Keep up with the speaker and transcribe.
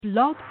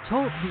Blog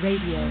Talk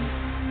Radio.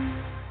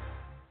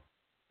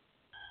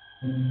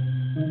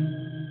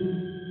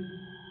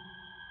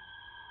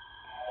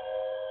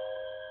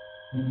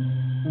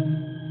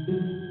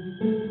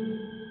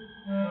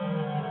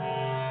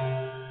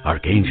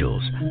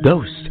 Archangels,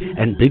 ghosts,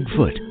 and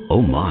Bigfoot,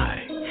 oh my.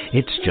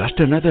 It's just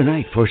another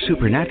night for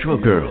Supernatural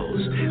Girls.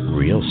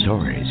 Real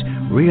stories,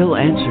 real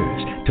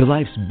answers to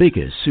life's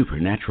biggest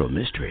supernatural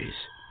mysteries.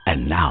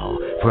 And now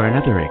for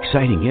another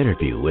exciting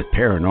interview with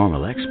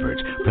paranormal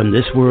experts from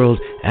this world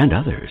and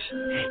others.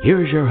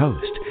 Here's your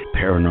host,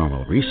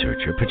 paranormal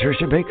researcher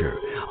Patricia Baker,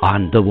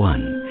 on the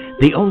one,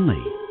 the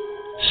only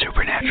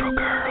Supernatural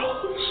Girls.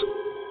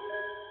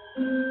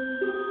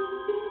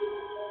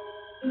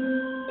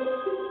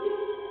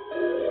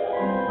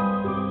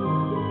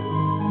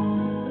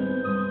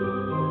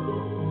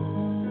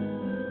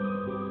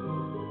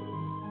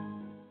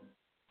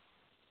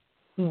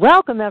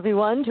 Welcome,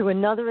 everyone, to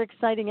another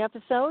exciting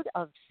episode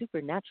of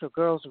Supernatural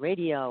Girls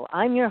Radio.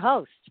 I'm your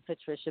host,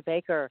 Patricia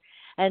Baker,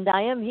 and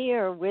I am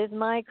here with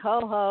my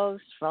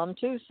co-host from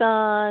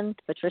Tucson,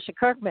 Patricia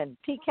Kirkman.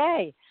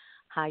 PK,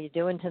 how you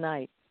doing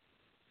tonight?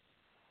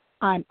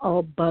 I'm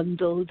all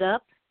bundled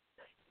up,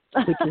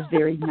 which is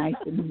very nice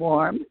and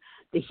warm.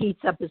 The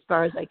heat's up as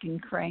far as I can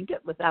crank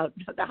it without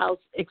the house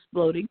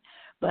exploding,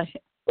 but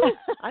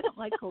I don't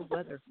like cold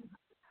weather.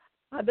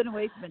 I've been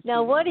away from it.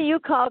 Now, what do you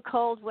call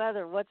cold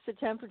weather? What's the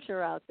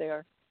temperature out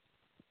there?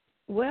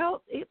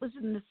 Well, it was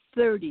in the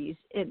 30s,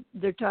 and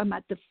they're talking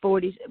about the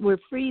 40s.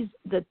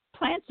 The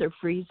plants are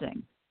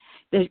freezing.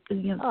 They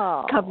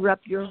cover up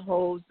your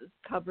hoses,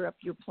 cover up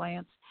your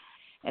plants.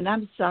 And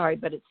I'm sorry,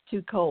 but it's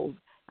too cold.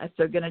 If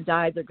they're going to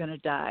die, they're going to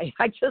die.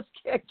 I just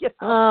can't get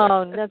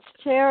out there. That's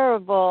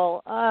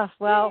terrible.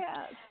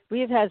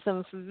 We've had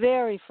some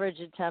very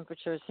frigid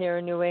temperatures here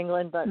in New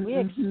England, but we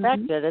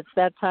expect it. It's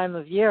that time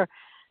of year.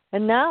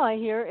 And now I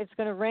hear it's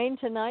going to rain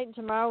tonight, and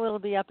tomorrow it'll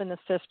be up in the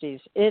 50s.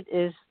 It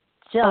is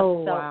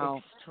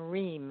just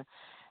extreme.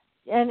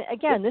 And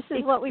again, this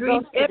is what we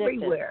both predicted.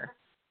 Everywhere.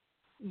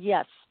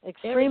 Yes,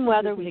 extreme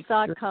weather. We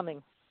saw it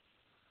coming.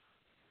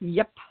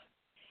 Yep.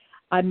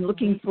 I'm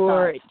looking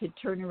for it to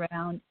turn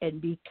around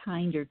and be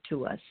kinder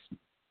to us.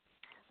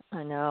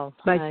 I know.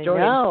 My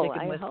story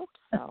I hope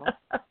so.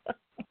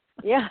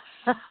 Yeah.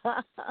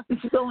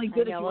 It's only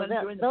good if you want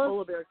to join the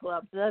Polar Bear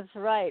Club. That's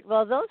right.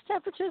 Well, those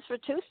temperatures for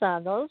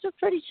Tucson, those are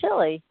pretty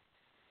chilly.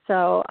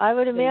 So I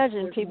would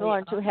imagine people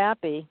aren't too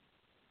happy.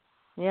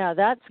 Yeah,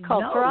 that's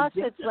cold. For us,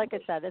 it's like I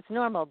said, it's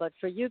normal. But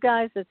for you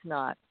guys, it's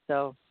not.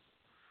 So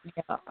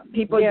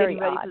people are getting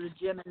ready for the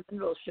Jim and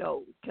Mineral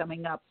show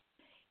coming up.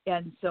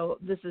 And so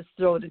this is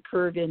throwing a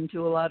curve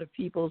into a lot of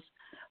people's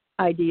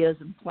ideas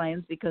and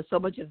plans because so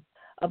much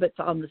of it's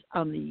on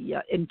the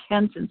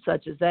intense and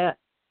such as that.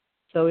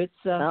 So it's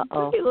going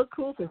to be a little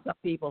cool for some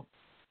people.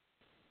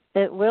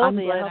 It will I'm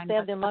be. glad I hope they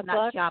have their mud I'm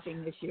not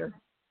shopping this year.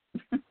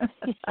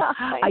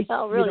 I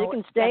know, really. You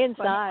can stay inside.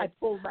 Funny. I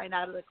pulled mine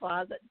out of the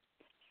closet.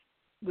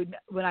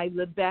 When I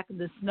lived back in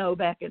the snow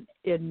back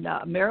in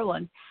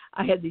Maryland,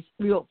 I had these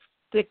real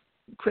thick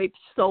crepe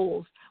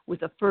soles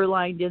with a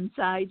fur-lined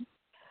inside.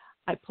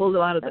 I pulled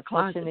them out of the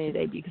closet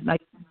today because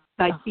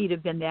my feet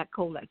have been that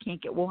cold. I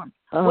can't get warm.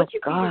 Oh,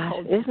 gosh,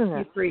 isn't it?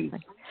 You freeze.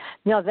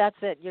 No, that's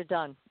it. You're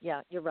done.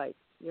 Yeah, you're right.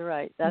 You're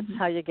right. That's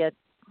how you get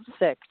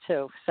sick,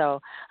 too.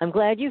 So I'm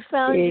glad you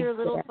found your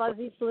little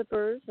fuzzy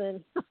slippers. And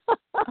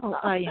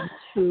I am,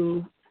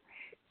 too.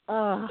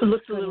 It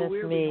looks a little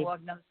weird when you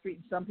walk down the street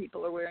and some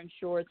people are wearing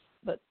shorts,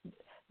 but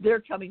they're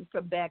coming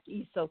from back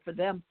east, so for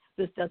them,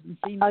 this doesn't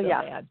seem so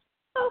bad.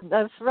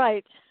 That's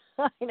right.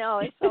 I know.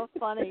 It's so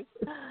funny.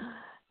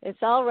 It's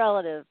all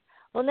relative.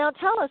 Well, now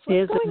tell us,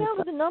 what's going on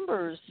with the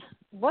numbers?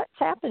 What's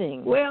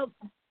happening? Well,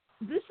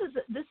 this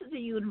is a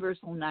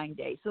universal 9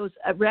 day, so it's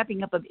a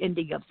wrapping up of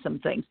ending of some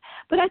things.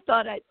 But I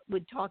thought I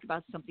would talk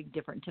about something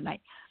different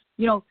tonight.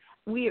 You know,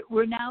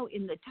 we're now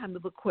in the time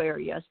of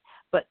Aquarius,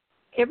 but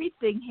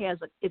everything has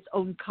its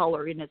own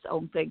color in its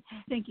own thing.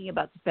 Thinking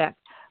about the fact,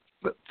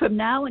 from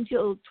now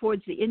until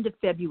towards the end of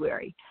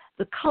February,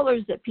 the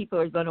colors that people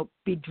are going to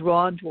be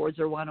drawn towards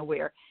or want to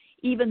wear,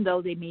 even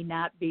though they may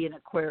not be an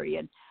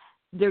Aquarian,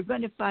 they're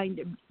going to find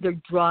they're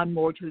drawn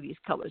more to these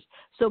colors.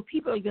 So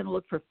people are going to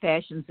look for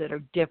fashions that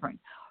are different,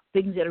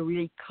 things that are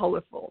really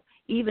colorful,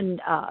 even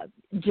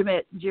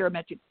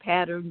geometric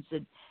patterns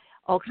and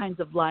all kinds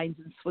of lines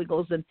and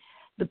squiggles. And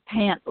the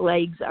pant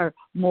legs are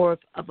more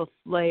of a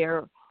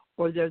flare,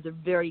 or they're the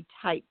very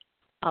tight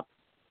up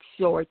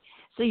short.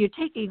 So you're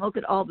taking a look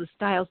at all the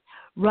styles.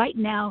 Right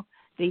now,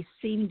 they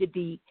seem to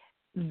be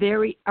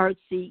very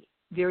artsy,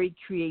 very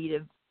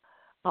creative,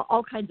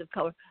 all kinds of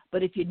color.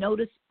 But if you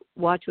notice,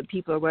 watch what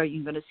people are wearing,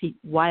 you're going to see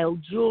wild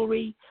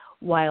jewelry,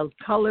 wild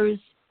colors,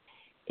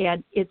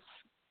 and it's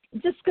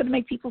just going to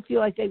make people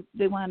feel like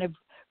they want to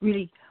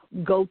really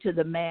go to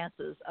the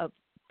masses of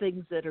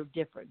things that are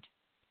different.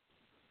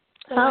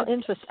 So how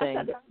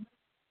interesting.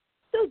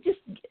 So just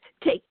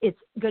it's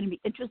going to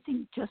be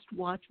interesting. Just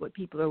watch what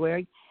people are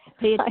wearing.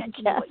 Pay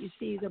attention to what you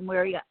see them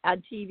wearing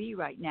on TV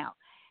right now.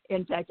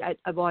 In fact,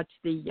 I watched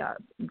the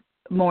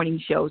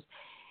morning shows,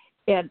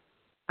 and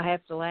I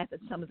have to laugh at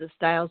some of the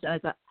styles, and I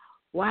thought,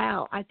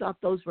 wow, I thought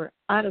those were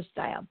out of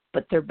style,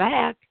 but they're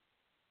back.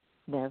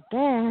 They're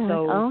back.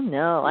 So, oh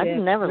no, I've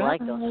never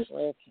liked those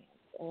sweatpants.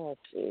 Oh,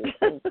 geez.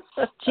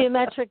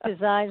 Geometric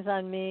designs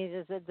on me,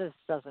 this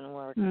doesn't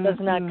work. It does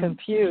not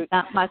compute.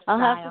 Not my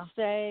style. I'll have to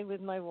stay with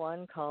my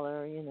one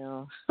color,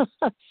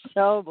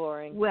 So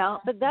boring.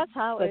 Well, but that's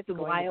how it's the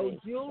going wild to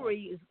be.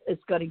 jewelry is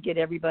going to get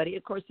everybody.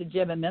 Of course, the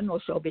Gem and Mineral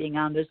Show being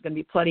on, there's going to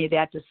be plenty of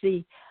that to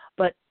see.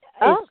 But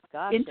it's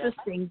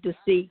interesting to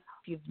see,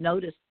 if you've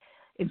noticed,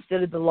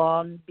 instead of the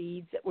long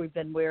beads that we've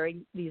been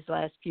wearing these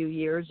last few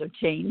years or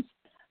chains,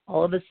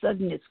 all of a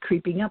sudden it's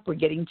creeping up. We're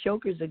getting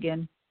chokers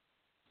again.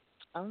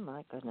 Oh,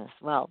 my goodness.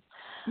 Well,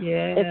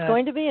 yeah, it's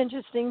going to be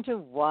interesting to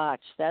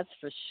watch, that's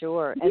for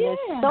sure. And there's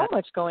so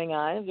much going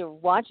on. If you're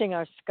watching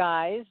our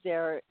skies,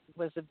 there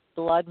was a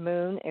blood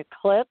moon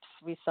eclipse.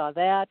 We saw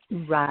that.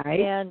 Right.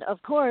 And,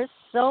 of course,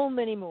 so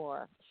many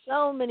more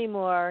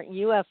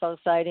UFO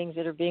sightings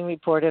that are being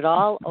reported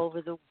all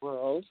over the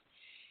world.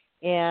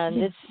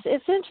 And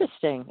it's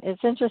interesting.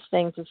 It's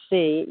interesting to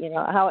see,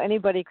 how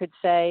anybody could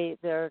say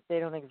they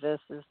don't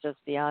exist is just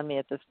beyond me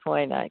at this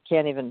point. I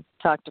can't even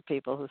talk to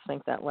people who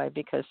think that way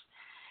because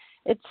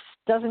it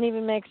doesn't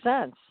even make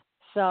sense.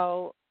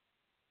 So,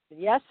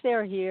 yes,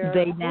 they're here.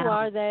 Who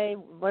are they?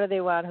 What do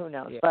they want? Who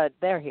knows? Yeah. But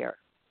they're here.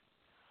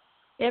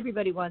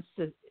 Everybody wants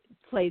to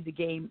play the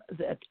game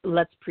that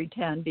let's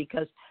pretend,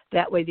 because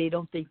that way they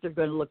don't think they're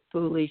going to look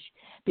foolish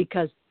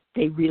because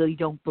they really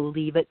don't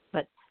believe it.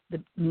 But the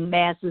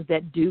masses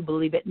that do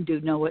believe it and do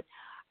know it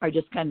are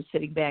just kind of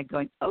sitting back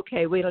going,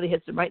 okay, wait till it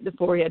hits them right in the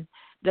forehead.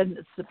 Then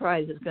the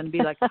surprise is going to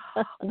be like,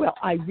 well,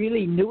 I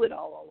really knew it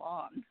all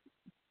along.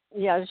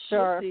 Yeah,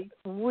 sure.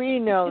 We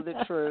know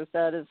the truth.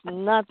 That is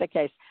not the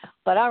case.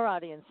 But our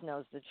audience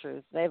knows the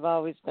truth. They've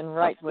always been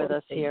right with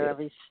us here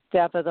every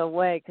step of the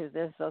way because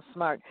they're so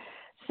smart.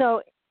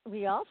 So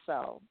we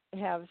also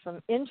have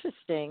some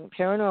interesting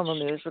paranormal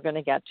news we're going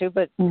to get to.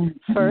 But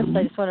first,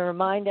 I just want to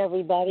remind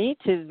everybody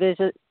to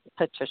visit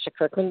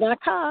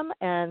PatriciaKirkland.com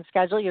and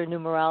schedule your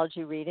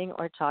numerology reading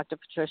or talk to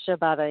Patricia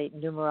about a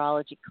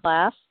numerology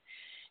class.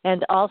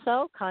 And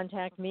also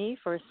contact me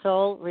for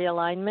soul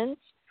realignment.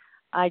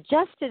 I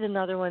just did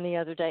another one the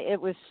other day. It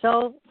was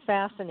so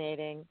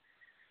fascinating.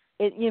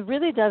 It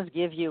really does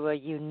give you a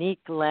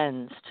unique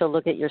lens to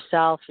look at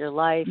yourself, your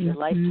life, your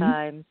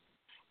lifetime,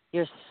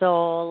 your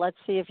soul. Let's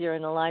see if you're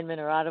in alignment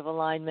or out of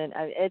alignment.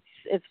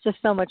 It's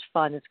just so much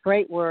fun. It's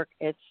great work.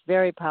 It's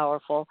very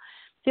powerful.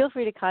 Feel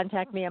free to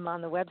contact me. I'm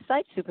on the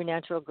website,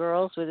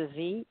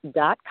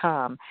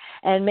 supernaturalgirls.com.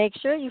 And make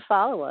sure you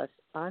follow us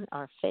on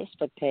our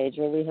Facebook page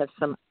where we have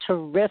some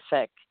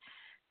terrific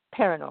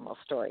paranormal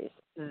stories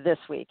this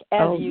week,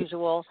 as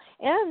usual.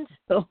 And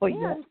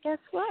guess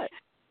what?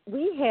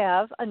 We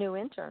have a new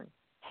intern,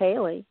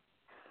 Haley,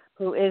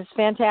 who is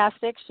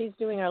fantastic. She's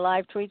doing our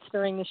live tweets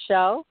during the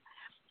show,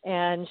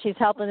 and she's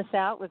helping us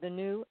out with a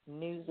new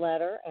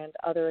newsletter and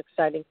other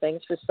exciting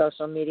things for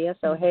social media.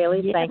 So,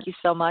 Haley, thank you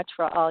so much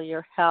for all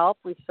your help.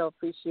 We so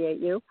appreciate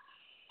you.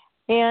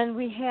 And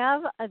we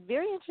have a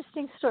very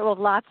interesting story. Well,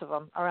 lots of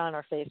them are on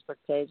our Facebook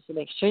page, so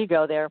make sure you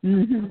go there.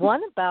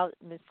 One about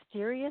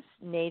mysterious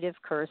native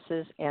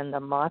curses and the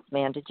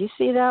Mothman. Did you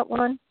see that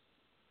one?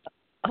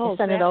 I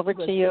sent it over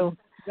to you.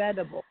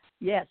 Incredible.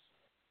 Yes.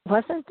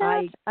 Wasn't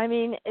that? I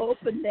mean,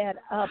 opened that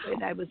up,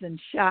 and I was in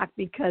shock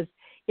because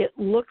it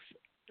looks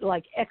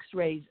like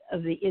X-rays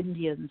of the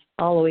Indians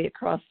all the way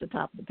across the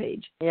top of the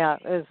page. Yeah,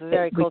 it was a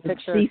very cool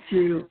picture. See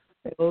through.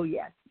 Oh,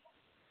 yes.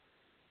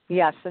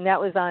 Yes, and that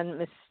was on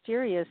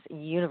Mysterious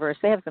Universe.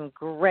 They have some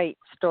great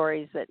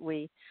stories that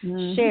we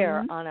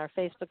share on our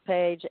Facebook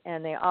page,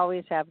 and they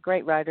always have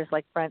great writers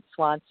like Brent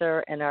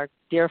Swanser and our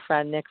dear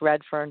friend Nick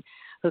Redfern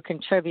who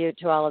contribute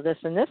to all of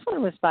this. And this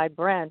one was by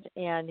Brent,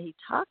 and he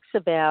talks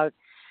about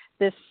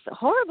this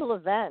horrible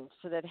event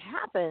that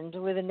happened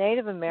with the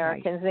Native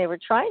Americans. Right. They were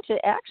trying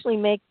to actually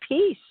make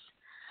peace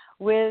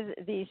with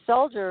the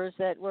soldiers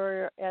that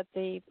were at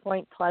the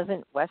Point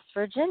Pleasant, West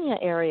Virginia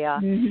area.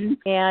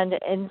 And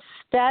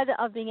instead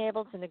of being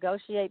able to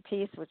negotiate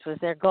peace, which was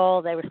their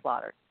goal, they were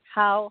slaughtered.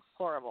 How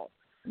horrible.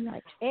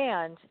 Right.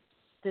 And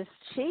this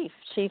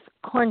Chief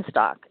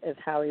Cornstalk is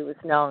how he was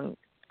known,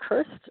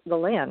 cursed the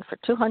land for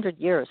 200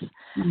 years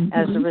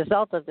as a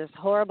result of this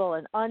horrible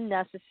and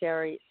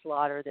unnecessary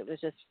slaughter that was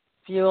just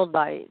fueled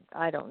by,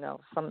 I don't know,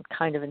 some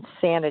kind of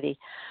insanity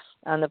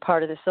on the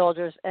part of the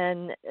soldiers.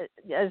 And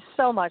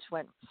so much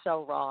went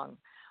so wrong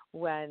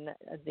when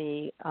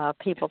the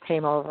people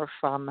came over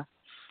from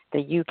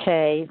the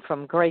UK,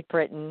 from Great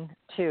Britain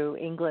to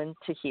England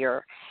to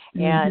here.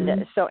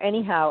 And so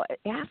anyhow,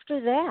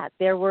 after that,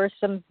 there were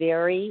some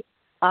very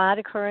odd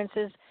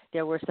occurrences.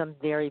 There were some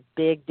very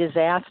big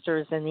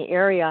disasters in the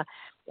area.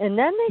 And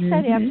then they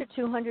said after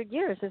 200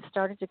 years, it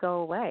started to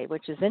go away,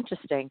 which is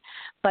interesting.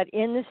 But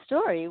in the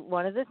story,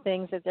 one of the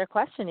things that they're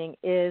questioning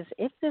is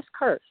if this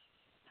curse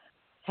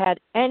had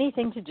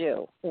anything to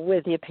do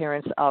with the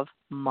appearance of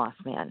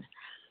Mothman.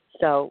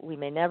 So we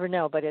may never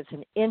know, but it's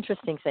an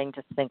interesting thing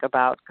to think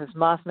about because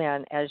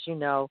Mothman, as you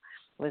know,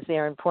 was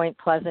there in Point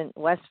Pleasant,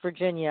 West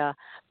Virginia,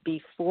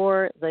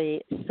 before the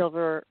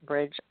Silver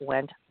Bridge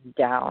went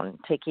down,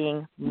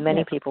 taking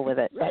many people with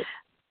it. Right.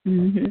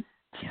 Mm-hmm.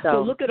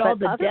 So look at all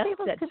the deaths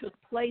that took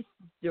place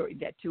during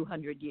that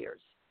 200 years.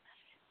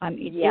 I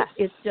mean,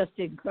 it's just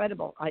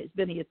incredible. As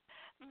many as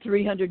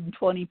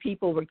 320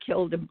 people were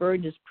killed and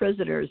burned as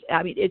prisoners.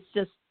 I mean, it's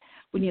just,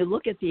 when you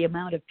look at the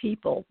amount of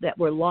people that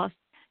were lost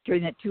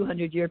during that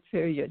 200-year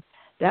period,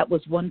 that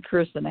was one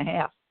curse and a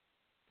half.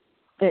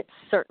 It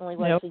certainly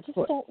was. Nope. You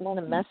just don't want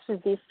to mess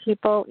with these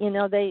people. You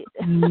know, they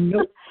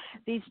nope.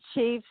 these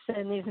chiefs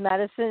and these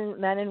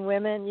medicine men and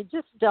women, you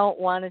just don't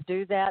want to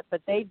do that,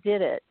 but they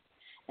did it.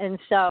 And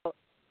so,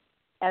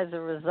 as a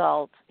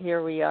result,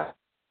 here we are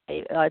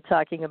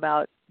talking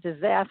about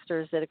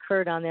disasters that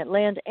occurred on that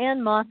land, and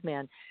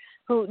Mothman,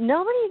 who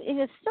nobody,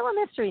 it's still a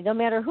mystery, no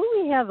matter who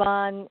we have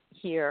on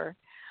here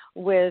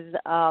with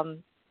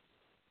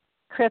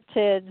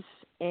cryptids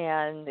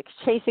and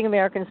Chasing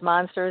America's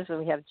Monsters, when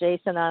we have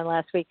Jason on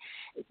last week,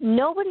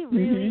 nobody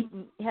really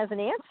has an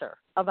answer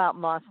about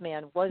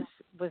Mothman. Was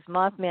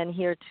Mothman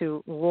here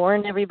to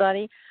warn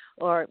everybody,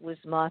 or was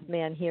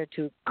Mothman here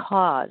to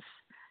cause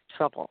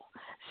trouble?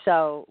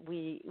 So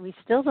we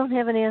still don't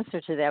have an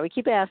answer to that. We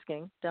keep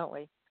asking, don't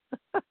we?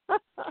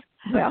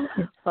 Well,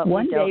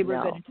 one day we're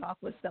know. going to talk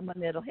with someone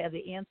that'll have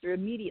the answer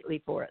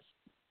immediately for us.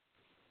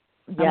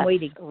 Yes, I'm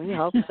waiting. We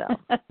hope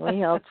so.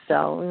 We hope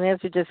so. We may have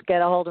to just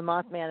get a hold of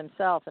Mothman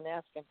himself and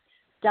ask him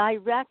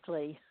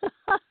directly.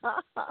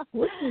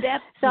 Wouldn't that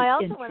be so I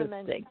also interesting? want to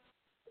mention,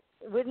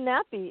 wouldn't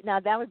that be, now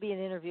that would be an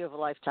interview of a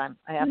lifetime,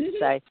 I have to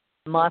say.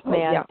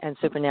 Mothman and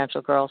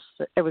Supernatural Girls.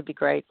 It would be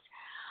great.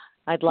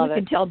 I'd love it.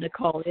 You can tell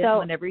Nicole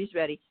whenever he's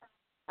ready.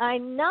 I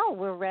know.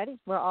 We're ready.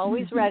 We're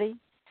always ready,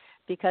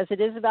 because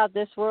it is about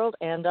this world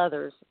and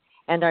others.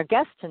 And our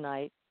guest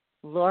tonight,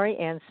 Lori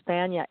Ann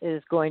Spagna,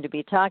 is going to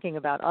be talking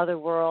about other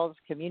worlds,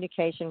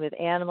 communication with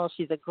animals.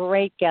 She's a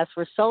great guest.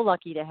 We're so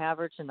lucky to have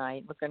her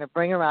tonight. We're going to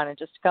bring her on in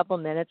just a couple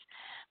of minutes.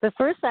 But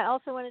first, I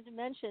also wanted to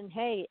mention,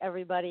 hey,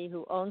 everybody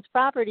who owns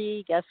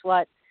property, guess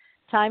what?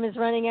 Time is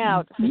running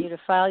out for you to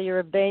file your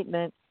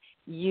abatement.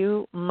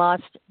 You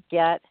must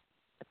get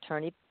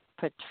Attorney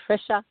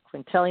Patricia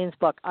Quintilian's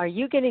book, Are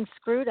You Getting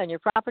Screwed on Your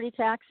Property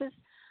Taxes?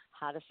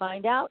 How to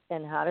Find Out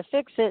and How to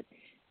Fix It.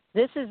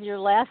 This is your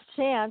last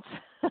chance,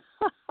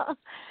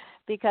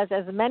 because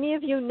as many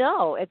of you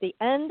know, at the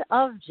end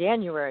of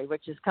January,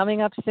 which is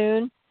coming up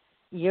soon,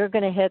 you're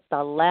going to hit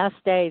the last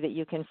day that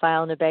you can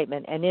file an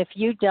abatement. And if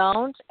you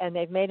don't, and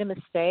they've made a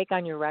mistake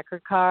on your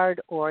record card,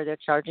 or they're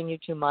charging you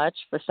too much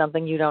for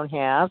something you don't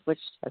have,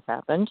 which has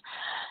happened,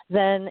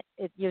 then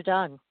you're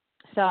done.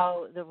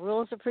 So the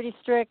rules are pretty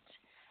strict.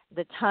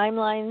 The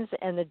timelines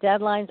and the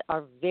deadlines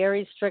are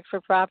very strict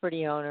for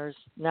property owners,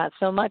 not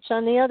so much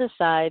on the other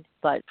side,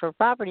 but for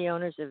property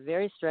owners, they're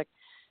very strict.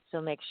 So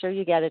make sure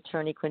you get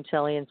Attorney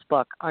Quintilian's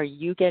book, Are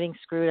You Getting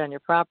Screwed on Your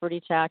Property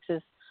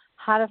Taxes?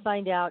 How to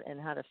Find Out and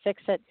How to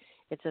Fix It.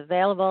 It's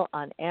available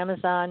on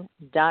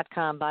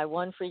Amazon.com. Buy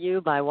one for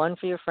you, buy one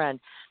for your friend.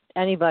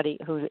 Anybody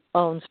who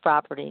owns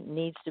property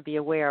needs to be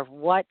aware of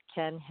what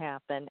can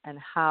happen and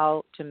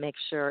how to make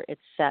sure it's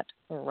set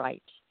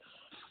right.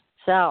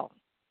 So,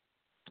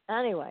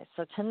 anyway,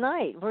 so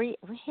tonight we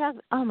have,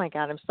 oh my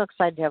God, I'm so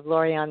excited to have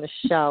Lori on the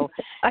show.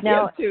 I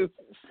am too.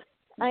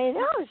 I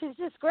know, she's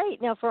just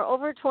great. Now, for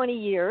over 20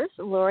 years,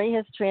 Lori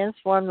has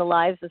transformed the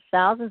lives of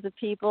thousands of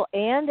people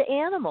and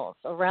animals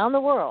around the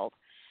world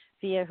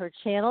via her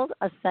Channeled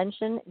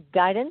Ascension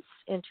Guidance,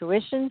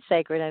 intuition,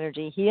 sacred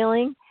energy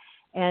healing,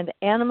 and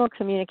animal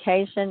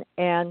communication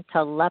and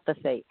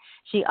telepathy.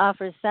 She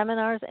offers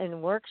seminars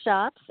and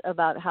workshops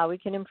about how we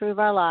can improve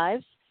our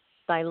lives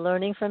by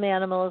learning from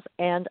animals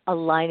and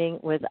aligning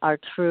with our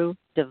true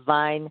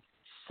divine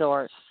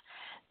source.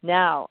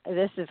 Now,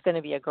 this is going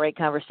to be a great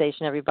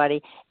conversation,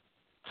 everybody.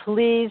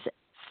 Please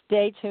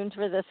stay tuned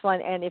for this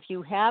one. And if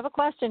you have a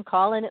question,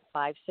 call in at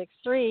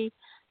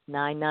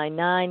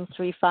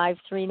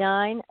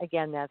 563-999-3539.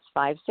 Again, that's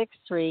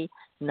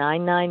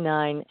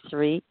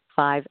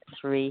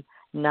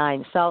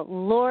 563-999-3539. So,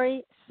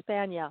 Lori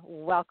Spagna,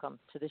 welcome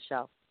to the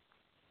show.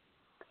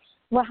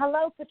 Well,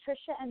 hello,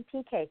 Patricia and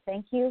PK.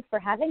 Thank you for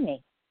having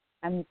me.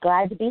 I'm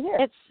glad to be here.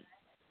 It's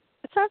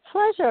our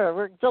pleasure.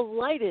 We're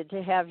delighted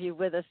to have you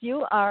with us.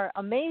 You are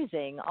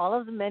amazing, all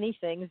of the many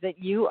things that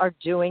you are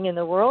doing in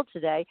the world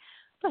today.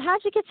 But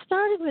how'd you get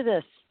started with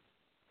this?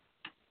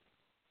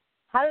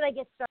 How did I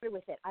get started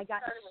with it? I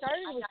got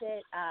started with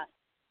it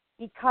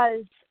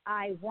because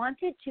I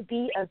wanted to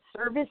be of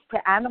service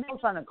to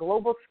animals on a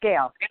global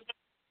scale.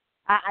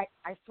 I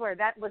swear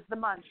that was the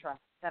mantra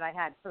that I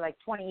had for like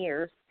 20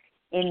 years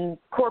in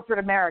corporate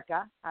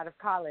America out of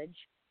college.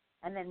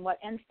 And then what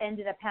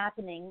ended up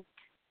happening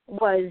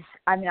was,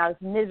 I was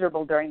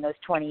miserable during those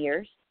 20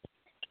 years.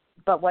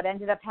 But what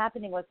ended up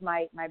happening was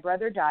my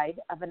brother died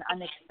of an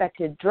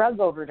unexpected drug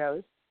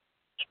overdose.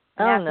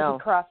 And after he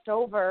crossed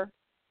over,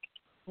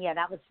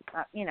 that was,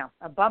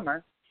 a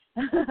bummer.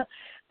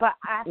 But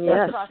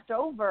after he crossed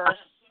over,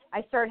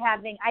 I started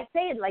having, I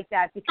say it like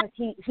that because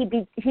he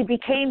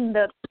became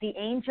the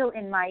angel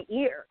in my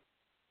ear.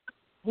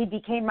 he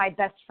became my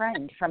best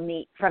friend from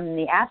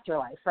the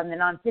afterlife, from the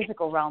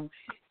non-physical realm,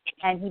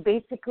 and he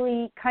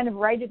basically kind of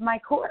righted my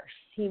course.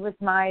 He was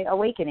my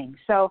awakening.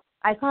 So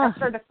I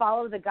started to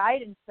follow the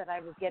guidance that I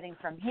was getting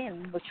from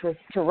him, which was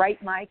to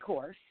right my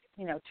course,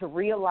 to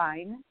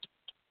realign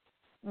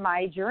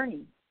my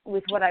journey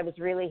with what I was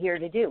really here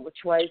to do, which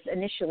was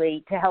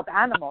initially to help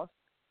animals,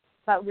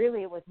 but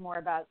really it was more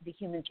about the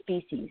human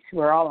species.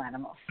 We're all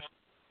animals.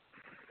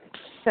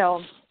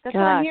 So that's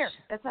why I'm here.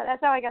 That's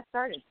how I got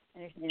started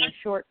in a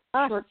short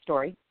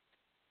story.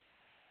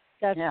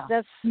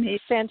 That's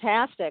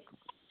fantastic.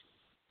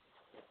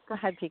 Go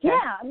ahead, PK.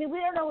 Yeah, I mean, we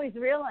don't always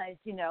realize,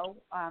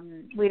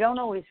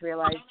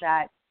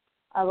 that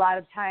a lot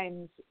of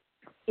times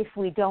if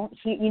we don't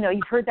hear,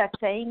 you've heard that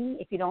saying,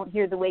 if you don't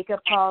hear the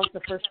wake-up calls,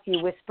 the first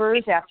few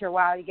whispers, after a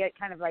while you get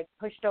kind of like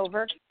pushed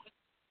over.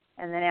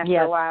 And then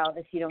after a while,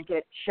 if you don't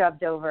get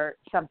shoved over,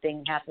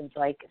 something happens,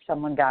 like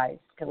someone dies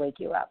to wake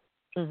you up.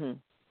 Mm-hmm.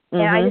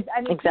 And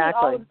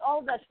exactly. all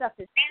of that stuff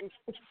is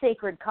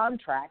sacred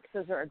contracts.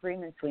 Those are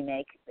agreements we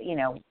make,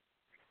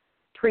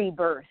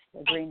 pre-birth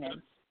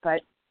agreements.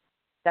 But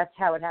that's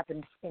how it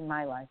happened in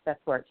my life. That's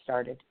where it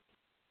started.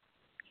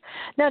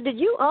 Now, did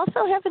you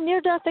also have a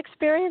near-death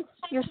experience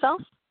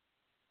yourself?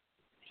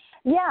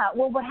 Yeah,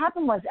 well, what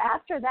happened was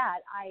after that,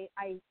 I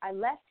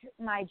left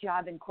my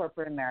job in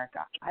corporate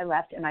America. I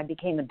left and I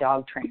became a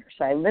dog trainer.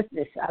 So I left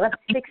a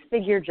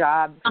six-figure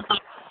job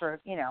for,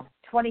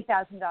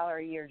 $20,000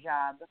 a year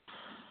job,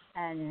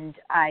 and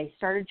I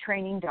started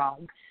training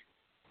dogs.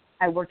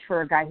 I worked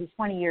for a guy who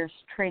 20 years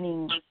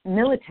training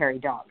military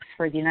dogs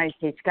for the United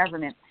States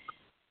government.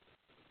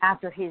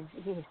 After his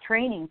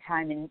training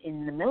time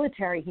in the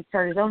military, he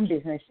started his own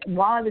business. And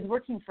while I was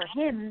working for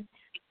him,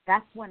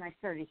 that's when I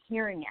started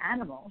hearing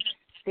animals.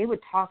 They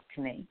would talk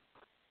to me,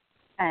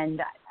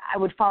 and I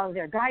would follow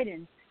their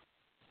guidance.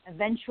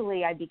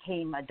 Eventually, I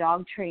became a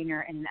dog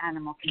trainer and an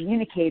animal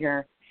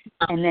communicator,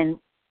 and then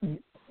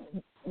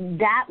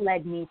that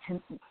led me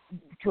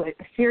to a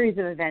series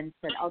of events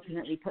that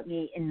ultimately put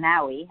me in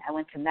Maui. I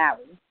went to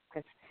Maui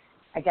because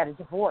I got a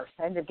divorce.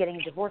 I ended up getting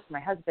a divorce. My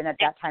husband at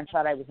that time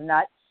thought I was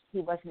nuts. He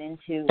wasn't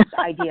into the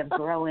idea of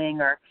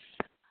growing or,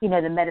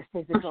 the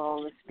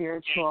metaphysical, the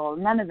spiritual,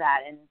 none of that.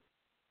 And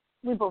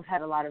we both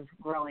had a lot of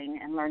growing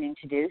and learning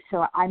to do.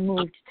 So I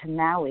moved to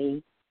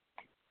Maui.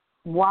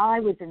 While I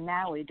was in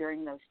Maui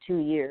during those 2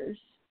 years,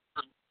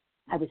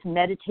 I was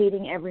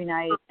meditating every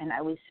night, and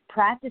I was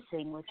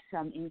practicing with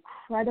some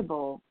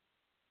incredible,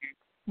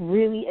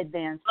 really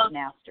advanced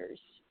masters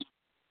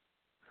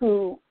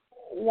who,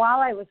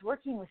 while I was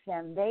working with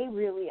them, they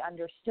really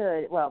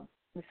understood, well,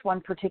 this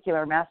one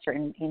particular master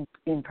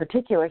in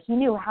particular,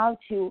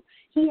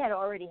 he had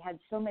already had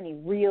so many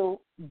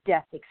real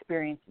death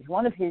experiences.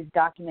 One of his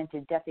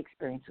documented death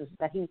experiences was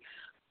that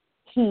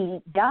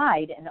he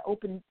died and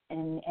opened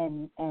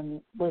and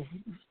was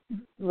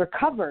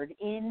recovered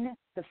in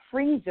the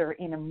freezer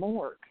in a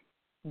morgue,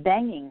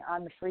 banging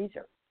on the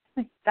freezer.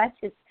 That's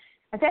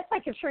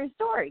like a true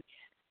story.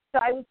 So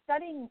I was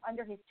studying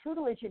under his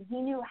tutelage, and he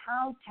knew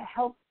how to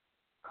help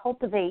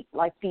cultivate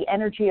like the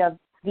energy of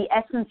the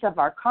essence of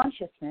our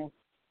consciousness,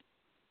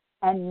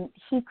 and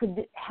he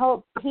essentially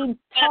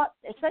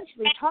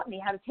taught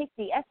me how to take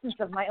the essence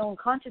of my own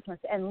consciousness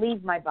and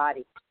leave my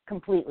body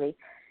completely.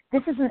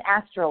 This is an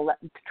astral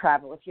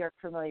travel, if you're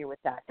familiar with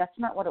that. That's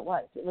not what it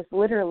was. It was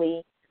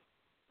literally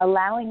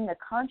allowing the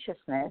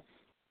consciousness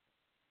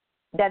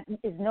that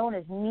is known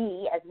as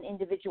me as an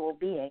individual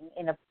being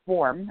in a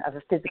form of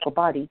a physical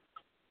body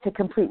to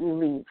completely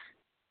leave.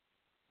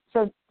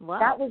 So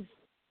that was,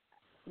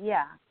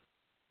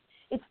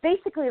 it's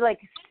basically like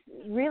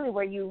really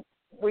where you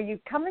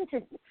come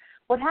into,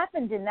 what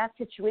happened in that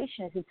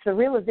situation is it's the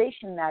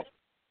realization that,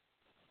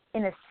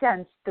 in a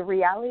sense, the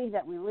reality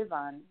that we live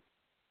on,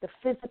 the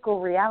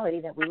physical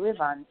reality that we live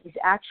on, is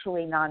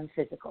actually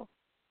non-physical,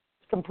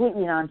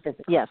 completely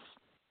non-physical. Yes.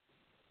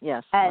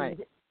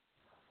 And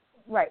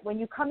right, when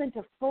you come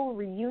into full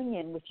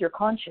reunion with your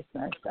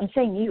consciousness, I'm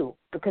saying you,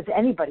 because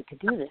anybody could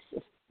do this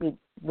if we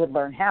would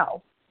learn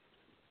how.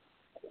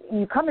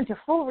 You come into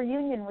full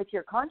reunion with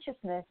your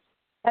consciousness,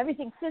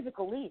 everything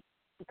physical leaves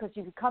because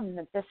you become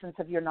the essence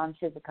of your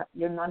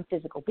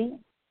non-physical being.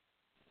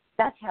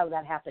 That's how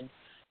that happened.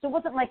 So it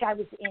wasn't like I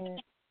was in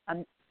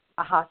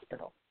a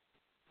hospital.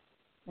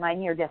 My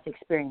near-death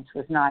experience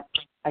was not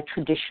a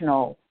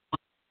traditional,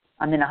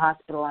 I'm in a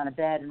hospital on a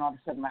bed and all of a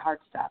sudden my heart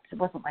stops. It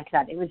wasn't like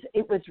that. It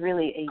was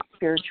really a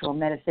spiritual,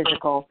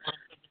 metaphysical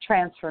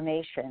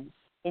transformation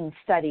in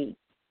study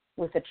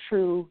with a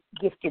true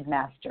gifted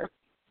master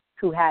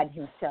who had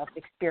himself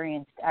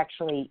experienced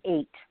actually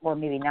 8 or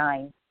maybe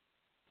 9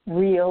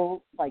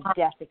 real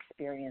death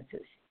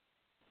experiences.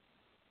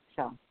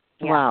 So,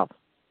 yeah. Wow.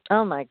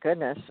 Oh my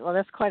goodness. Well,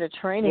 that's quite a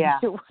training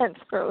you went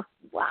through.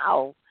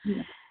 Wow.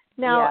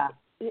 Now,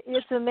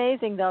 it's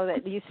amazing though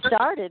that you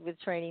started with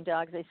training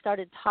dogs. They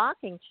started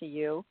talking to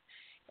you.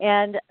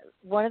 And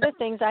one of the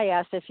things I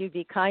asked if you'd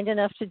be kind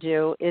enough to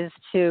do is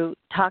to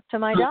talk to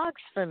my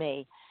dogs for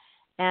me.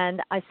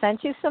 And I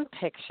sent you some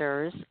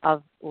pictures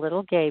of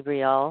little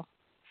Gabriel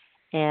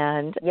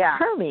and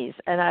Hermes.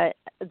 And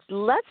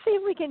let's see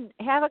if we can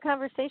have a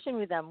conversation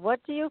with them. What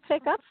do you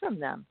pick up from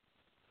them?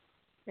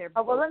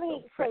 Well, let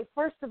me say,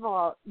 first of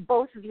all,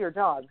 both of your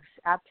dogs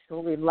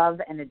absolutely love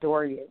and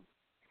adore you.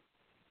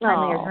 I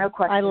mean, there's no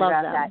question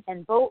about that.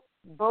 And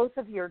both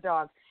of your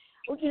dogs.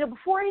 Well,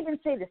 before I even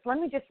say this, let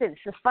me just say this.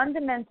 The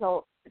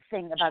fundamental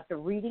thing about the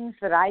readings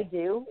that I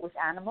do with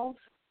animals,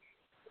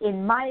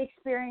 in my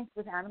experience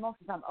with animals,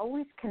 is I'm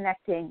always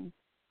connecting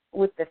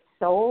with the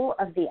soul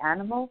of the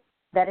animal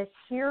that is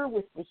here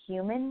with the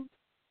human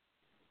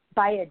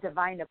by a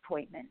divine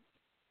appointment.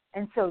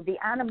 And so the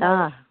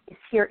animal is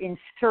here in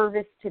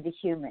service to the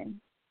human.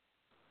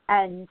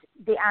 And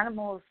the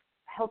animal is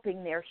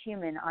helping their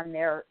human on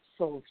their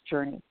soul's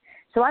journey.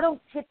 So I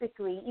don't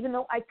typically, even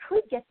though I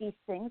could get these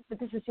things, but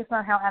this is just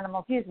not how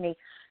animals use me,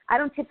 I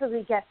don't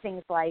typically get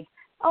things like,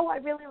 oh, I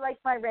really like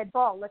my red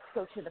ball, let's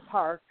go to the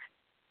park.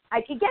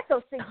 I could get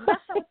those things, that's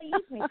not what they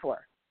use me for.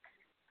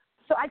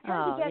 So I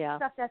tend to get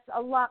stuff that's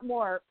a lot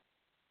more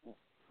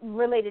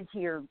related to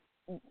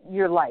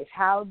your life,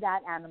 how that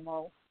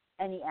animal,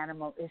 any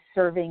animal, is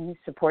serving,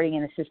 supporting,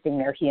 and assisting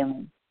their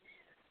human.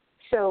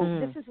 So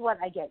this is what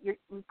I get.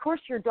 Of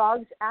course, your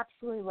dogs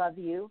absolutely love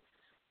you.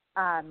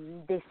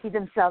 They see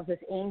themselves as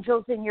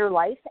angels in your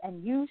life,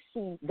 and you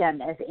see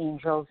them as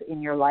angels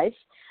in your life.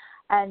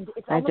 And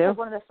it's almost like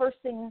one of the first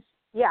things,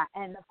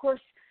 and of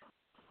course,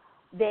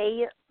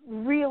 they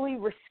really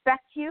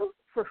respect you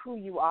for who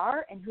you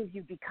are and who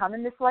you become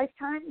in this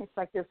lifetime. It's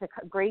like there's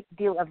a great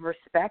deal of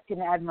respect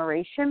and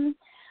admiration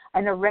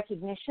and a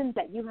recognition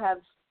that you have,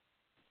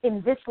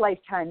 in this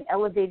lifetime,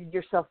 elevated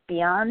yourself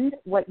beyond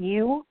what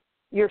you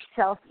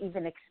yourself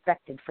even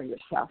expected for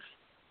yourself.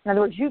 In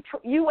other words,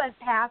 you went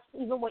past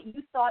even what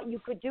you thought you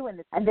could do in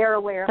this, and they're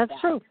aware of that.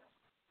 That's true.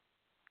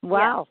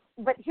 Wow.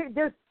 Yeah.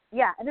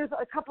 But there's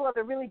a couple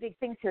other really big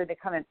things here that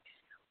come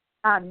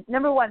in.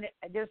 Number one,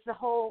 there's the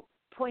whole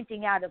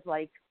pointing out of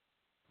like,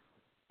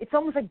 it's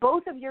almost like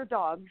both of your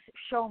dogs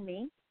show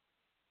me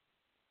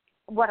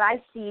what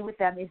I see with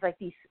them is like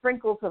these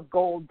sprinkles of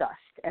gold dust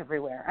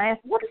everywhere. And I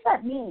ask, what does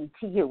that mean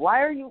to you?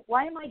 Why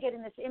am I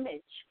getting this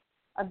image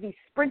of these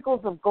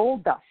sprinkles of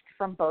gold dust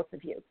from both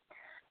of you?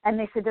 And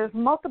they said there's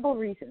multiple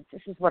reasons.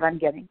 This is what I'm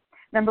getting.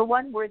 Number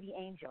one, we're the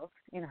angels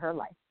in her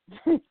life,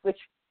 which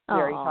we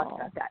already talked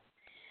about that.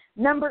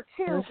 Number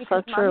two,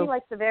 because Mommy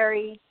likes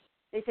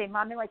they say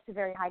Mommy likes a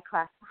very high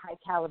class, high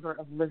caliber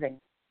of living.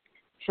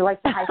 She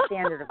likes a high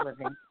standard of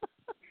living.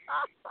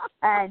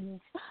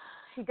 And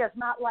she does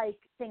not like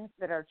things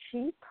that are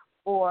cheap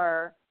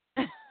or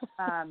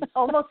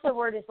almost the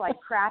word is like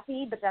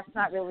crappy, but that's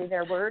not really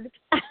their word.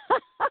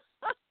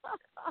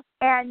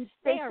 And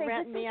they are say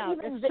ratting me out.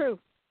 It's true.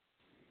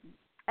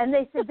 And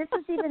they said this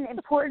is even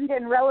important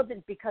and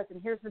relevant because,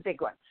 and here's the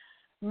big one,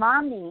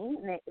 Mommy,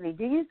 they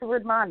do use the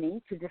word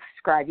Mommy to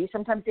describe you.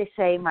 Sometimes they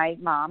say my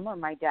mom or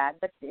my dad,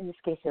 but in this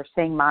case they're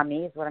saying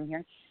Mommy is what I'm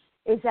hearing,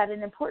 is at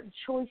an important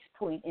choice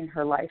point in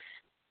her life.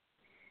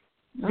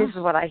 This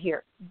is what I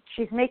hear.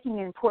 She's making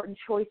an important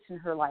choice in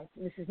her life.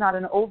 This is not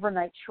an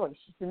overnight choice.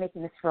 She's been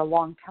making this for a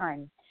long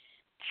time.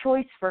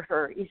 Choice for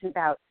her is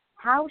about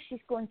how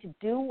she's going to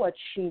do what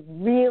she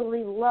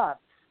really loves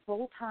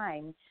full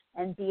time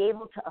and be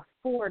able to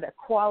afford a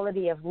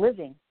quality of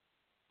living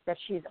that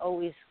she's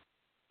always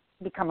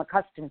become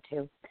accustomed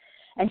to.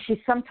 And she's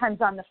sometimes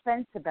on the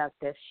fence about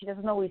this. She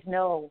doesn't always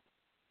know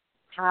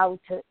how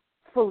to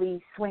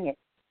fully swing it.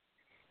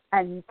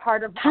 And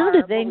part of how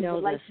did they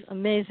know this?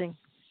 Amazing.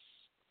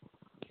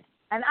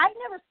 And I've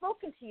never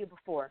spoken to you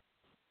before.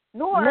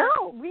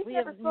 We've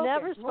never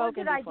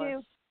spoken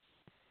before.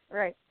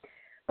 Right.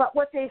 But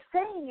what they're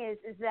saying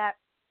is that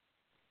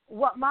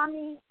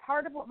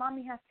part of what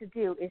Mommy has to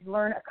do is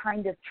learn a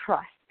kind of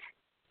trust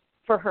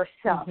for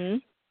herself,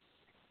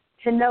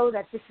 to know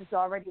that this is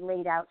already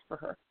laid out for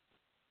her.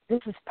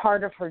 This is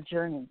part of her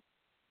journey,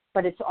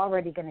 but it's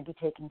already going to be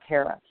taken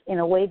care of in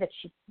a way that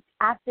she,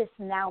 at this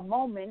now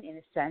moment, in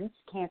a sense,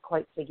 can't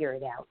quite figure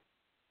it out.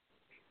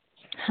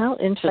 How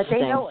interesting. But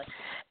they know it.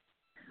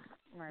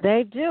 Right.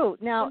 They do.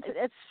 Now,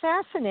 it's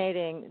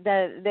fascinating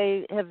that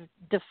they have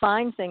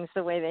defined things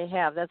the way they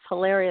have. That's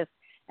hilarious.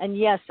 And,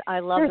 yes, I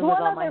love them with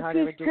all my heart.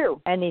 I would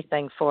do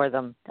anything for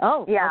them.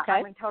 Oh, yeah, okay.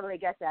 I would totally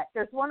get that.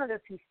 There's one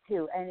other piece,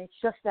 too, and it's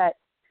just that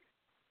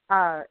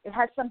it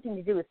has something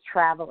to do with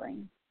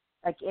traveling,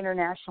 like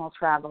international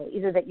travel,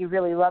 either that you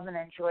really love and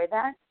enjoy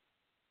that,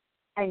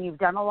 and you've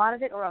done a lot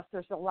of it, or else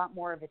there's a lot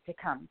more of it to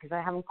come, because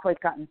I haven't quite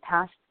gotten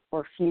past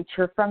or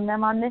future from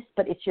them on this,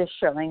 but it's just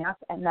showing up,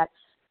 and that's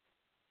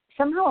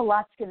somehow a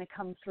lot's going to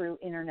come through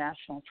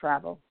international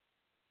travel.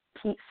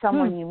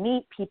 Someone you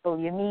meet, people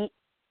you meet,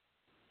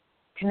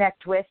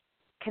 connect with,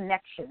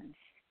 connections,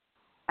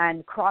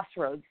 and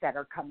crossroads that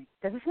are coming.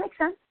 Does this make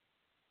sense?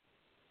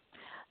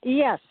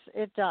 Yes,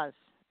 it does.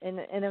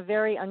 In a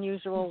very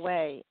unusual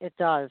way, it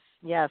does.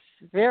 Yes,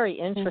 very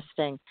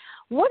interesting.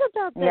 What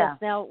about this? Yeah.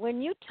 Now,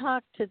 when you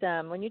talk to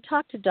them, when you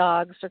talk to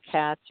dogs or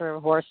cats or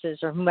horses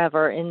or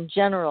whomever in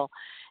general,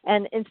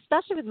 and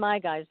especially with my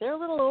guys, they're a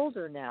little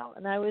older now,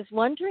 and I was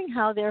wondering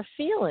how they're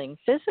feeling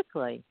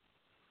physically.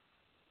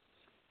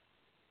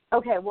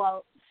 Okay,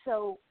 well,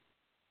 so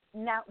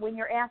now when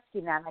you're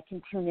asking that, I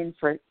can tune in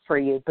for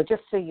you. But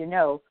just so you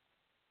know,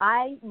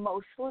 I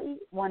mostly,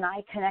 when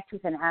I connect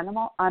with an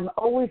animal, I'm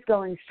always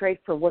going straight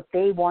for what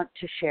they want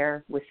to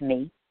share with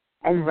me.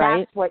 And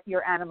that's what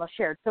your animal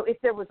shared. So if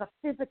there was a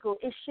physical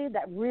issue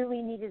that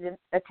really needed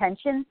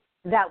attention,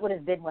 that would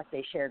have been what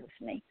they shared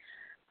with me.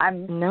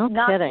 I'm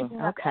not picking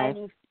up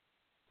any,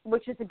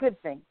 which is a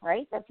good thing,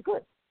 right? That's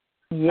good.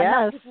 Yes.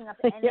 I'm not picking up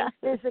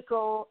any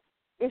physical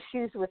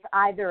issues with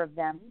either of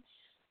them.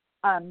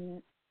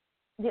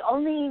 The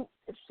only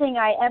thing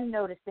I am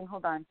noticing,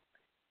 hold on,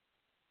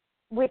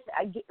 with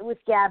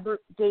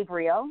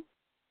Gabriel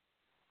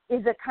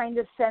is a kind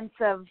of sense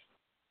of,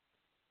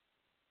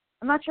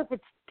 I'm not sure if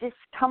it's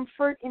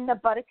discomfort in the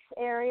buttocks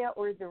area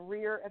or the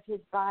rear of his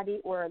body,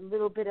 or a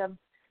little bit of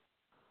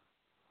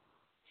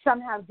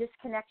somehow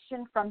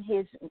disconnection from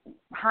his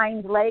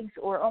hind legs,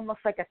 or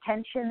almost like a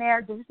tension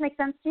there. Does this make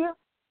sense to you?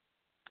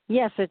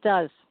 Yes, it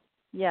does.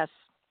 Yes.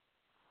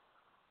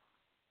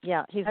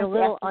 Yeah, he's a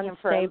little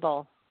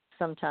unstable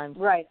sometimes.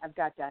 Right, I've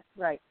got that.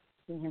 Right.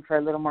 Asking him for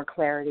a little more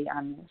clarity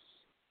on this.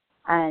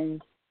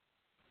 And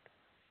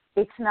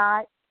it's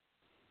not,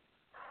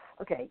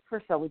 okay,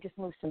 first of all, we just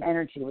moved some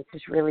energy, which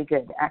is really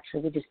good.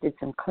 Actually, we just did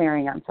some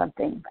clearing on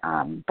something.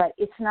 But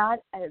it's not,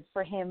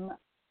 for him,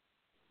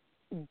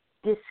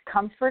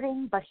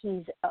 discomforting, but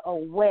he's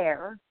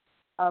aware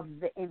of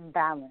the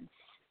imbalance.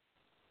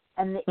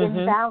 And the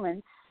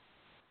imbalance,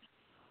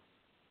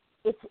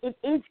 it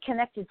is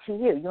connected to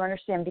you. You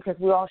understand? Because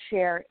we all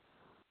share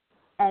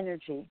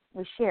energy.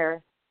 We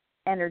share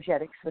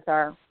energetics with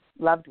our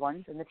loved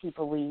ones and the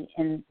people we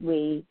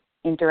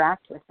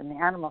interact with, and the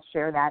animals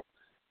share that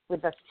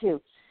with us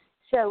too.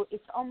 So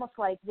it's almost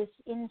like this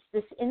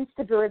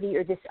instability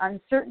or this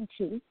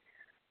uncertainty,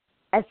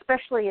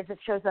 especially as it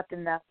shows up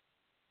in the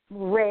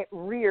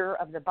rear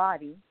of the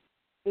body,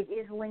 it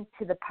is linked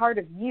to the part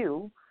of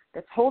you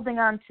that's holding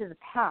on to the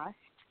past,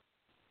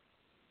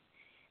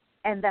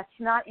 and that's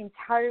not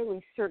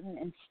entirely certain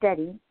and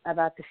steady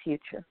about the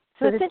future.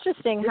 So it's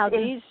interesting how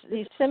these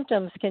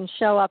symptoms can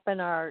show up in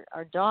our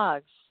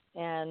dogs.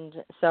 And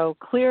so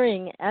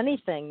clearing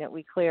anything that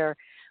we clear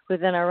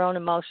within our own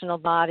emotional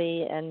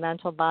body and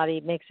mental body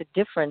makes a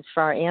difference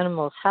for our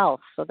animals' health.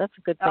 So that's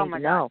a good thing to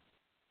know.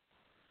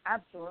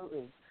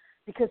 Absolutely.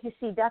 Because, you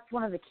see, that's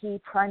one of the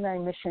key primary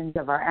missions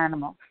of our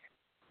animals.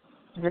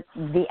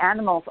 The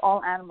animals,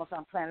 all animals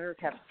on planet Earth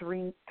have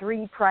three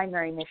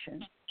primary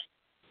missions,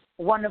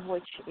 one of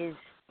which is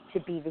to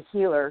be the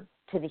healer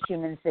to the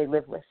humans they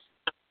live with.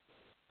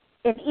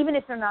 And even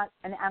if they're not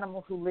an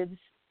animal who lives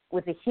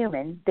with a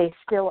human, they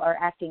still are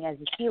acting as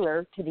a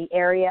healer to the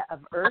area of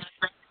Earth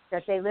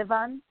that they live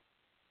on,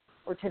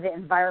 or to the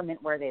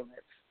environment where they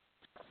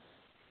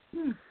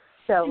live.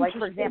 So, like,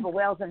 for example,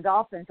 whales and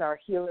dolphins are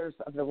healers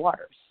of the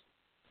waters.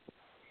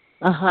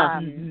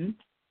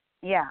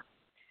 Yeah.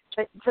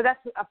 So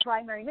that's a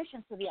primary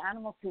mission. So the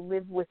animals who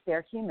live with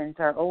their humans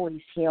are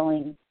always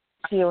healing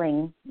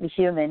the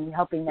human,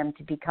 helping them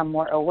to become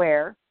more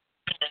aware,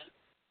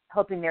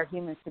 helping their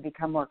humans to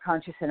become more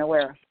conscious and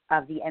aware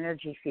of the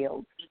energy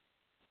fields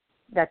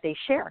that they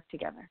share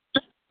together.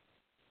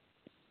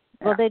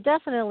 Well, they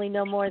definitely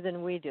know more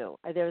than we do.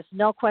 There's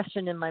no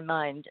question in my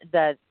mind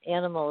that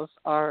animals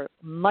are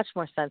much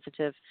more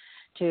sensitive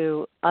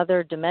to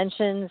other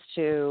dimensions,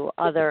 to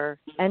other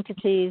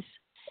entities,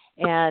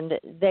 and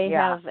they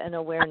have an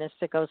awareness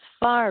that goes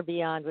far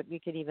beyond what we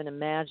could even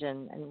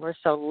imagine, and we're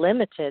so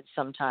limited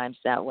sometimes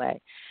that way.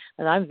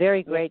 And I'm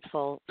very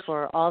grateful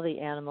for all the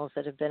animals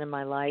that have been in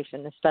my life,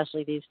 and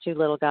especially these two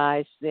little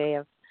guys. They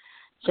have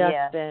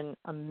just been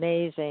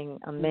amazing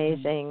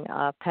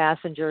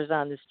passengers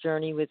on this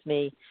journey with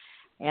me.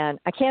 And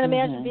I can't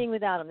imagine being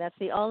without them. That's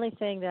the only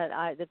thing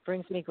that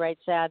brings me great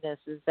sadness,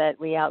 is that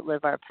we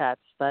outlive our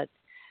pets. But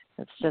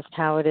that's just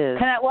how it is.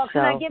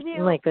 Can I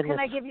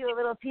give you a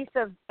little piece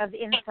of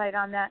insight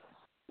on that?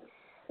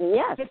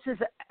 Yes.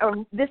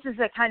 This is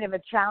a kind of a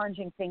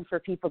challenging thing for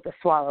people to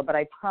swallow, but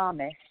I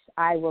promise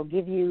I will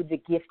give you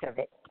the gift of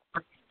it.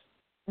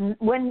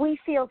 When we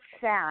feel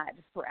sad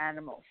for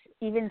animals,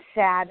 even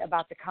sad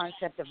about the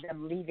concept of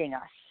them leaving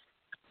us,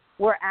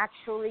 we're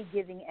actually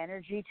giving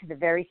energy to the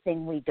very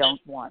thing we don't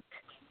want.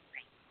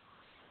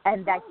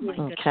 And that gives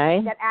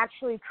that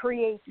actually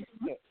creates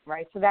it,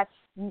 right? So that's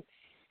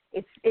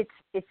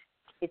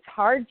it's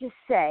hard to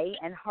say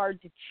and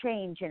hard to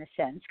change in a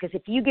sense, because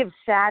if you give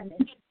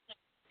sadness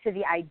to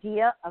the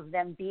idea of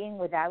them being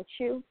without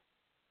you,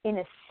 in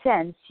a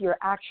sense, you're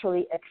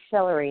actually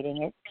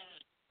accelerating it.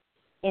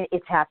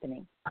 It's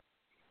happening.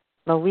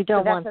 Well, we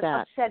don't want that.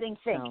 That's an upsetting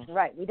thing. No.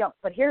 Right, we don't.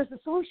 But here's the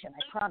solution.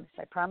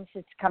 I promise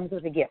it comes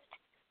with a gift.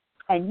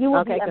 And you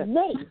will be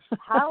amazed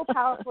how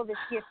powerful this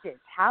gift is,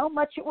 how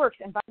much it works.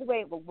 And by the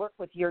way, it will work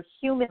with your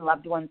human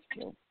loved ones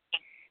too,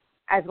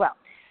 as well.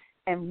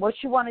 And what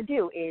you want to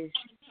do is,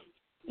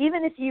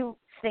 even if you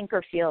think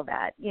or feel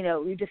that,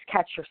 you just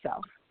catch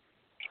yourself.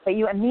 But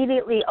you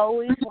immediately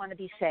always want to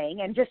be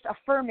saying and just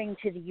affirming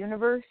to the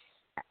universe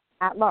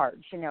at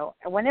large,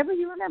 whenever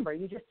you remember,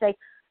 you just say,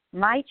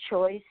 my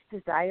choice,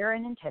 desire,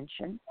 and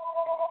intention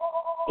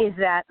is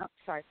that,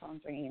 sorry,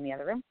 phone's ringing in the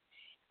other room,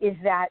 is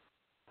that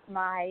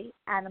my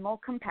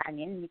animal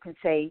companion, you can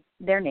say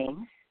their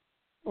names,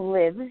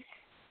 lives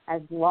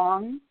as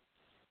long,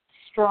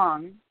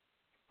 strong,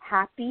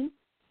 happy,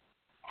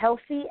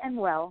 healthy, and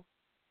well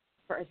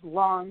for as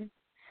long,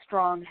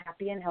 strong,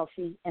 happy, and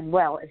healthy, and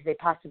well as they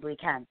possibly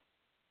can.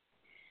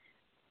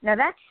 Now,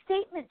 that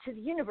statement to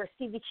the universe,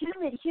 see, the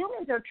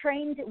humans are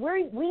trained,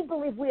 we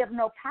believe we have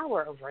no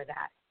power over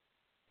that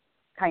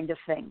kind of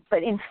thing.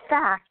 But in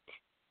fact,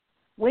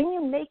 when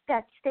you make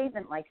that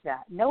statement like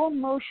that, no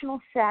emotional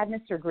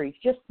sadness or grief,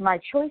 just my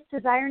choice,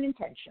 desire, and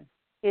intention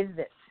is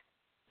this.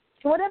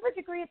 To whatever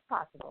degree it's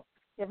possible.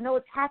 You have no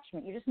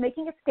attachment. You're just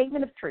making a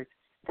statement of truth.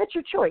 That's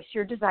your choice,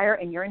 your desire,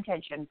 and your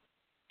intention.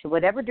 To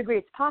whatever degree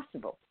it's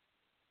possible.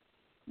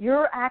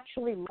 You're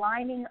actually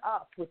lining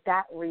up with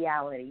that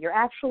reality. You're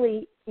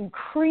actually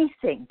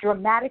increasing,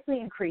 dramatically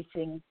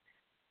increasing.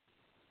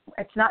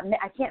 It's not,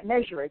 I can't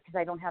measure it because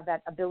I don't have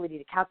that ability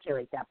to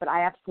calculate that, but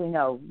I absolutely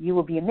know you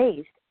will be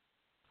amazed.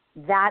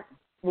 That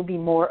will be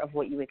more of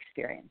what you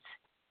experience.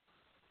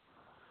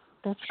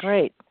 That's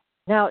great.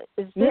 Now,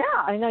 is this,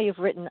 I know you've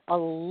written a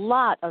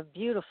lot of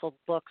beautiful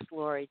books,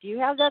 Lori. Do you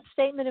have that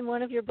statement in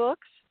one of your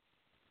books?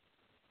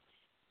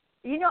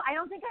 You know, I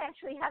don't think I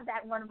actually have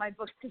that in one of my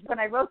books because when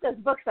I wrote those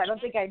books, I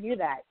don't think I knew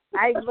that.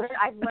 I've learned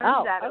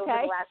that over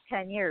the last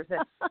 10 years.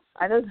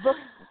 And those books,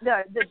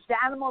 the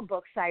animal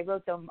books, I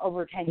wrote them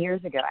over 10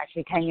 years ago,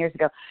 actually 10 years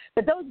ago.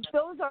 But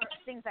those are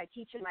things I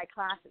teach in my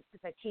classes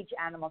because I teach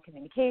animal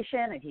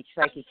communication, I teach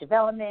psychic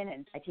development,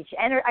 and I teach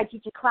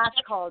a class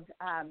called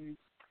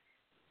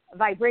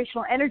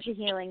Vibrational Energy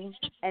Healing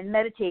and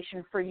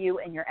Meditation for You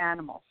and Your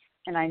Animals.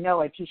 And I know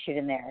I teach it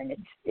in there, and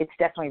it's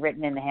definitely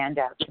written in the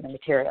handouts and the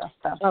material.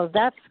 So. Oh,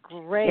 that's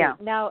great. Yeah.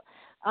 Now,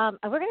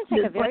 we're going to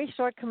take a very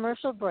short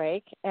commercial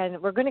break, and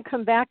we're going to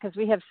come back because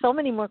we have so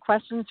many more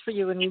questions for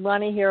you, and we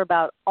want to hear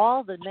about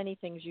all the many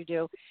things you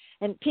do.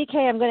 And PK,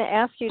 I'm going to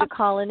ask you to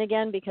call in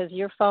again because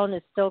your phone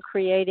is still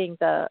creating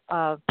the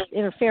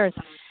interference.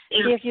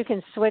 See if you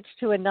can switch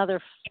to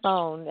another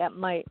phone. That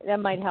might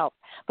help.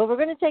 But we're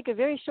going to take a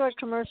very short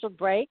commercial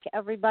break,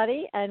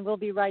 everybody, and we'll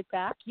be right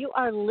back. You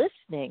are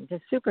listening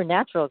to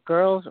Supernatural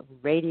Girls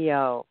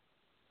Radio.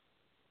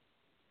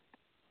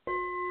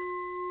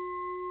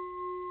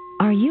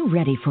 Are you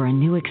ready for a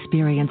new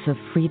experience of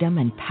freedom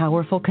and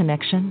powerful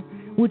connection?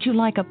 Would you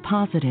like a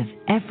positive,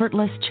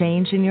 effortless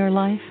change in your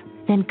life?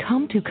 Then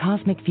come to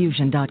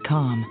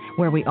CosmicFusion.com,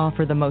 where we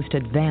offer the most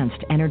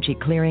advanced energy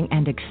clearing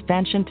and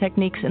expansion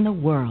techniques in the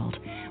world,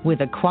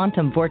 with a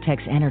quantum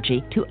vortex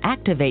energy to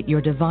activate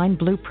your divine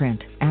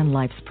blueprint and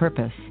life's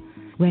purpose.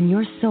 When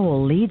your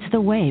soul leads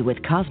the way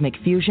with cosmic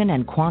fusion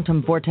and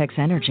quantum vortex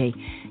energy,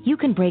 you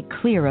can break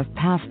clear of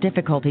past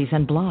difficulties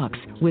and blocks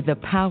with the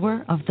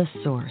power of the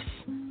source.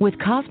 With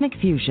cosmic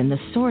fusion, the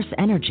source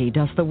energy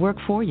does the work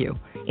for you.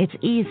 It's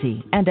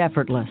easy and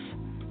effortless.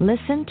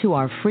 Listen to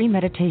our free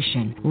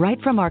meditation right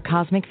from our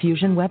Cosmic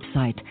Fusion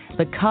website,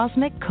 the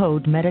Cosmic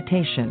Code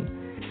Meditation.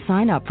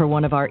 Sign up for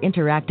one of our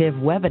interactive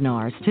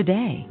webinars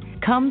today.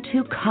 Come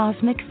to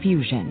Cosmic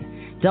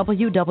Fusion,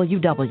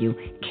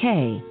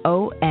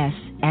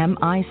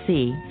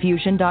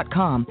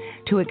 www.KOSMICfusion.com,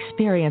 to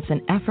experience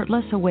an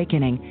effortless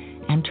awakening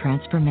and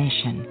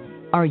transformation.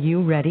 Are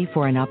you ready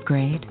for an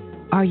upgrade?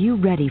 Are you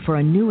ready for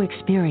a new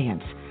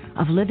experience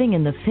of living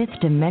in the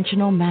fifth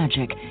dimensional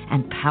magic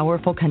and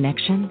powerful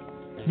connection?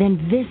 Then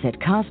visit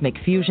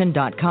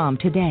CosmicFusion.com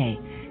today.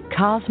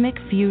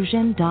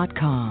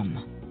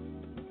 CosmicFusion.com.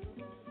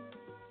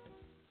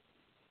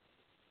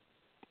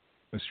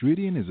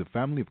 Astridian is a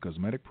family of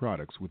cosmetic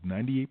products with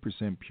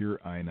 98% pure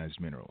ionized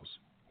minerals.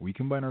 We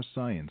combine our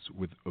science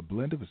with a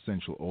blend of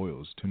essential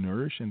oils to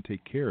nourish and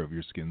take care of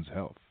your skin's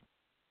health.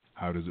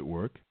 How does it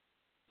work?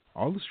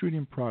 All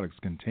Astridian products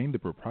contain the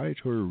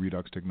proprietary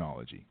redox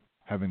technology,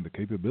 having the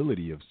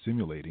capability of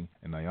simulating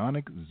an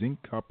ionic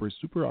zinc-copper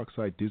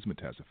superoxide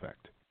dismutase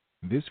effect.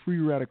 This free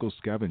radical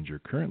scavenger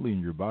currently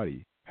in your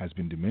body has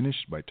been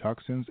diminished by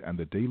toxins and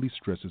the daily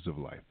stresses of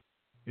life.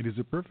 It is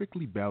a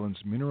perfectly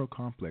balanced mineral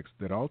complex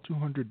that all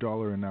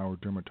 $200 an hour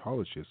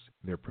dermatologists,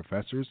 their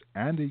professors,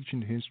 and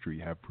ancient history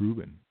have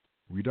proven.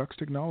 Redox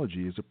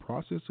technology is a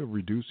process of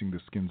reducing the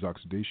skin's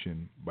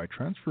oxidation by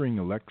transferring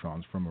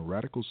electrons from a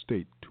radical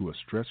state to a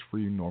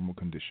stress-free normal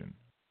condition.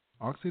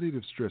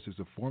 Oxidative stress is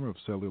a form of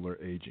cellular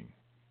aging,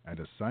 and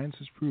as science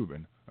has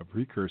proven, a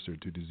precursor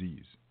to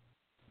disease.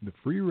 The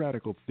free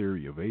radical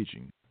theory of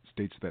aging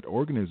states that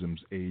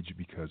organisms age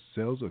because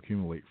cells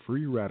accumulate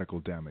free radical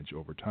damage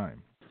over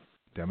time.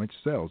 Damaged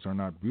cells are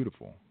not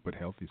beautiful, but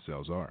healthy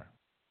cells are.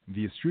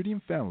 The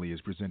Astridian family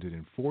is presented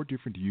in 4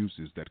 different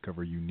uses that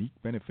cover unique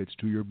benefits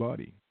to your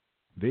body.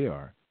 They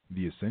are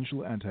the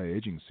Essential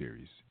Anti-Aging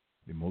Series,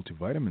 the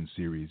Multivitamin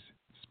Series,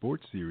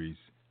 Sports Series,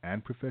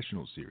 and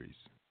Professional Series.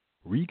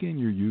 Regain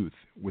your youth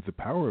with the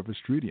power of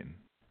Astridian.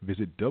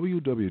 Visit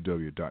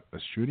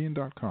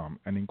www.astridian.com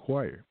and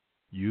inquire.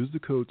 Use the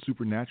code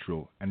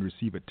SUPERNATURAL and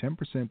receive a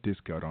 10%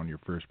 discount on your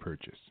first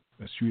purchase.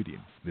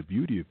 Astridian, the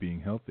beauty of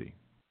being healthy.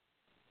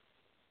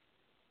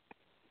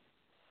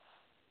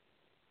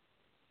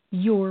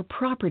 Your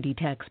property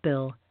tax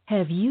bill.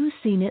 Have you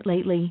seen it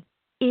lately?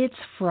 It's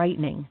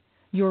frightening.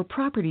 Your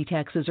property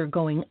taxes are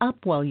going up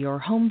while your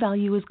home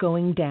value is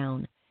going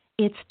down.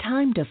 It's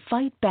time to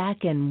fight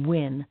back and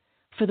win.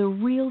 For the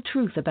real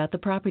truth about the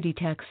property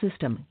tax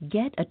system,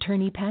 get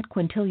attorney Pat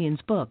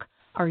Quintilian's book,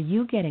 Are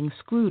You Getting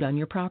Screwed on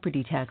Your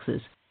Property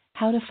Taxes?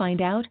 How to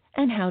Find Out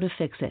and How to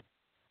Fix It.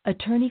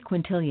 Attorney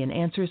Quintilian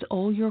answers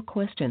all your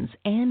questions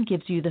and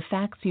gives you the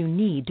facts you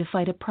need to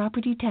fight a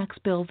property tax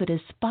bill that is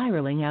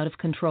spiraling out of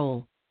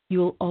control.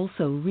 You'll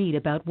also read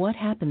about what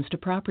happens to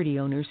property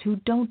owners who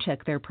don't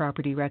check their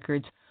property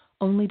records,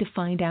 only to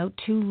find out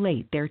too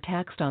late they're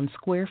taxed on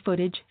square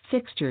footage,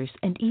 fixtures,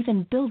 and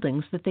even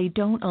buildings that they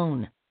don't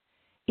own.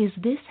 Is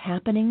this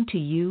happening to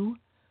you?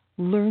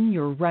 Learn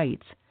your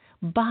rights.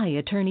 Buy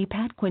attorney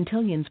Pat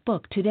Quintilian's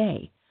book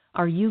today.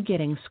 Are You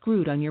Getting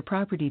Screwed on Your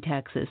Property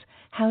Taxes?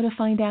 How to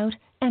Find Out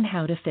and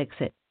How to Fix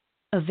It.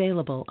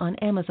 Available on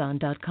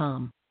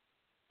Amazon.com.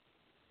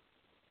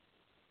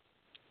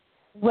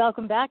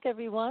 Welcome back,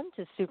 everyone,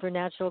 to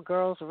Supernatural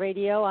Girls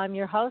Radio. I'm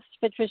your host,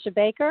 Patricia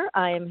Baker.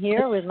 I am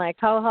here with my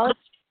co-host,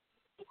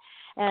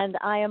 and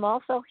I am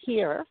also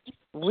here,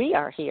 we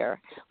are here,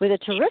 with a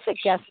terrific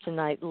guest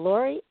tonight,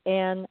 Lori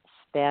Ann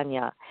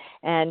Spagna.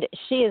 And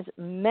she is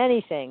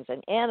many things,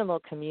 an animal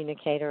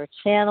communicator, a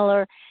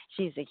channeler.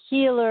 She's a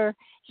healer.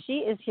 She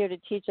is here to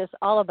teach us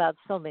all about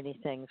so many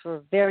things.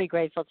 We're very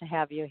grateful to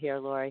have you here,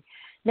 Lori.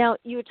 Now,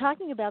 you were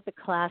talking about the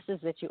classes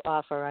that you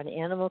offer on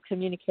animal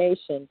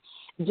communication.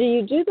 Do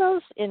you do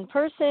those in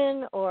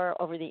person or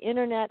over the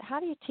internet? How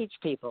do you teach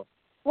people?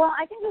 Well,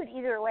 I can do it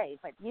either way,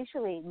 but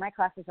usually my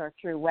classes are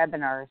through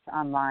webinars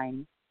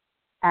online.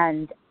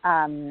 And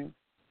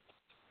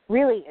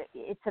really,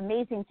 it's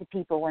amazing to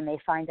people when they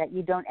find that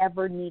you don't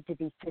ever need to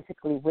be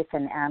physically with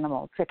an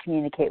animal to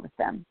communicate with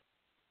them.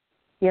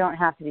 You don't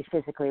have to be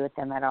physically with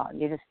them at all.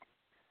 You're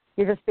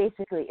just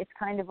basically, it's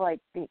kind of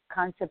like the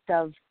concept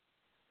of,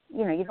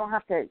 you don't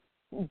have to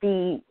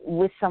be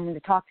with someone to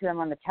talk to them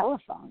on the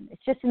telephone.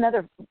 It's just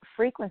another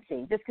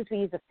frequency. Just because we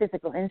use a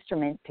physical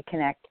instrument to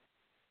connect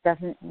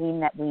doesn't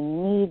mean that we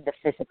need the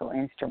physical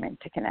instrument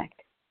to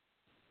connect.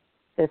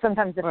 So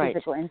sometimes the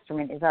physical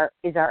instrument is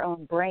our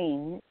own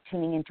brain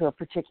tuning into a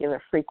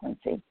particular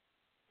frequency.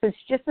 So it's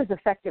just as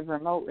effective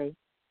remotely.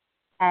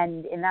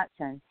 And in that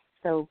sense,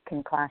 so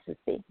can classes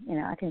be.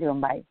 I can do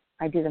them I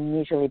do them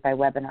usually by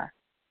webinar.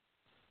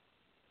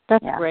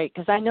 That's great,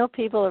 because I know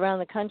people around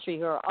the country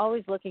who are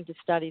always looking to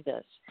study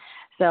this.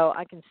 So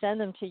I can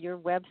send them to your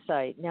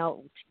website.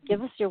 Now,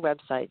 give us your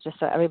website just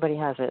so everybody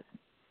has it.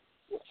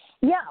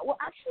 Yeah, well,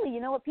 actually,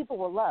 you know what people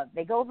will love?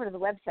 They go over to the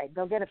website.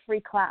 They'll get a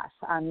free class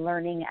on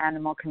learning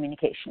animal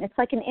communication. It's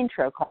like an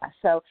intro class.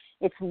 So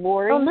it's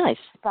Lori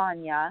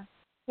Spagna.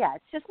 Yeah,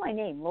 it's just my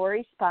name,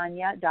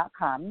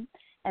 LoriSpagna.com,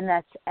 and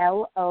that's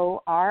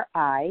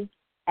LORISPGN,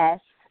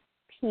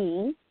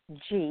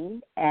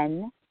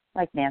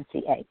 like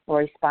Nancy A.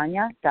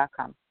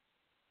 LoriSpagna.com.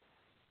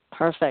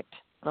 Perfect.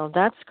 Well,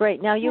 that's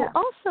great. Now, you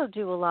also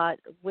do a lot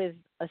with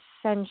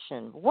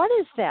ascension. What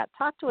is that?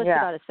 Talk to us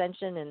about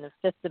ascension and the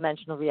fifth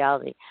dimensional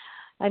reality.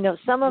 I know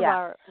some of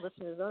our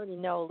listeners already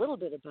know a little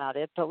bit about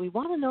it, but we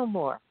want to know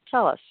more.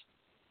 Tell us.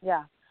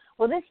 Yeah.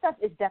 Well, this stuff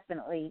is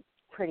definitely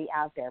pretty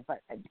out there,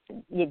 but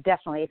you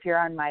definitely, if you're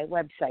on my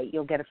website,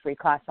 you'll get a free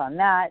class on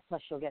that.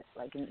 Plus, you'll get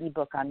like an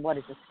ebook on what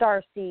is a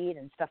starseed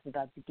and stuff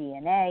about the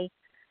DNA.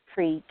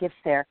 Free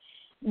gifts there.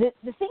 The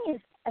thing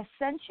is,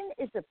 ascension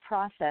is a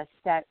process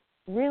that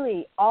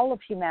really all of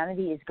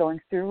humanity is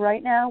going through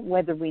right now,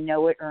 whether we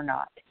know it or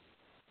not.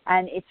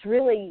 And it's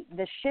really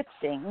the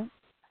shifting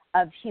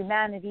of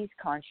humanity's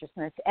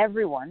consciousness,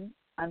 everyone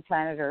on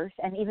planet Earth,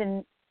 and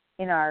even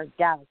in our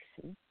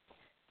galaxy,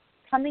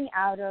 coming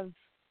out of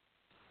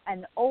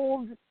an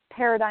old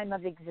paradigm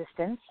of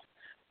existence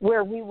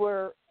where we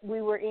were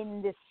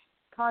in this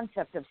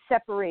concept of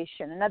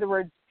separation. In other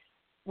words,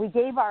 we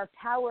gave our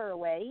power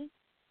away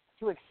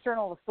to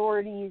external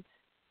authorities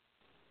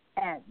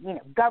and,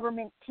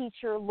 government,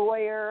 teacher,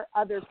 lawyer,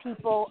 other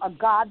people, a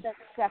God that's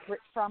separate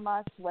from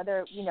us,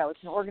 whether,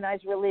 it's an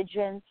organized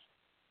religion,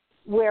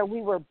 where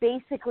we were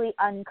basically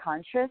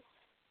unconscious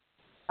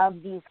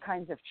of these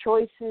kinds of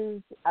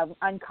choices,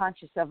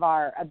 unconscious of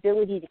our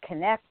ability to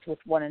connect with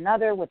one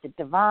another, with the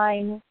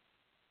divine,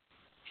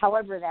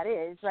 however that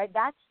is, right?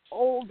 That's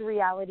old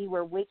reality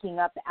we're waking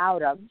up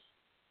out of.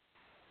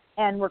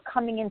 And we're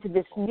coming into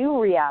this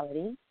new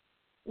reality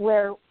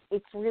where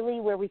it's really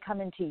where we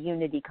come into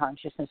unity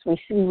consciousness. We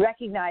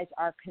recognize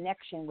our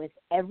connection with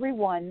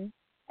everyone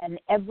and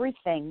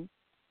everything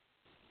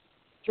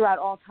throughout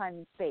all time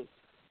and space.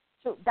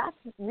 So that's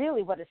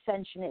really what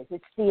ascension is.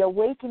 It's the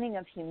awakening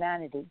of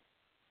humanity.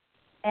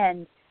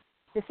 And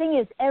the thing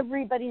is,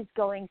 everybody's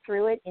going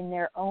through it in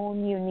their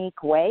own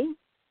unique way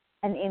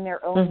and in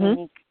their own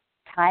unique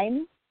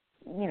time,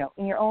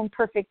 in your own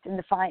perfect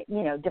and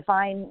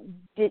define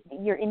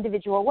your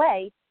individual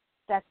way.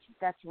 That's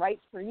right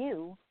for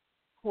you,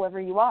 whoever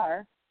you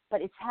are,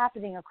 but it's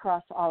happening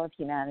across all of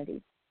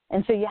humanity.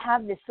 And so you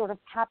have this sort of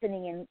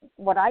happening in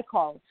what I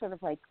call sort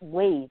of like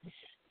waves.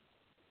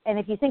 And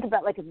if you think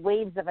about like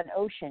waves of an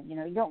ocean, you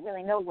know, you don't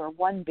really know where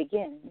one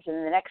begins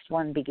and the next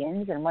one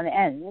begins and one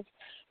ends.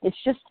 It's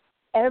just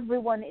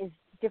everyone is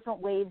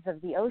different waves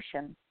of the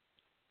ocean.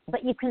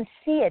 But you can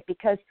see it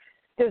because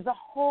there's a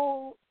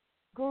whole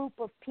group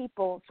of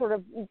people, sort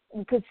of,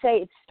 you could say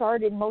it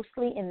started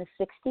mostly in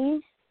the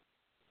 60s,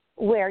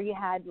 where you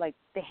had like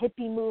the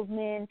hippie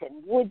movement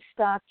and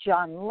Woodstock,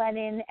 John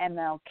Lennon,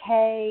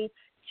 MLK,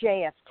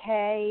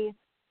 JFK.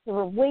 They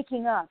were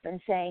waking up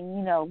and saying,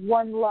 you know,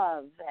 one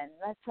love, and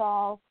let's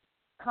all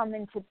come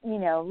into, you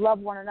know, love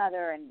one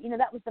another. And, you know,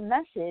 that was the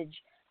message.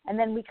 And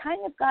then we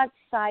kind of got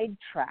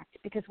sidetracked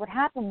because what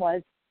happened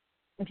was,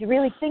 if you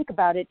really think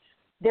about it,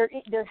 there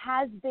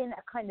has been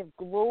a kind of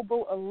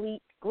global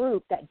elite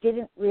group that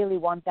didn't really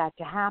want that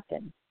to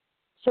happen.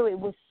 So it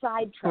was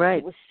sidetracked. Right.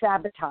 It was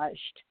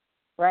sabotaged,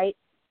 right?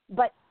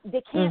 But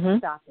they can't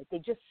stop it. They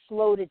just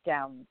slowed it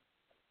down.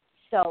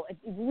 So it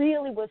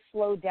really was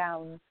slowed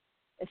down,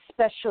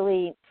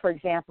 especially, for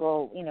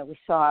example, you know, we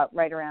saw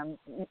right around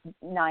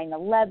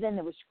 9/11,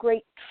 there was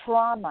great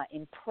trauma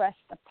impressed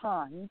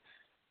upon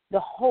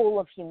the whole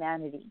of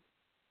humanity.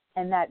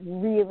 And that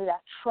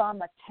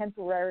trauma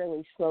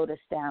temporarily slowed us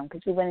down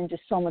because we went into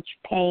so much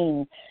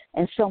pain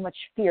and so much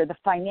fear. The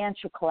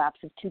financial collapse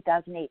of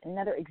 2008,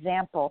 another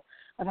example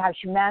of how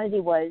humanity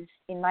was,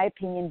 in my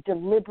opinion,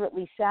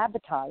 deliberately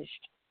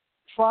sabotaged,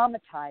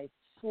 traumatized,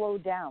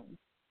 slowed down.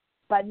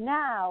 But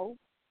now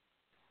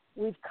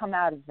we've come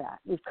out of that.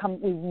 We've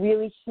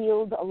really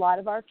healed a lot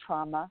of our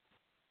trauma,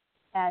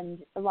 and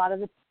a lot of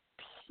the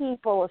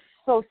people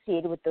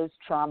associated with those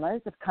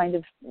traumas have kind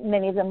of,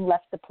 many of them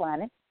left the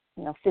planet,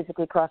 you know,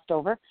 physically crossed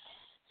over.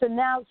 So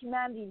now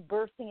humanity is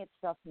birthing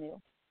itself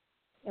new.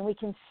 And we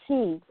can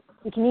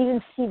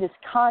even see this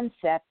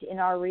concept in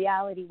our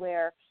reality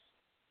where,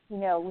 you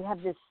know, we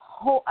have this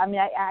whole, I mean,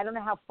 I don't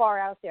know how far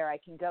out there I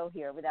can go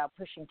here without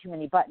pushing too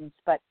many buttons,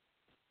 but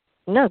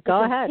no,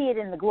 go ahead. We can see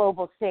it in the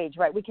global stage,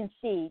 right? We can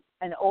see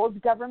an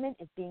old government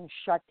is being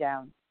shut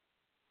down.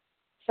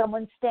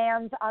 Someone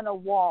stands on a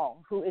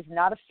wall who is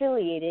not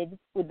affiliated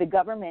with the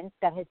government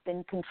that has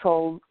been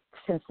controlled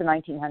since the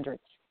 1900s.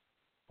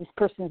 This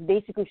person is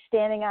basically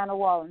standing on a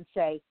wall and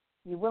say,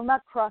 you will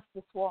not cross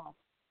this wall.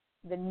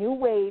 The new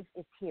wave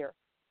is here.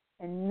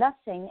 And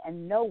nothing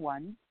and no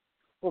one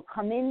will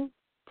come in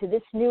to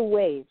this new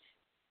wave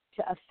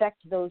to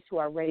affect those who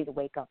are ready to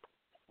wake up.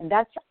 And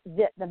that's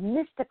the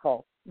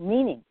mystical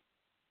meaning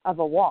of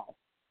a wall,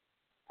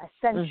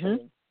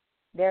 essentially.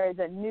 There is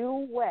a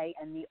new way,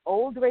 and the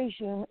old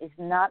regime is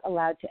not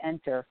allowed to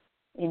enter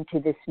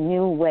into this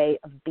new way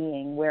of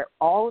being where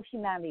all of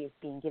humanity is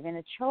being given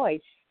a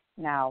choice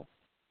now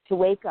to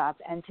wake up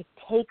and to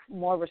take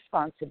more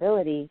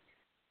responsibility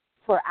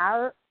for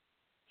our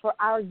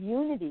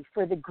unity,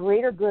 for the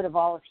greater good of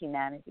all of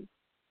humanity.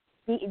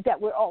 We've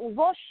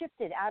all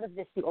shifted out of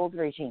the old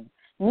regime.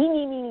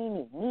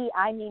 Me,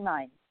 I, me,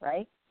 mine,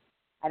 right?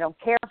 I don't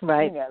care if, you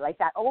know, like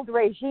that old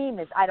regime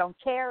is, I don't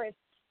care if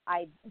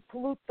I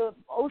pollute the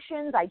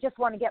oceans, I just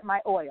want to get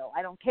my oil.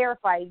 I don't care if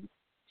I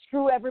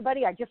screw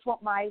everybody, I just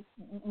want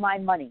my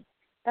money.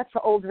 That's the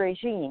old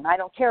regime. I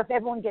don't care if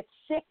everyone gets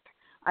sick,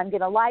 I'm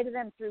going to lie to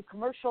them through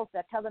commercials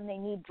that tell them they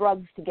need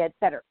drugs to get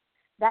better.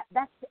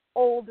 That's the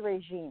old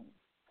regime.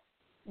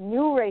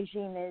 New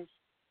regime is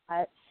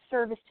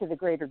service to the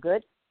greater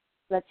good.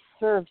 Let's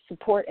serve,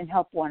 support, and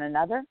help one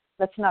another.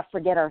 Let's not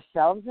forget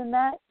ourselves in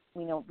that.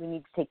 We know we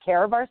need to take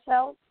care of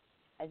ourselves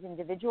as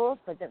individuals,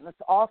 but then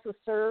let's also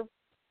serve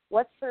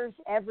what serves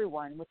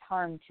everyone with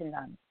harm to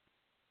none.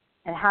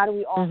 And how do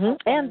we all help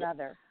one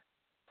another?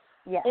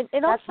 Yes,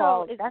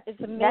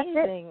 it's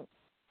amazing.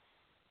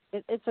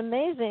 It's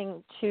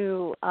amazing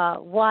to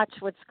watch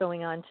what's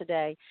going on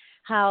today,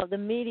 how the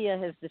media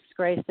has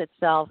disgraced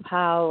itself,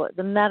 how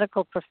the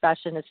medical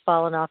profession has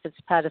fallen off its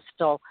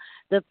pedestal.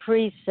 The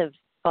priests have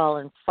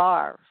fallen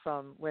far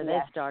from where they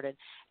started.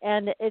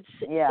 And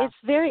it's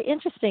very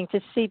interesting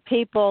to see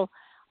people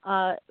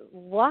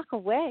walk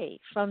away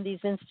from these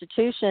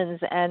institutions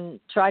and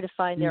try to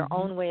find their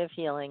own way of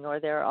healing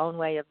or their own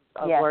way of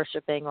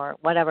worshiping or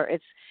whatever.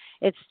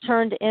 It's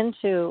turned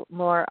into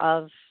more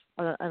of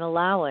an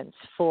allowance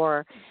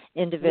for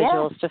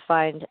individuals to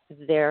find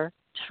their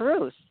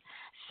truth.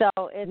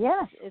 So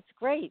it's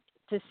great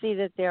to see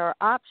that there are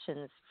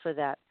options for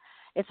that.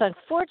 It's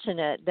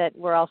unfortunate that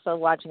we're also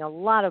watching a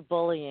lot of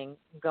bullying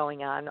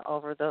going on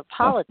over the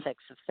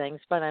politics of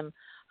things, but I'm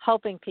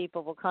hoping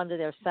people will come to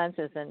their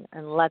senses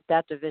and let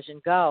that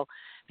division go,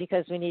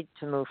 because we need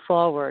to move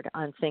forward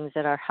on things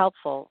that are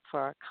helpful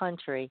for our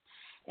country.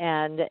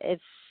 And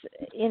it's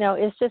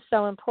just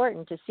so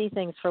important to see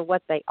things for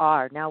what they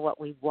are, now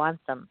what we want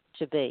them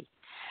to be.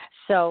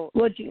 So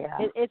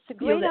it's a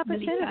great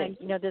opportunity.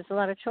 There's a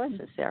lot of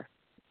choices there.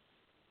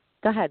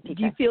 Go ahead, Peter.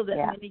 Do you feel that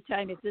many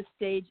times at this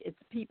stage,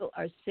 people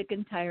are sick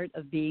and tired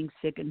of being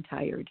sick and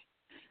tired?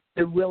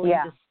 They're willing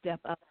to step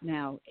up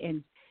now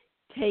and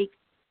take,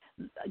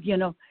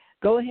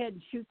 go ahead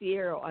and shoot the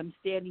arrow. I'm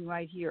standing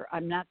right here.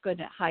 I'm not going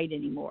to hide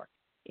anymore.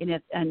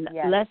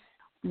 Unless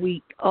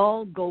we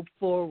all go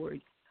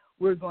forward,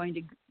 we're going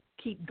to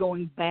keep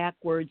going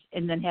backwards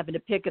and then having to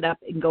pick it up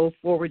and go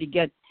forward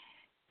again.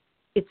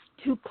 It's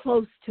too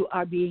close to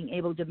our being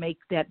able to make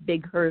that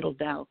big hurdle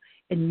now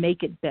and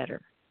make it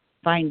better,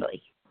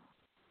 finally.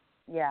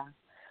 Yeah.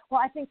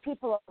 Well, I think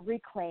people are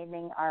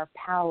reclaiming our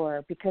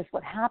power because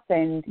what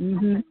happened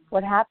in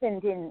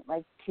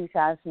like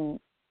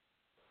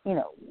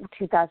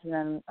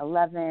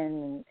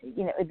 2011,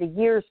 the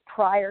years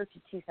prior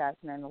to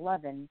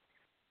 2011,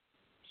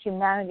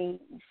 humanity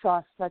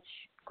saw such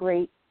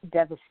great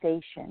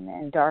devastation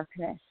and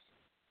darkness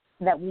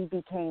that we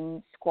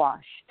became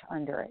squashed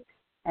under it.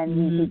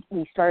 And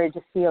we started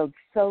to feel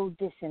so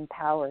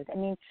disempowered. I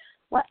mean,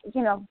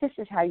 this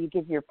is how you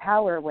give your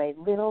power away,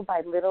 little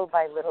by little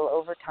by little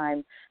over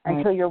time,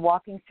 until you're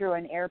walking through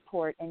an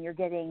airport and you're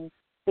getting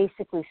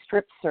basically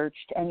strip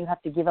searched and you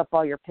have to give up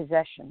all your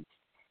possessions.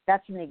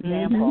 That's an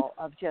example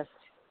of just,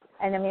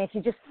 and I mean, if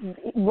you just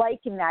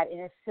liken that in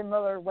a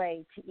similar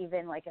way to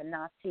even like a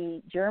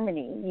Nazi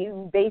Germany,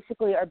 you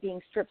basically are being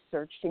strip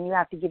searched and you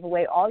have to give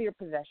away all your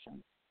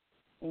possessions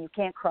and you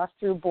can't cross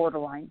through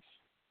borderlines.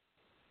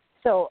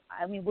 So,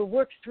 I mean, we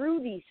work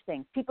through these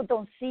things. People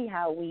don't see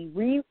how we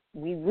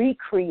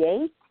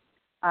recreate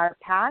our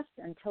past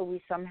until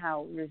we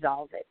somehow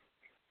resolve it.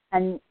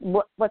 And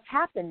what's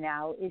happened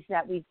now is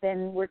that we've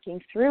been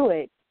working through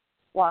it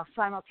while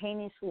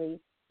simultaneously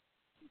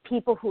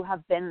people who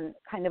have been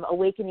kind of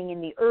awakening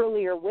in the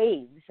earlier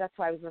waves, that's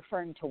why I was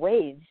referring to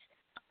waves,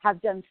 have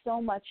done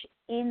so much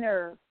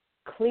inner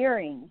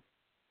clearing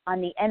on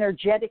the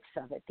energetics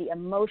of it, the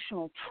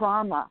emotional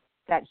trauma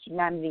that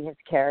humanity has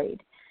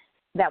carried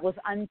that was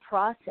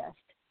unprocessed.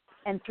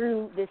 And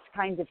through this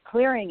kind of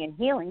clearing and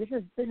healing, this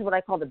is what I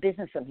call the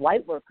business of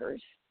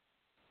Lightworkers.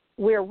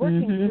 We're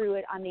working through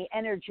it on the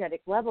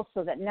energetic level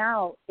so that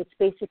now it's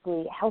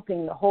basically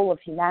helping the whole of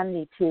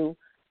humanity to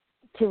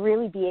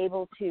really be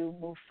able to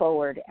move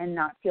forward and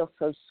not feel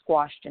so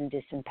squashed and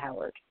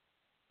disempowered.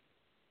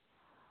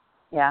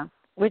 Yeah.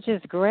 Which is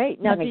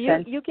great. Now, do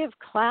you give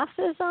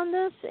classes on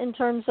this in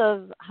terms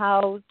of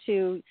how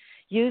to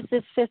use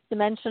this fifth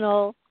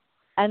dimensional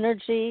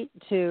energy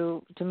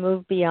to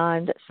move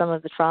beyond some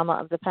of the trauma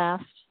of the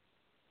past?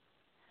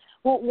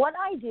 Well, what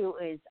I do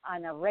is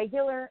on a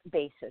regular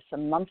basis, a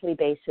monthly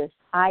basis,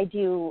 I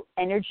do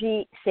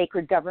energy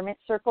sacred government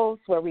circles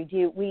where we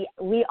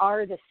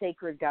are the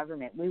sacred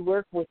government. We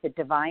work with the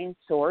divine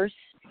source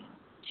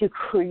to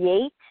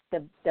create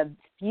the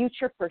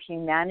future for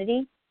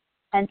humanity.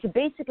 And to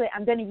basically,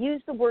 I'm going to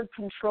use the word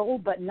control,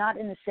 but not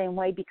in the same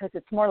way, because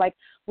it's more like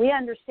we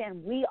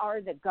understand we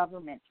are the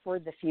government for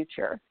the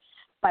future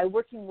by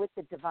working with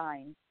the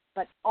divine.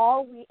 But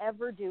all we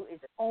ever do is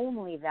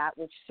only that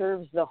which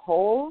serves the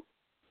whole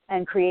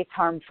and creates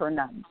harm for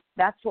none.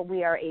 That's what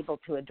we are able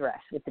to address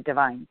with the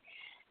divine.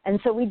 And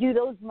so we do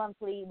those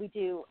monthly.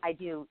 I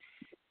do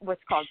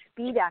what's called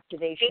speed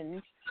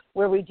activations,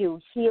 where we do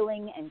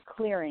healing and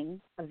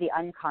clearing of the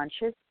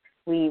unconscious.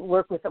 We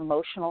work with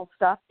emotional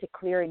stuff to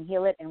clear and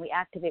heal it, and we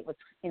activate what's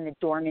in the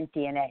dormant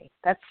DNA.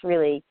 That's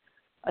really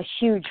a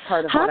huge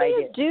part of what I do. How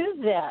do you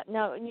do that?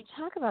 Now, when you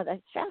talk about,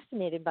 I'm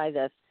fascinated by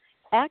this,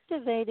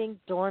 activating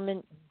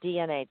dormant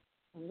DNA.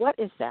 What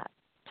is that?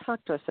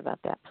 Talk to us about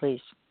that,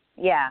 please.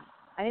 Yeah.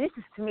 I mean, this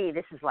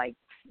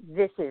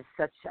is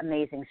such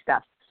amazing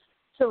stuff.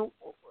 So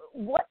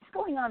what's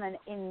going on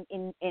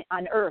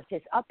on Earth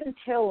is up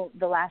until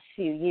the last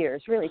few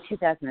years, really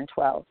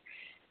 2012,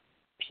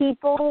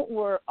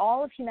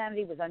 all of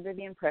humanity was under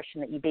the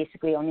impression that you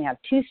basically only have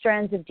two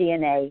strands of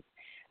DNA,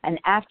 and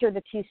after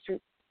the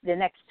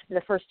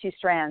first two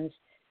strands,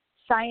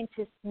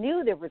 scientists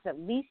knew there was at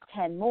least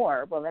 10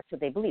 more. Well, that's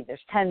what they believe.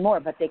 There's 10 more,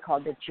 but they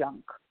called it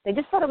junk. They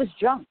just thought it was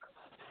junk.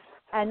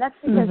 And that's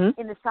because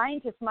in the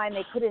scientist's mind,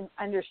 they couldn't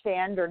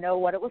understand or know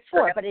what it was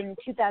for. But in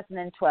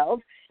 2012,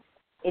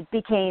 it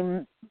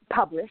became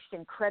published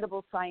in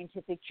credible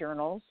scientific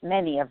journals,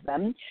 many of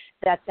them,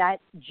 that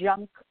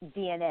junk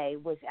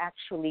DNA was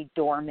actually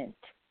dormant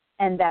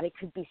and that it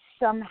could be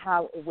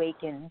somehow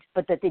awakened,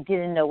 but that they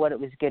didn't know what it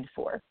was good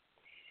for.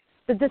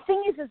 But the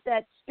thing is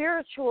that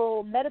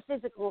spiritual,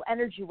 metaphysical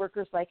energy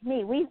workers like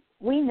me,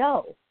 we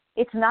know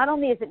it's not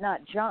only is it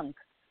not junk,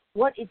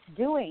 what it's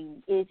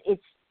doing is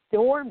it's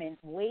dormant,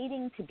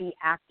 waiting to be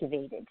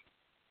activated.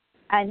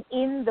 And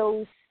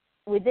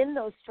within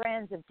those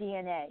strands of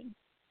DNA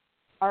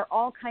are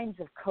all kinds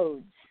of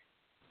codes.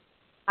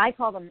 I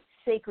call them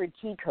sacred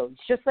key codes,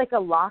 just like a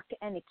lock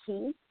and a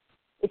key.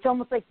 It's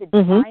almost like the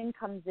divine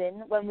comes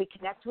in when we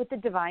connect with the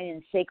divine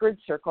in sacred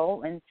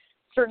circle, and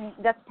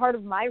that's part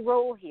of my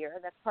role here.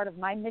 That's part of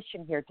my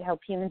mission here to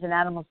help humans and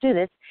animals do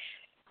this.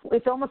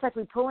 It's almost like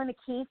we pull in a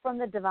key from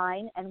the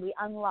divine and we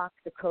unlock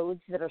the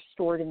codes that are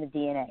stored in the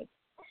DNA.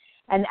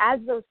 And as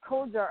those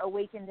codes are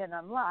awakened and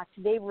unlocked,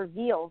 they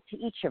reveal to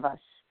each of us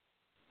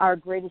our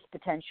greatest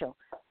potential,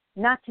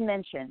 not to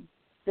mention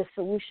the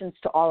solutions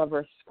to all of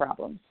Earth's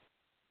problems.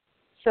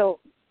 So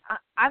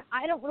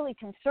I don't really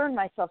concern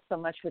myself so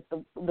much with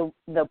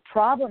the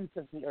problems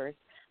of the Earth.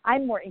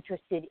 I'm more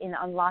interested in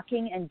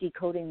unlocking and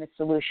decoding the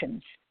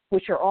solutions,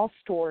 which are all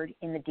stored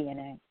in the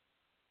DNA.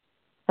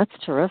 That's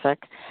terrific.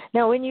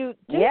 Now, when you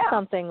do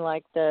something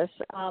like this,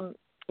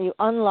 you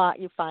unlock,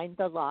 you find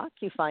the lock,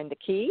 you find the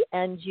key,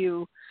 and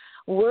you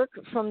work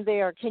from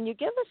there. Can you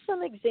give us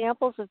some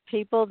examples of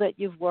people that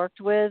you've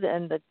worked with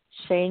and the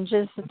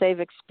changes that they've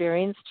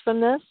experienced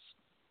from this?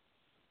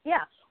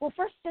 Yeah. Well,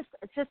 first,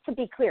 just to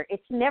be clear,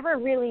 it's never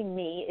really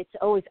me. It's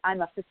always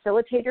I'm a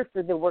facilitator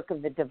for the work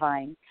of the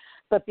divine.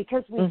 But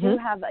because we do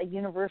have a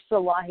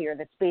universal law here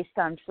that's based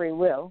on free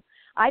will,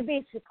 I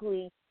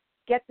basically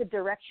get the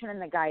direction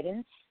and the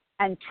guidance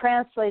and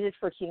translate it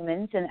for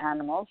humans and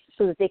animals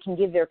so that they can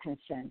give their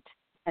consent.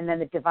 And then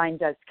the divine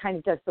does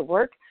the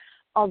work,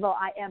 although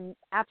I am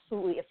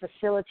absolutely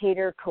a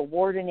facilitator,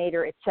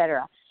 coordinator,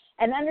 etc.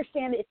 And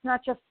understand it's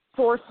not just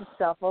source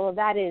itself, although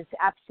that is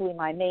absolutely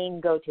my main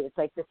go-to. It's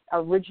like this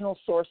original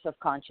source of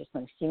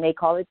consciousness. You may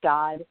call it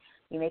God,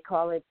 you may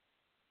call it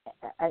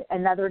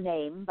another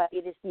name, but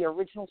it is the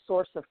original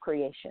source of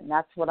creation.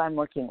 That's what I'm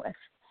working with,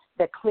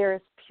 the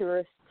clearest,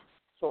 purest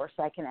source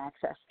I can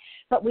access.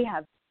 But we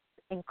have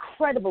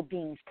incredible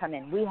beings come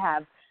in. We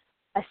have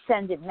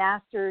ascended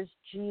masters,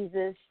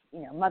 Jesus,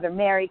 Mother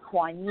Mary,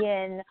 Kuan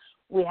Yin.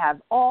 We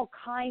have all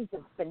kinds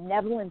of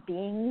benevolent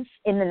beings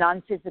in the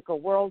non-physical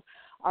world.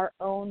 Our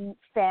own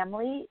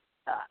family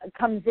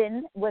comes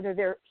in, whether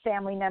they're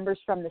family members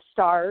from the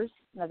stars,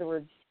 in other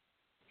words,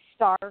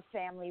 star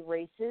family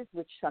races,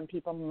 which some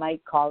people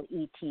might call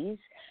ETs,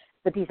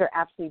 but these are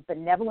absolutely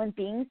benevolent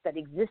beings that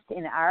exist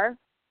in our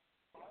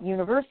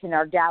universe, in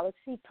our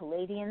galaxy,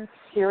 Palladians,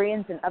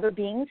 Syrians, and other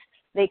beings.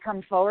 They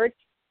come forward,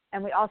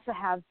 and we also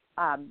have,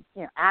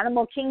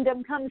 animal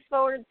kingdom comes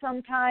forward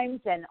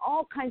sometimes, and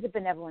all kinds of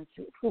benevolence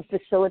who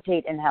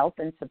facilitate and help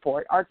and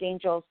support,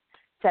 archangels,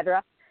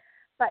 etc.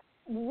 But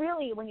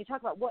really, when you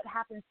talk about what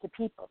happens to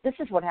people, this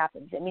is what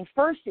happens. I mean,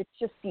 first, it's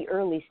just the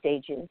early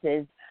stages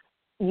is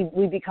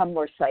we become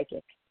more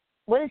psychic.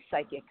 What is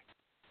psychic?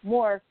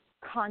 More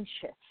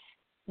conscious,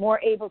 more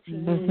able to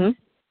use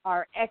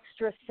our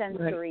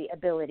extrasensory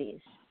abilities.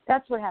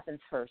 That's what happens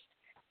first.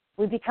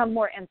 We become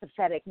more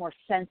empathetic, more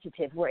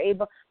sensitive.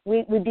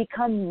 We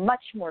become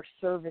much more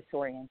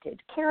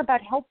service-oriented, care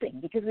about helping,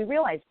 because we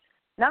realize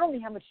not only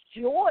how much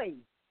joy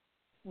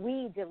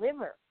we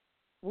deliver,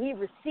 we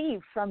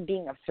receive from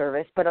being of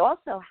service, but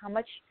also how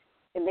much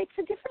it makes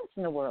a difference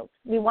in the world.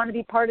 We want to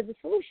be part of the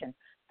solution.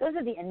 Those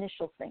are the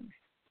initial things.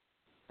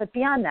 But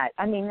beyond that,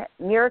 I mean,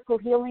 miracle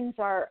healings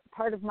are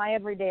part of my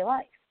everyday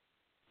life.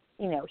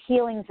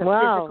 Healings of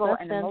physical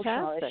and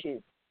emotional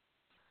issues.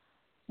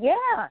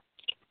 Yeah,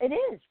 it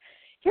is.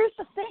 Here's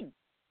the thing.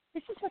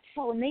 This is what's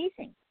so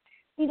amazing.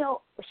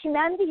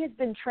 Humanity has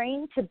been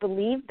trained to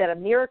believe that a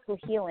miracle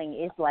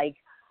healing is like,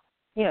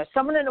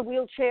 someone in a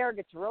wheelchair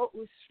gets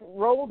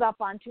rolled up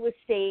onto a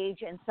stage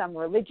and some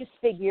religious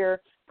figure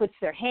puts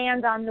their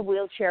hand on the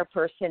wheelchair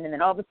person, and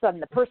then all of a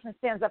sudden the person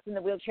stands up in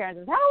the wheelchair and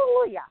says,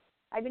 "Hallelujah,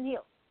 I've been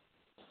healed."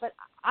 But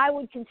I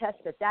would contest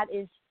that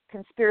is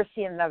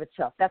conspiracy in and of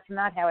itself. That's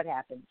not how it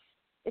happens.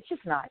 It's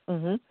just not.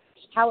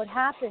 How it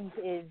happens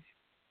is,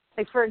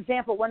 like, for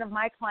example, one of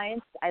my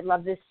clients, I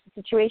love this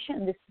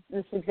situation,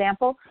 this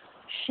example,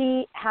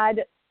 she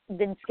had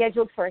been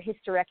scheduled for a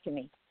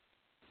hysterectomy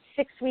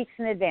 6 weeks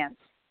in advance.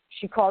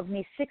 She called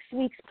me 6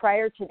 weeks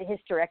prior to the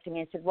hysterectomy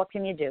and said, "What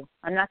can you do?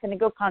 I'm not going to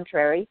go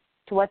contrary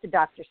to what the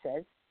doctor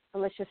says, but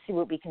let's just see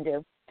what we can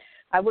do."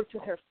 I worked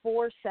with her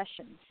 4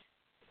 sessions.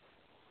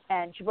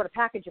 And she brought a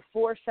package of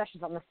 4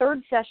 sessions. On the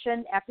third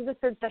session, after the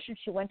third session,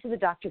 she went to the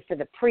doctor for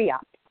the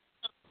pre-op.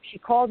 She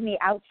called me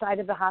outside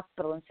of the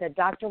hospital and said,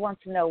 "Doctor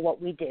wants to know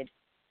what we did.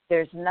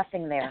 There's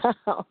nothing there.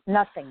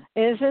 Nothing."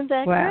 Isn't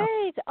that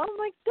great? Oh,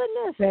 my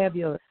goodness.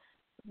 Fabulous.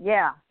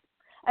 Yeah.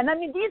 And, I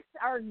mean,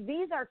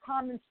 these are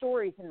common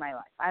stories in my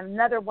life. I have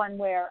another one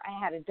where I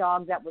had a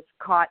dog that was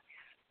caught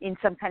in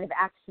some kind of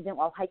accident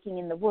while hiking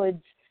in the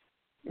woods.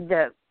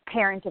 The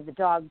parent of the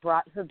dog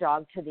brought her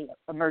dog to the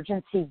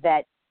emergency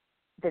vet.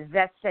 The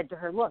vet said to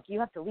her, "Look, you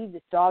have to leave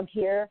this dog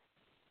here.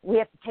 We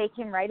have to take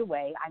him right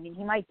away. I mean,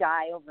 he might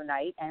die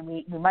overnight, and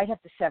we might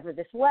have to sever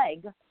this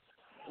leg.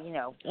 Give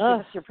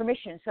us your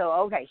permission." So,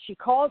 okay, she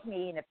calls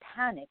me in a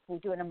panic. We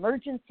do an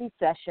emergency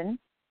session,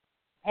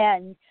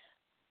 and,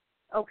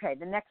 okay,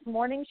 the next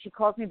morning she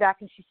calls me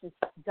back, and she says,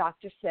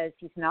 "Doctor says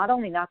he's not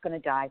only not going to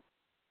die,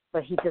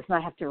 but he does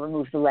not have to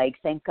remove the leg.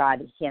 Thank God.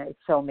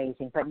 It's so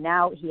amazing. But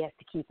now he has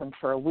to keep him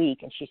for a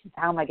week." And she says,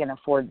 "How am I going to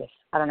afford this?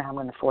 I don't know how I'm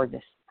going to afford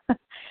this."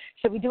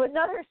 So we do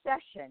another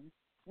session.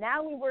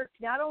 Now we work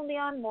not only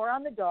more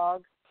on the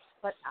dog,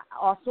 but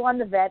also on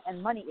the vet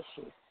and money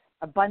issues,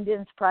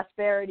 abundance,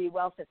 prosperity,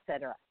 wealth,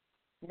 etc.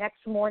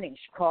 Next morning,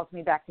 she calls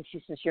me back and she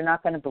says, "You're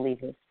not going to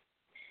believe this.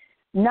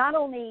 Not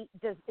only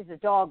is the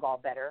dog all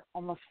better,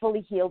 almost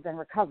fully healed and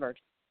recovered,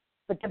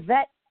 but the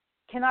vet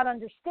cannot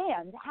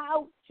understand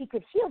how he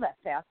could heal that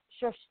fast.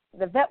 So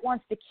the vet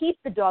wants to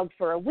keep the dog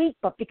for a week,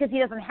 but because he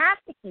doesn't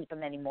have to keep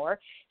him anymore,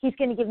 he's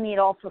going to give me it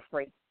all for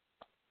free.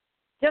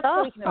 Just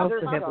so we can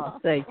observe the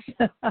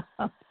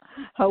dog."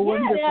 How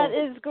wonderful. That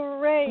is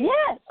great.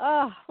 Yes.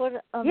 Oh,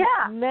 what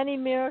many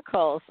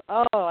miracles.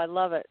 Oh, I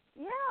love it.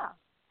 Yeah.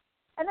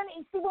 And then,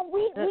 you see, when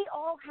we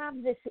all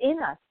have this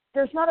in us,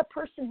 there's not a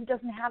person who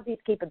doesn't have these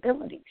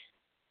capabilities.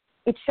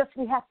 It's just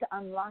we have to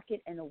unlock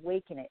it and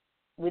awaken it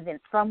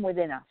from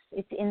within us.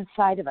 It's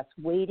inside of us,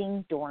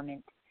 waiting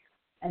dormant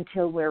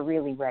until we're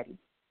really ready.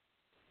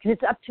 Because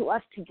it's up to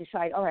us to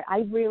decide, all right,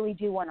 I really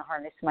do want to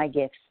harness my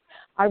gifts.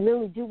 I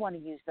really do want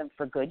to use them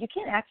for good. You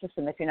can't access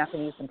them if you're not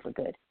going to use them for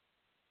good.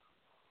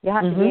 You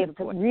have to be able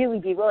to really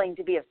be willing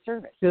to be of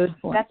service. Good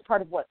point. That's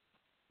part of what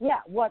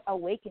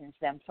awakens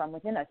them from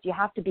within us. You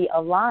have to be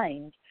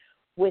aligned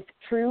with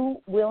true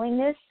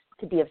willingness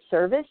to be of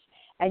service,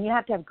 and you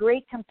have to have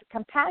great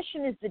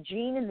compassion is the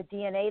gene in the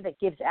DNA that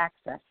gives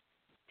access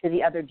to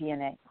the other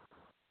DNA.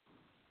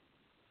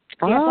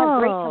 You have to have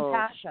great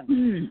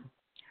compassion.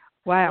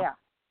 Wow.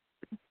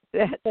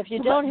 Yeah. If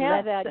you don't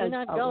have that, you're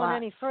not going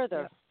any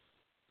further.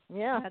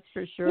 Yeah, that's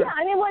for sure. Yeah,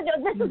 I mean,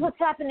 this is what's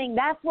happening.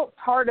 That's what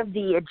part of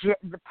the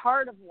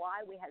part of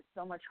why we had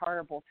so much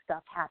horrible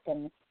stuff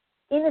happen.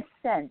 In a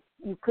sense,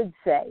 you could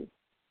say,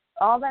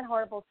 all that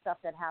horrible stuff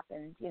that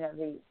happened, you know,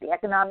 the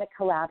economic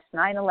collapse,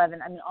 9/11,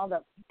 I mean, all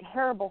the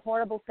terrible,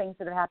 horrible things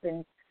that have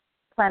happened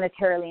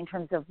planetarily in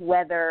terms of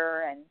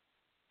weather and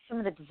some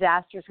of the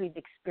disasters we've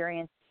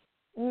experienced,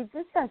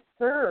 this has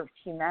served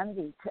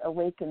humanity to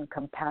awaken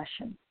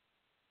compassion.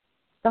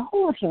 The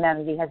whole of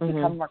humanity has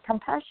become more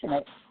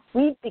compassionate.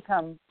 We've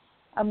become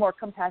a more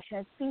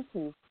compassionate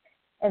species,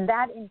 and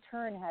that in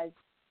turn has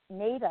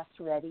made us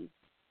ready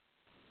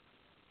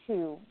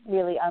to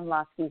really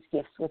unlock these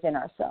gifts within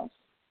ourselves.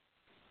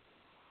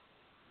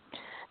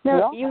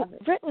 Now, you've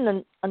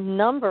written a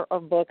number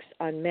of books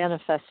on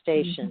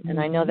manifestation, and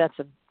I know that's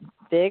a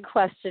big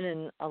question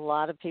in a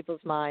lot of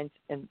people's minds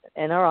and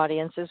our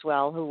audience as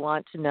well, who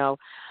want to know,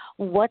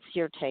 what's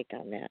your take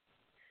on that?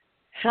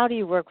 How do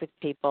you work with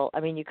people? I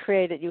mean,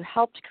 you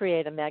helped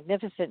create a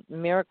magnificent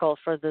miracle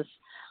for this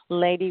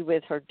lady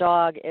with her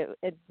dog.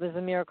 It was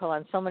a miracle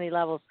on so many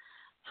levels.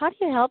 How do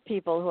you help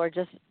people who are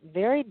just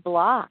very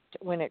blocked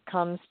when it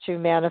comes to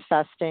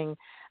manifesting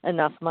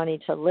enough money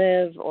to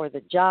live or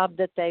the job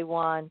that they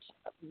want?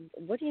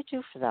 What do you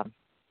do for them?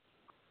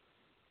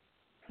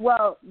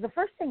 Well, the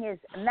first thing is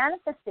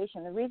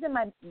manifestation. The reason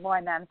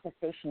why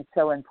manifestation is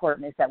so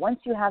important is that once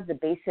you have the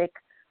basic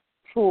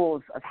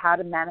tools of how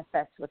to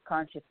manifest with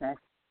consciousness,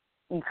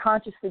 you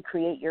consciously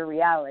create your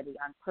reality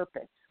on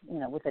purpose, you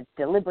know, with a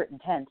deliberate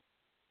intent.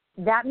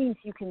 That means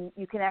you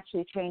can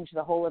actually change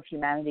the whole of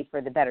humanity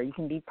for the better. You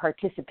can be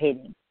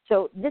participating.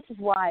 So this is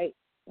why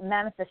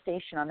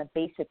manifestation on a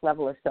basic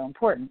level is so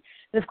important.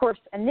 But of course,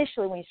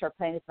 initially when you start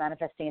playing with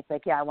manifesting, it's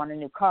like, yeah, I want a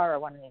new car, I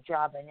want a new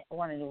job, I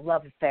want a new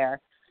love affair.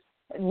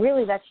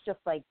 Really, that's just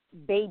like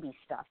baby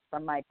stuff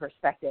from my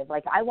perspective.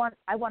 Like I want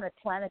a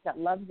planet that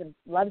loves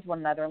one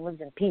another and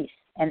lives in peace,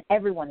 and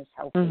everyone is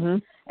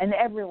healthy, and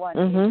everyone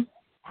is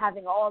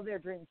having all their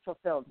dreams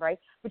fulfilled, right?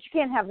 But you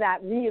can't have that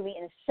really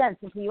in a sense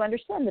until you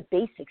understand the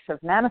basics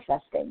of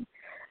manifesting.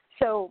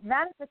 So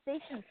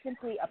manifestation is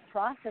simply a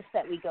process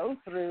that we go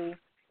through.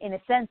 In a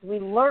sense, we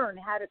learn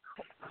how to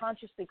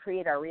consciously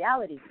create our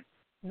reality.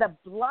 The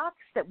blocks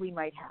that we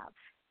might have,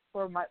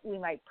 or we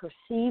might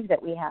perceive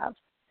that we have,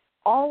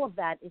 all of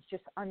that is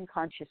just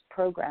unconscious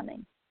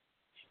programming.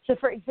 So,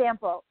 for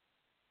example,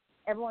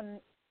 everyone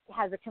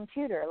has a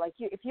computer. Like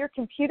if your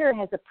computer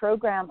has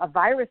a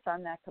virus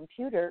on that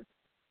computer,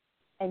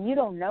 and you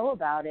don't know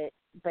about it,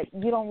 but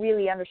you don't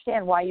really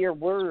understand why your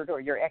Word or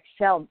your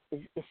Excel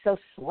is so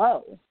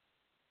slow.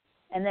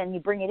 And then you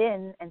bring it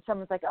in, and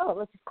someone's like, oh,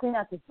 let's just clean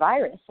out this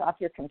virus off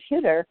your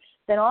computer.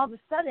 Then all of a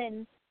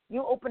sudden,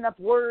 you open up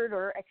Word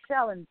or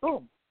Excel, and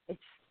boom, it's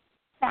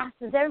fast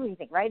as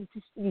everything, right?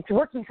 It's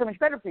working so much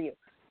better for you.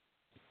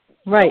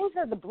 Right. Those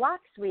are the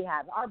blocks we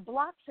have. Our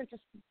blocks are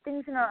just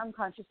things in our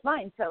unconscious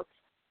mind. So,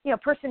 you know, a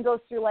person goes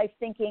through life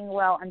thinking,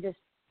 well, I'm just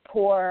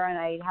poor and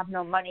I have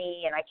no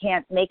money and I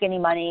can't make any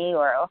money,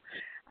 or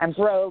I'm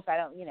broke.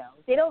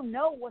 They don't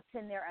know what's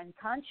in their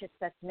unconscious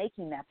that's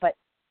making that. But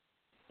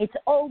it's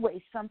always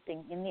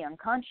something in the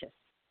unconscious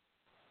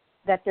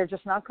that they're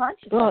just not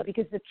conscious of,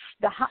 because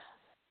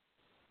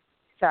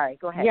Sorry,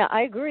 go ahead. Yeah,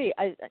 I agree.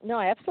 I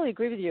absolutely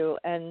agree with you.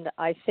 And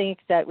I think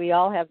that we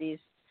all have these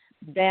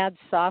bad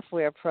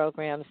software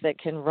programs that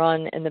can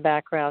run in the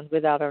background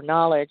without our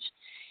knowledge,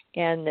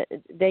 and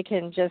they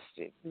can just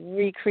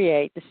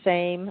recreate the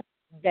same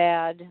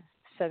bad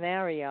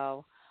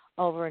scenario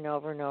over and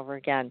over and over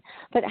again.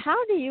 But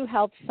how do you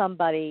help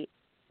somebody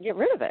get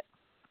rid of it?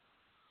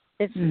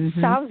 It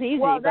sounds easy,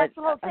 well, that's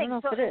but the whole thing. I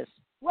don't know if it is.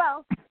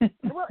 Well,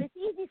 it's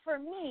easy for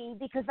me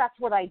because that's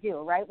what I do,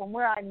 right? When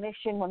we're on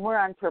mission, when we're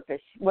on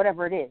purpose,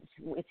 whatever it is,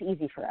 it's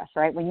easy for us,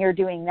 right? When you're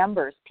doing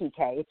numbers,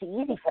 PK, it's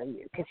easy for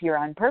you because you're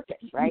on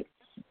purpose, right?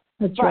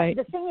 That's but right.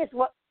 The thing is,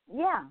 what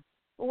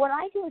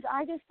I do is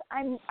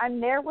I'm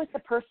there with the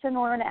person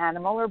or an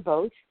animal or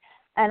both,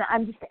 and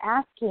I'm just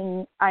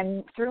asking,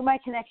 I'm through my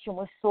connection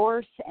with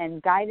Source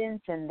and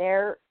guidance and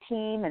their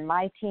team and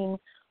my team,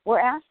 we're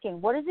asking,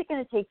 what is it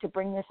going to take to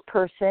bring this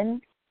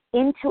person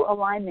into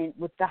alignment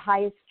with the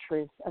highest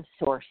truth of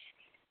Source?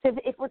 So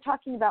if we're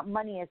talking about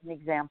money as an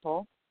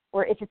example,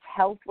 or if it's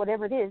health,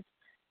 whatever it is,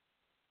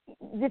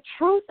 the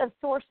truth of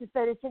Source is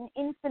that it's an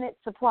infinite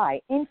supply,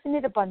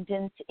 infinite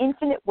abundance,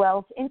 infinite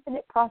wealth,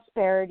 infinite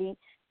prosperity,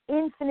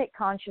 infinite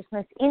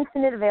consciousness,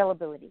 infinite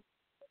availability.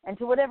 And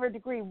to whatever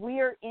degree we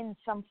are in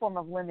some form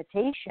of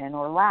limitation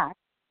or lack,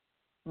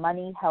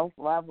 money, health,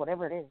 love,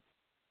 whatever it is,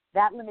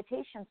 that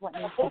limitation is what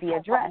needs to be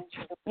addressed,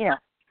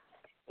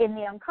 in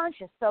the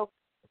unconscious. So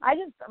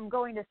I'm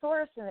going to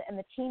Source and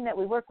the team that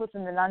we work with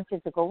in the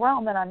non-physical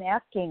realm, and I'm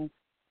asking,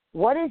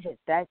 what is it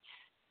that's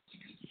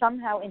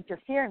somehow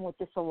interfering with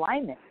this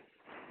alignment?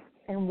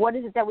 And what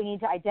is it that we need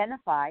to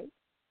identify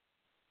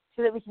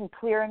so that we can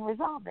clear and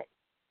resolve it?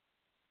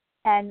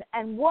 And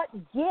what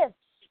gifts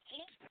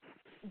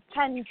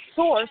can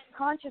Source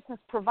consciousness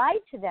provide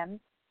to them?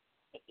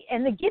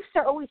 And the gifts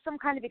are always some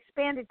kind of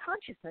expanded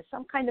consciousness,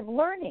 some kind of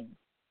learning,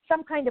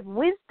 some kind of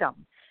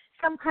wisdom,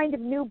 some kind of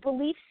new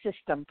belief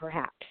system,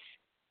 perhaps,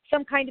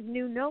 some kind of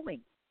new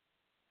knowing.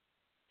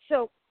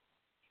 So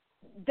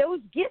those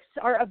gifts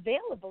are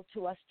available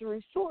to us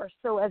through Source.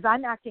 So as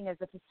I'm acting as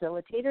a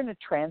facilitator and a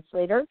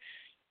translator,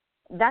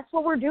 that's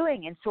what we're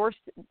doing. And Source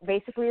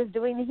basically is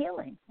doing the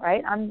healing,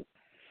 right? I'm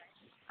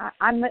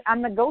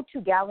the go-to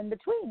gal in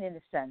between, in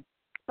a sense.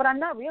 But I'm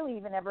not really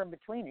even ever in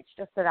between. It's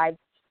just that I've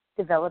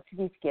developed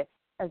these gifts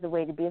as a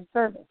way to be of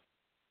service.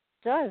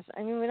 It does.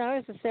 I mean, when I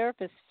was a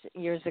therapist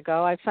years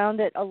ago, I found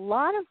that a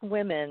lot of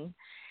women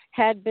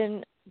had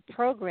been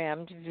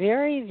programmed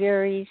very,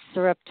 very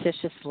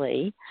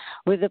surreptitiously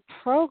with a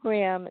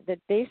program that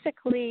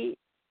basically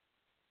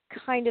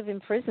kind of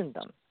imprisoned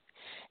them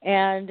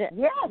and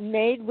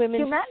made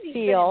women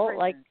feel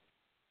like,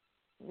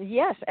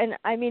 yes. And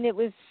I mean, it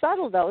was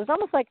subtle, though. It was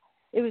almost like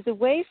it was a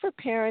way for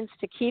parents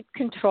to keep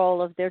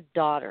control of their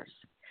daughters.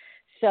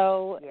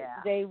 So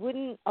they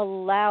wouldn't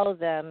allow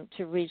them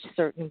to reach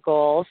certain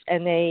goals,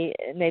 and they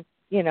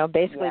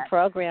basically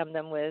program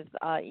them with,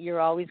 you're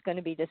always going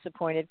to be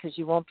disappointed because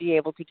you won't be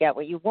able to get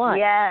what you want.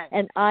 Yes.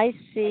 And I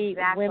see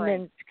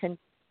women can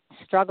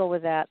struggle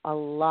with that a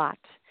lot.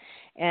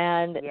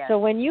 And so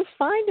when you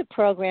find a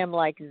program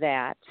like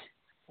that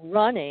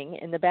running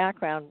in the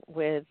background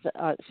with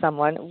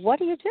someone, what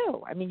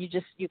do? I mean,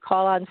 you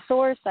call on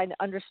Source. I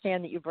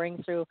understand that you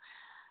bring through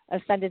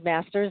ascended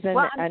masters and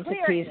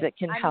entities that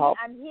can help.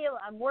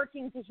 I'm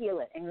working to heal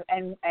it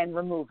and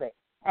remove it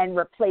and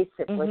replace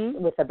it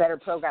with a better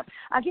program.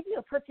 I'll give you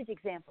a perfect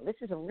example. This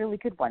is a really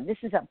good one. This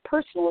is a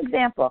personal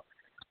example.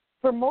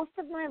 For most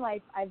of my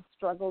life, I've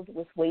struggled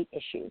with weight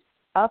issues,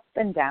 up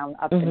and down,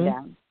 up and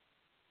down.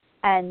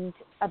 And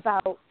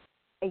about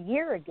a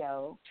year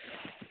ago,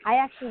 I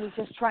actually was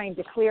just trying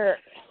to clear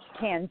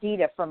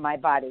candida from my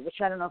body, which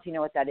I don't know if you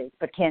know what that is,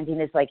 but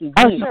candida is like a yeast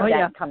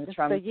that comes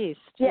from the yeast.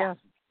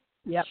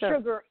 Yeah,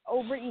 sugar,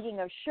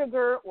 overeating of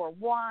sugar or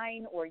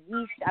wine or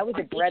yeast. I was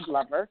a bread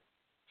lover.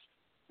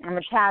 I'm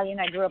Italian.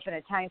 I grew up in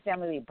an Italian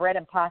family. We ate bread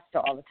and pasta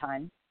all the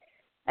time.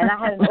 And I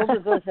had an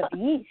overdose of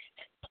yeast.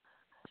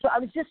 So I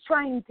was just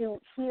trying to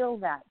heal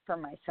that for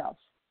myself.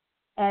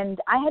 And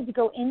I had to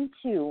go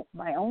into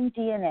my own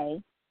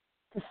DNA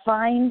to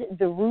find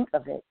the root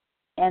of it.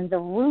 And the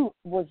root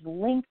was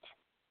linked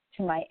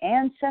to my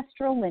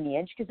ancestral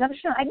lineage. Because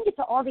understand, I can get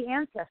to all the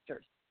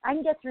ancestors. I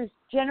can get through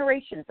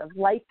generations of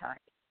lifetimes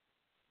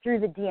through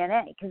the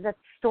DNA, because that's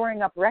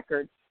storing up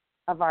records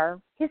of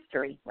our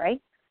history, right?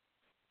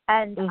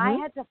 And I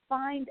had to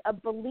find a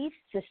belief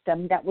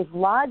system that was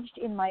lodged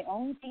in my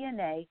own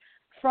DNA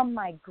from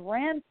my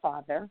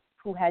grandfather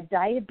who had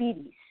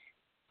diabetes.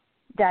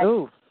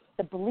 That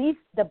the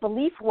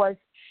belief was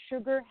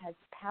sugar has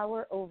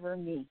power over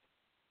me,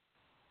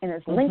 and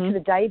it's linked to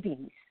the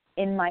diabetes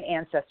in my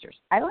ancestors.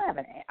 I don't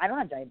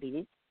have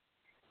diabetes,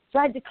 so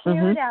I had to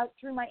clear it out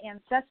through my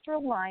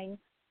ancestral line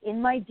in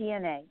my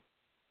DNA.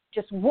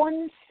 Just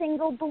one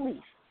single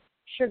belief,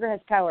 sugar has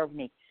power over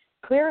me.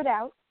 Clear it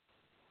out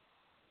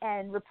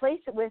and replace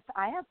it with,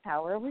 I have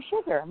power over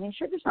sugar. I mean,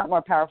 sugar's not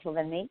more powerful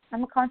than me.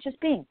 I'm a conscious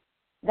being.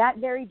 That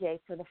very day,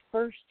 for the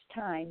first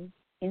time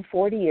in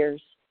 40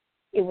 years,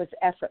 it was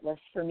effortless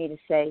for me to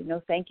say,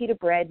 no thank you to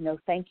bread, no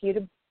thank you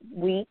to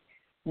wheat,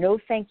 no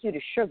thank you to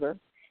sugar.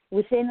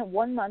 Within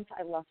 1 month,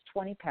 I lost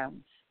 20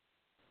 pounds.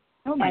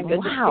 Oh, my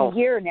goodness. A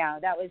year now,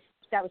 that was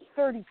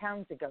 30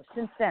 pounds ago.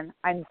 Since then,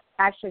 I'm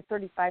actually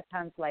 35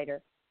 pounds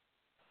lighter.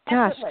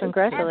 Gosh,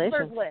 congratulations.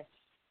 Effortless.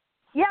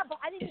 Yeah, but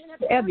I didn't even have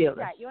to do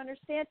that. You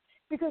understand?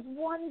 Because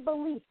one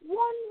belief, one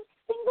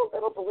single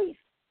little belief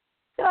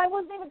that I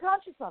wasn't even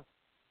conscious of.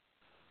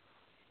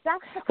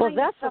 That's the kind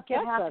of stuff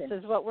that happens. Us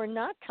is what we're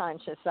not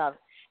conscious of.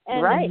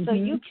 And so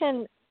you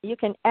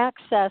can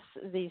access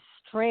these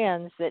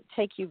strands that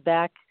take you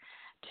back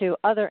to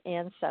other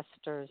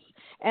ancestors.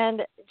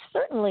 And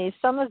certainly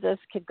some of this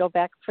could go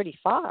back pretty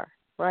far,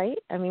 right?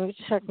 I mean, we're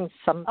talking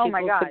some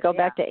people could go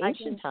back to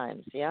ancient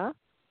times, yeah?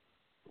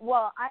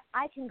 Well,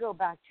 I can go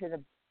back to the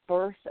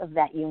birth of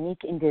that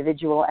unique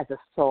individual as a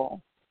soul.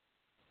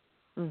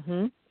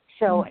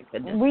 So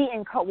when we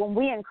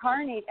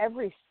incarnate,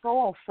 every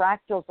soul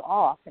fractals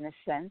off, in a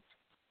sense,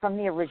 from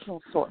the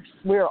original source.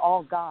 We're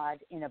all God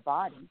in a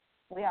body.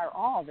 We are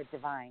all the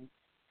divine.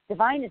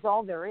 Divine is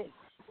all there is.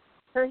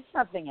 There is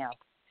nothing else.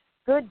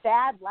 good,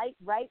 bad, light,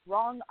 right,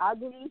 wrong,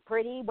 ugly,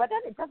 pretty,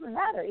 whatever. It doesn't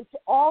matter. It's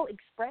all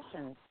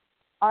expressions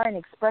are an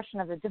expression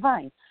of the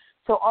divine.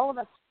 So all of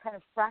us kind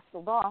of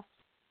fractaled off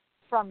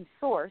from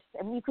source,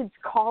 and you could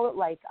call it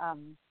like,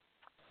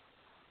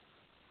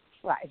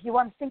 well, if you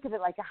want to think of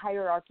it like a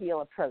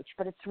hierarchical approach,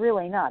 but it's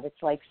really not.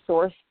 It's like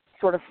source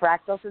sort of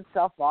fractals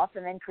itself off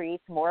and then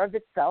creates more of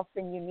itself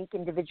in unique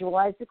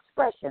individualized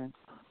expressions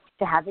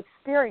to have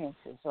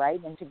experiences,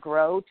 right? And to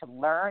grow, to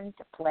learn,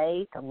 to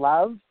play, to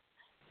love,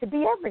 to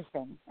be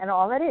everything and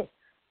all that is.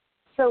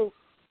 So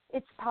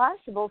it's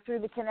possible through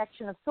the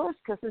connection of source,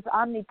 because it's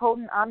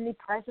omnipotent,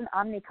 omnipresent,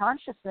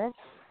 omniconsciousness,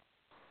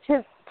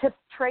 to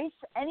trace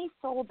any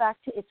soul back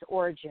to its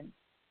origin,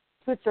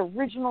 to its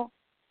original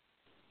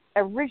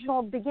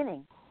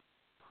beginning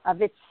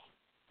of its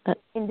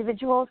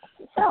individual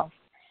self.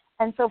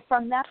 And so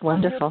from that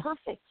point, you're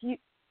perfect.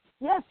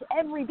 Yes,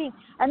 every being.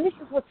 And this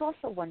is what's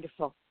also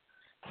wonderful.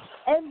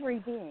 Every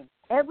being,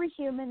 every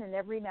human and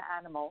every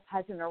animal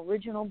has an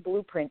original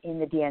blueprint in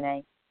the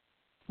DNA.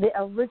 The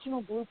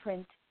original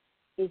blueprint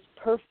is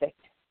perfect.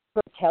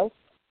 Perfect health,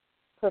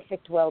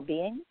 perfect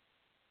well-being,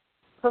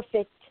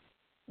 perfect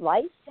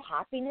life,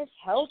 happiness,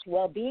 health,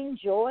 well-being,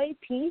 joy,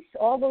 peace,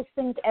 all those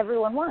things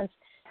everyone wants,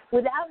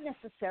 without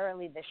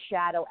necessarily the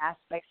shadow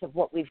aspects of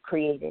what we've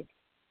created.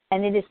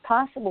 And it is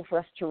possible for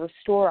us to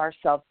restore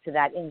ourselves to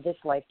that in this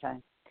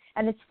lifetime.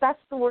 And that's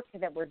the work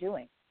that we're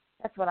doing.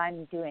 That's what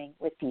I'm doing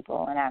with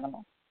people and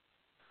animals.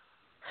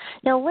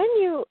 Now, when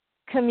you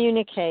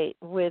communicate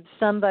with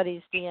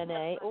somebody's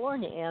DNA or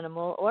an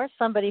animal or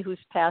somebody who's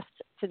passed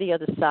to the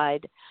other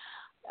side,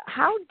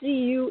 how do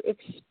you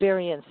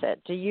experience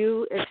it? Do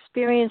you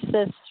experience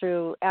this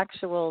through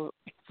actual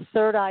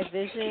third eye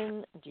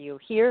vision? Do you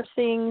hear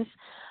things?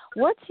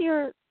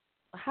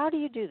 How do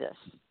you do this?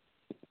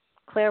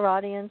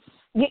 Clairaudience?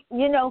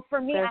 You know, for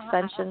me,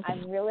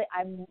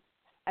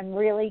 I'm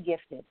really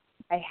gifted.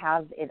 I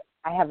have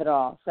it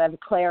all. So I have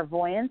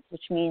clairvoyance,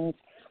 which means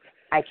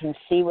I can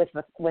see with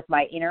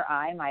my inner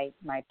eye,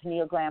 my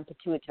pineal gland,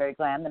 pituitary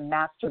gland, the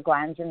master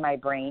glands in my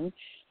brain.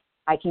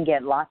 I can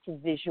get lots of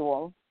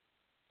visual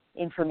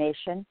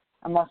information.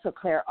 I'm also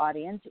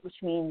clairaudient, which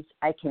means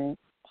I can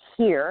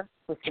hear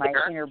with my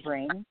inner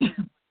brain.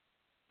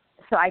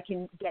 So I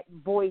can get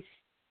voice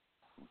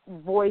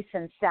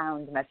and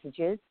sound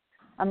messages.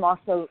 I'm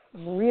also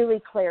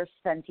really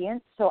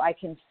clairsentient, so I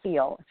can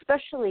feel,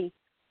 especially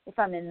if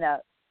I'm in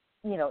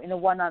a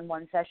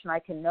one-on-one session, I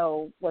can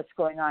know what's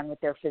going on with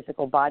their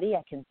physical body.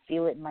 I can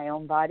feel it in my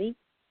own body.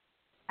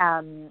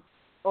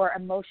 Or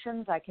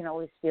emotions, I can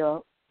always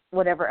feel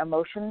whatever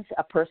emotions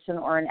a person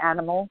or an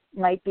animal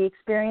might be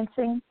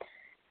experiencing.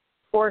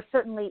 Or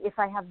certainly if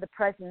I have the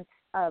presence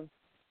of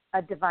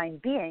a divine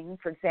being,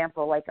 for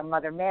example, like a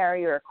Mother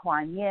Mary or a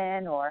Kuan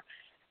Yin or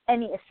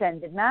any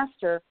ascended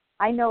master,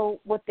 I know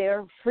what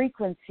their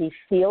frequency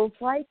feels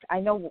like. I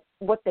know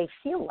what they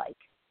feel like.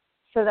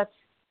 So that's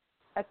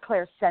a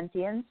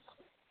clairsentience.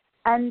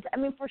 And, I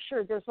mean, for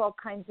sure, there's all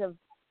kinds of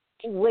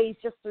ways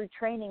just through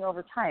training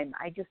over time.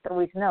 I just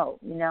always know,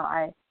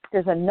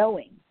 there's a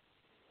knowing,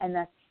 and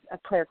that's a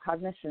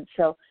claircognizance.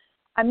 So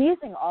I'm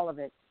using all of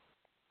it.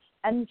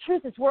 And the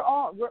truth is we're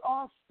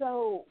all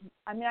so,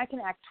 I can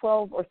act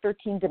 12 or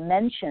 13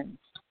 dimensions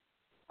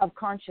of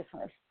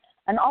consciousness.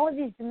 And all of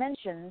these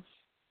dimensions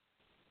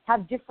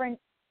have different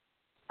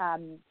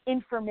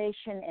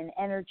information and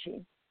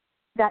energy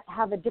that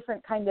have a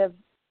different kind of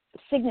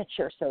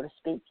signature, so to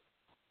speak.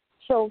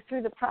 So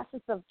through the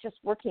process of just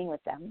working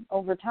with them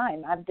over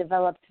time, I've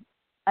developed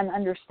an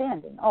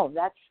understanding.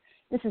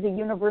 This is a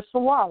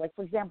universal law. Like,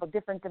 for example,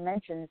 different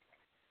dimensions.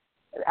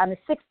 On a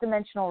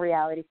six-dimensional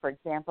reality, for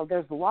example,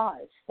 there's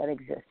laws that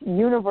exist,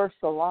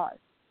 universal laws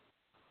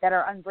that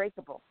are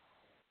unbreakable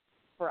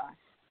for us.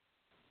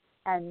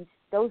 And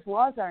those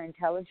laws are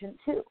intelligent,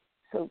 too.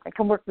 So I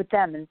can work with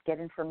them and get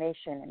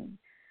information and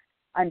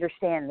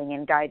understanding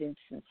and guidance,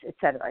 et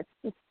cetera.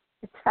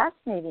 It's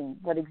fascinating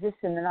what exists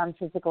in the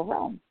non-physical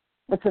realm,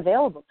 what's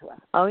available to us.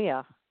 Oh,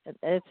 yeah.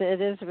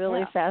 It is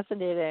really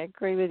fascinating. I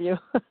agree with you.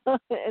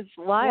 It's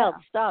wild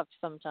stuff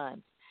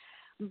sometimes.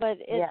 But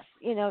it's,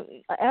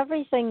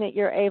 everything that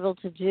you're able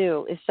to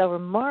do is so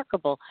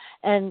remarkable.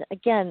 And,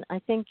 again, I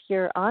think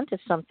you're onto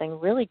something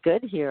really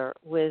good here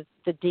with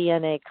the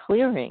DNA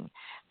clearing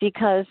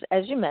because,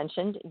 as you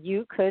mentioned,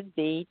 you could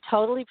be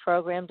totally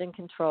programmed and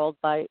controlled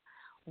by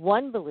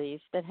one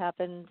belief that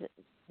happened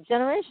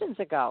generations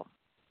ago.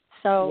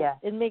 So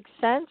it makes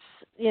sense,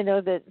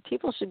 that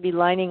people should be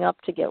lining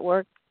up to get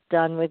work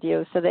done with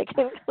you so they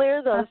can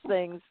clear those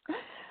things.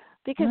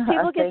 Because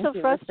people get so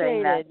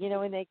frustrated,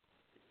 when they...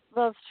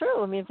 Well, it's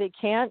true. I mean, if they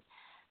can't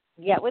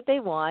get what they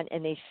want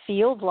and they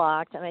feel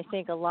blocked, and I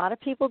think a lot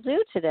of people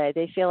do today,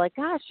 they feel like,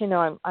 gosh,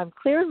 I'm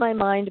clear in my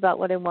mind about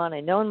what I want.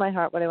 I know in my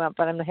heart what I want,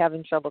 but I'm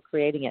having trouble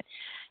creating it.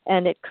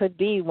 And it could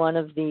be one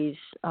of these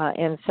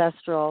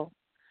ancestral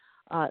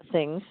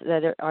things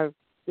that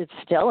it's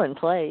still in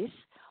place,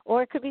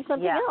 or it could be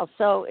something else.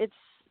 So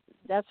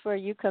that's where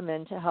you come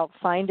in to help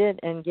find it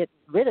and get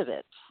rid of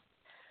it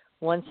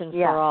once and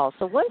for all.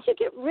 So once you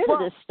get rid of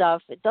this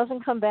stuff, it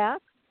doesn't come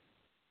back?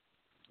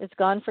 It's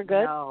gone for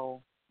good?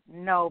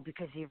 No,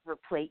 because you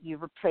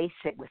replace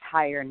it with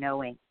higher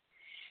knowing.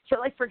 So,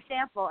 like, for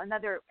example,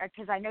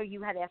 because I know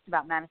you had asked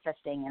about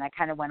manifesting, and I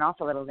kind of went off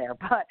a little there,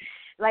 but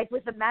like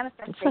with the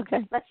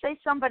manifesting, let's say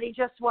somebody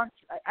just wants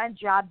a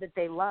job that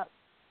they love,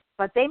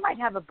 but they might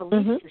have a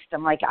belief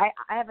system. Like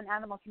I have an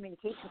animal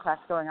communication class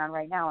going on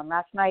right now, and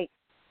last night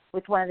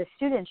with one of the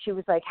students, she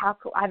was like, "How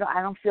cool? I'm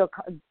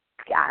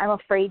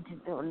afraid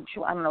to.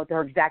 I don't know what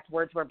her exact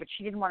words were, but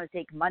she didn't want to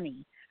take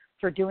money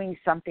for doing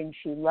something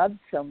she loved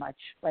so much,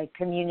 like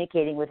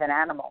communicating with an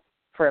animal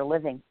for a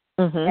living."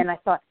 And I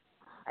thought,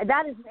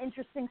 that is an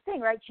interesting thing,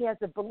 right? She has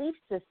a belief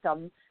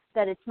system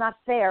that it's not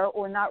fair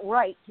or not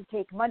right to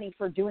take money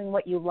for doing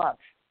what you love.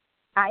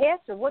 I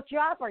asked her, what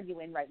job are you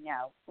in right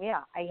now?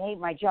 Yeah, I hate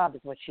my job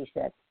is what she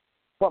said.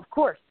 Well, of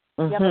course,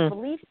 you have a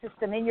belief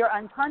system in your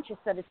unconscious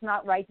that it's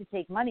not right to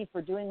take money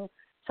for doing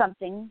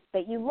something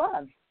that you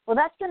love. Well,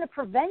 that's going to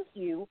prevent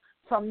you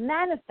from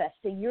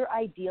manifesting your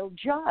ideal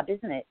job,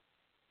 isn't it?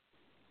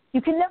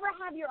 You can never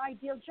have your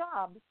ideal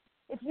job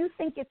if you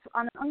think it's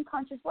on an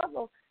unconscious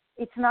level.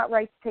 It's not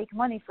right to take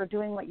money for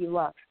doing what you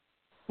love.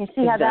 You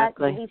see how that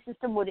belief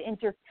system would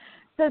So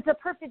it's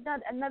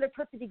another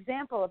perfect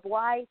example of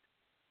why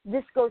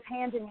this goes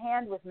hand in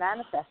hand with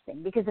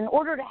manifesting. Because in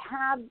order to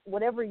have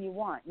whatever you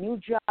want, new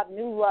job,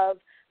 new love,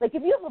 like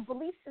if you have a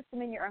belief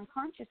system in your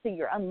unconscious that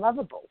you're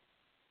unlovable,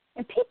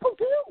 and people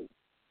do.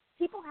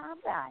 People have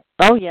that.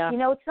 Oh, yeah. You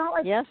know, it's not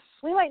like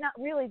we might not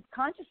really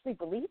consciously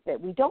believe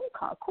it.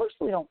 Of course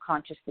we don't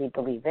consciously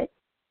believe it.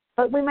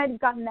 But we might have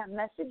gotten that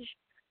message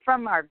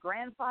from our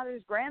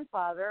grandfather's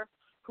grandfather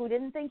who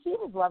didn't think he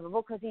was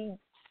lovable because he,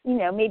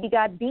 maybe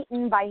got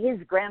beaten by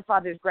his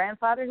grandfather's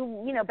grandfather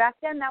who, back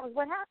then that was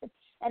what happened.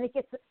 And it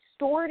gets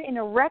stored in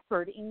a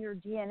record in your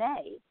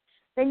DNA.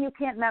 Then you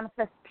can't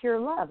manifest pure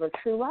love or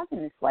true love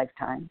in this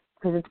lifetime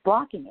because it's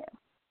blocking you.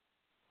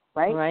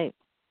 Right? Right.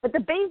 But the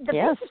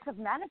basics of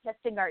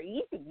manifesting are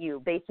easy.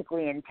 You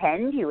basically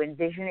intend, you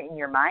envision it in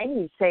your mind,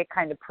 you say a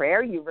kind of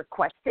prayer, you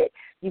request it,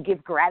 you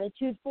give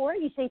gratitude for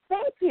it, you say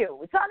thank you,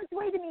 it's on its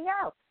way to me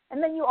now.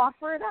 And then you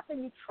offer it up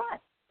and you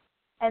trust.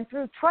 And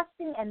through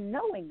trusting and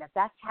knowing that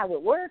that's how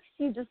it works,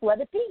 you just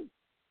let it be.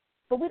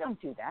 But we don't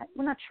do that.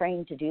 We're not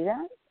trained to do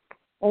that.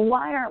 Well,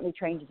 why aren't we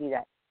trained to do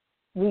that?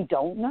 We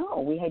don't know.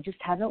 We just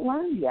haven't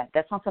learned yet.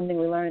 That's not something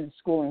we learn in the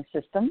schooling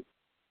system.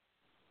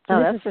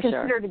 No, that's for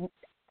sure.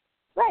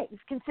 Right.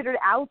 It's considered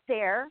out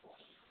there,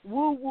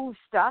 woo-woo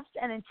stuff,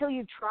 and until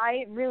you try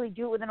it and really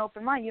do it with an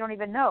open mind, you don't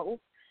even know.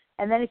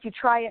 And then if you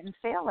try it and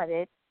fail at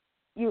it,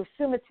 you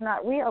assume it's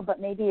not real,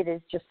 but maybe it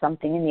is just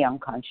something in the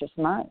unconscious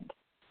mind.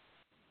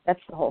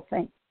 That's the whole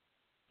thing.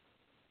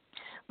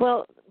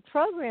 Well,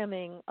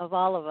 programming of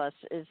all of us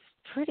is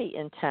pretty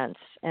intense.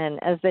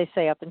 And as they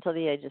say, up until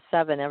the age of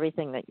 7,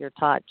 everything that you're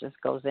taught just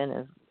goes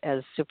in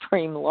as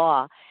supreme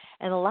law.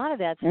 And a lot of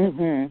that's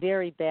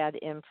very bad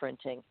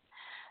imprinting.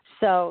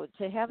 So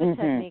to have a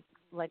technique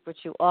like what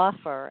you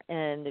offer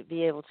and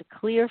be able to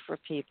clear for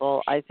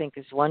people, I think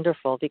is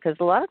wonderful because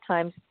a lot of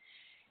times,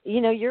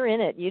 you're in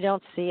it, you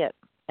don't see it.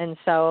 And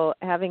so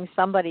having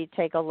somebody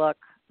take a look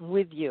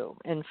with you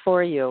and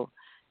for you,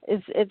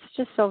 it's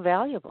just so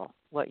valuable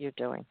what you're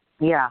doing.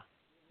 Yeah.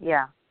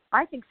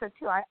 I think so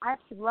too. I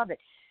absolutely love it.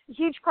 A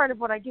huge part of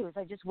what I do is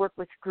I just work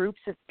with groups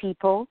of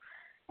people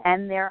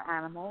and their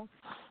animals,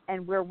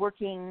 and we're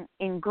working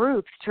in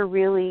groups to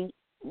really,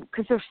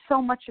 because there's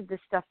so much of this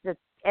stuff that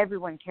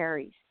everyone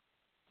carries,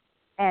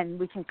 and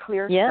we can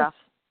clear stuff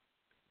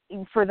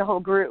for the whole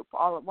group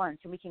all at once,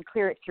 and we can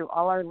clear it through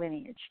all our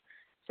lineage.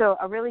 So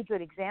a really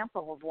good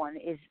example of one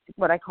is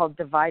what I call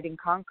divide and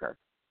conquer.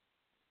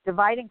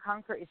 Divide and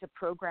conquer is a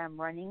program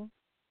running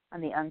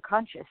on the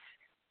unconscious.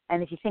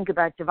 And if you think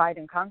about divide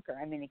and conquer,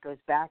 it goes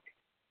back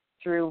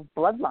through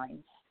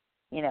bloodlines,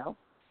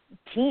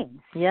 teams,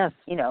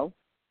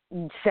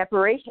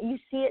 separation. You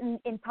see it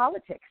in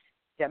politics,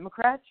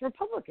 Democrats,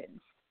 Republicans.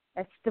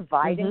 That's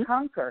divide and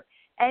conquer.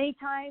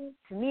 Anytime,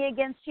 it's me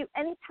against you,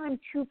 anytime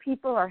two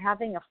people are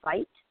having a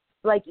fight,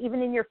 like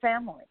even in your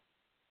family,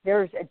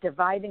 there's a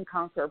divide and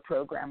conquer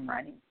program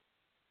running.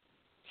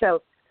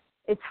 So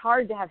it's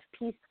hard to have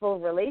peaceful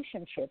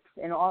relationships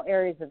in all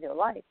areas of your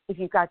life if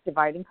you've got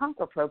divide and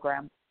conquer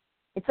program.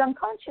 It's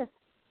unconscious.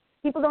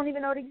 People don't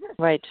even know it exists.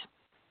 Right.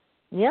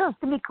 Yeah. It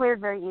can be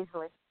cleared very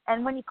easily.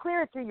 And when you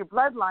clear it through your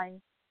bloodline,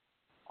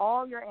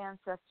 all your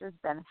ancestors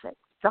benefit.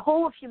 The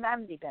whole of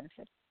humanity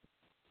benefits.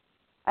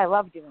 I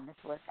love doing this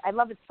work. I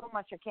love it so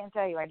much, I can't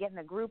tell you. I get in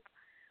a group,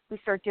 we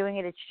start doing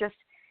it, it's just,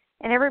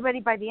 and everybody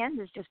by the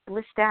end is just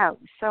blissed out,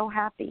 so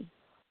happy,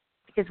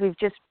 because we've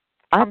just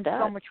come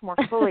so much more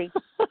fully,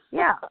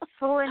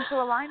 full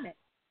into alignment.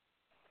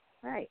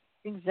 Right.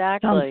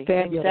 Exactly.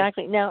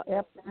 Now,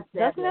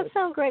 doesn't that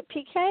sound great,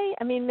 PK?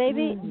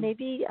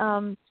 Maybe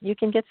you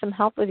can get some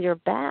help with your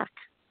back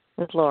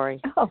with Lori.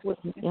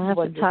 You'll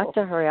have to talk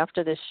to her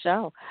after this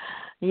show.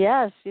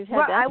 Yes, you've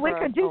had that for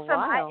a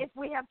while. If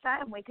we have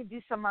time, we could do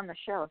some on the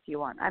show if you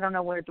want. I don't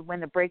know when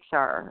the breaks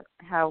are or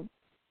how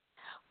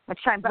much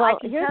time, but I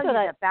can tell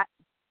you that.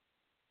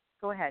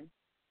 Go ahead.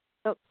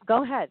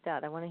 Go ahead,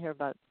 Dad. I want to hear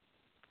about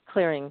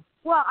clearing?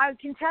 Well, I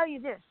can tell you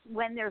this.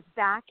 When there's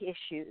back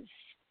issues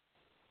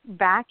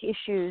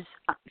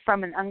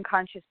from an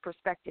unconscious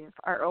perspective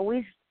are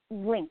always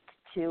linked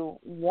to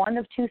one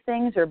of two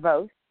things or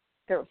both.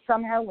 They're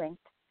somehow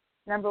linked.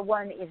 Number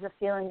one is a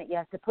feeling that you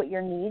have to put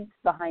your needs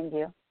behind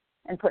you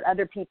and put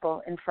other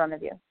people in front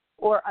of you,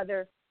 or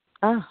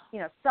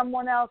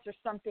someone else or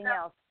something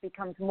else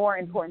becomes more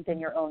important than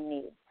your own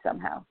needs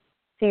somehow.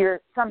 So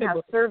you're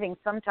somehow serving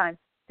sometimes.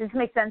 Does this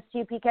make sense to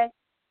you, PK?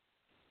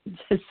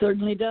 It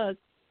certainly does.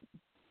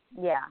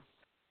 Yeah.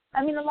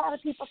 I mean, a lot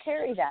of people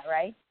carry that,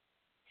 right?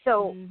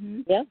 So,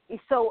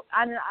 So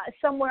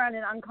somewhere on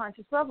an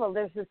unconscious level,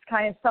 there's this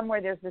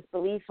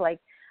belief like,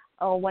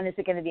 oh, when is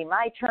it going to be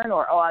my turn?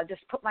 Or, oh, I'll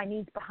just put my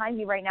needs behind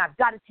me right now. I've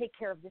got to take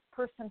care of this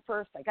person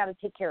first. I got to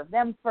take care of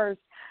them first.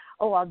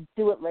 Oh, I'll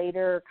do it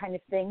later kind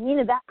of thing.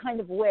 That kind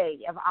of way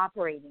of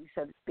operating,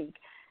 so to speak.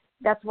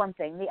 That's one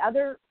thing. The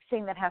other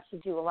thing that has to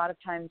do a lot of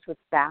times with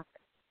back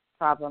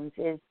problems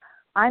is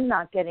I'm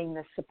not getting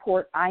the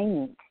support I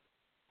need.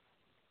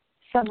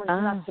 Someone's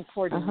not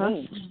supporting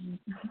me.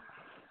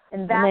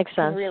 And that makes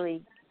can sense.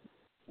 really,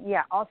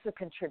 also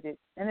contribute.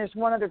 And there's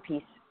one other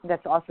piece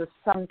that's also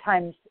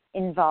sometimes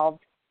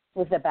involved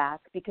with the back,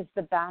 because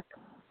the back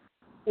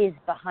is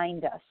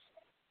behind us.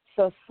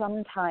 So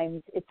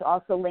sometimes it's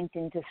also linked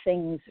into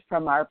things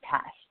from our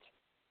past.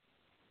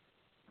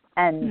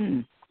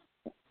 And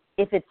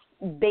if it's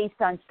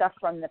based on stuff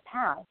from the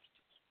past,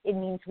 it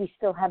means we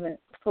still haven't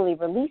fully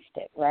released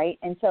it, right?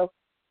 And so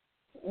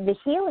the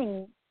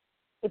healing,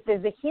 if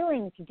there's a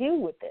healing to do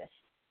with this,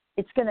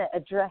 it's going to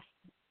address,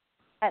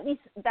 at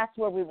least that's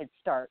where we would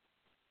start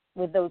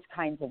with those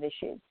kinds of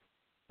issues.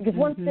 Because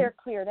once they're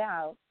cleared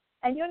out,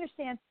 and you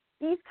understand,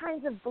 these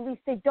kinds of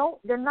beliefs,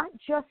 they're not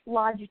just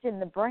lodged in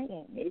the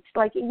brain. It's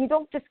like you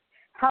don't just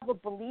have a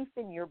belief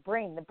in your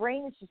brain. The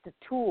brain is just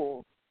a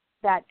tool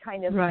that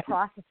kind of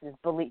processes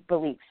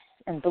beliefs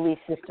and belief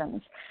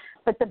systems.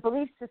 But the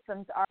belief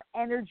systems are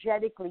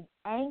energetically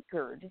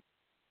anchored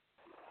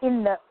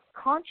in the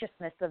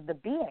consciousness of the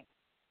being.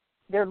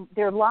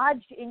 They're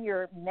lodged in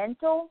your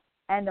mental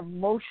and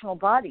emotional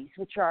bodies,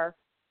 which are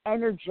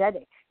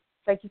energetic.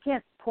 It's like you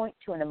can't point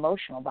to an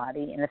emotional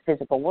body in the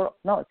physical world.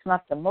 No, it's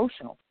not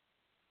emotional.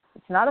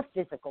 It's not a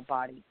physical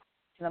body.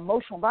 It's an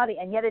emotional body,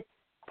 and yet it's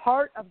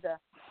part of the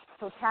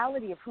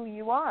totality of who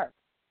you are.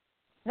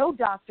 No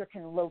doctor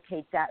can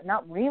locate that,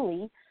 not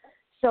really.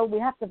 So we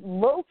have to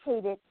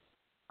locate it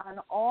on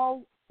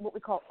all, what we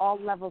call all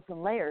levels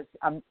and layers.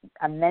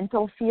 A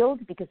mental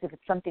field, because if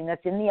it's something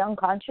that's in the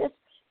unconscious,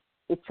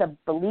 it's a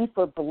belief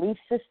or belief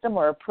system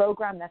or a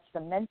program, that's the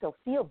mental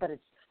field, but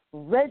it's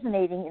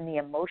resonating in the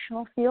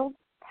emotional field,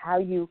 how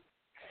you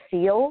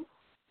feel,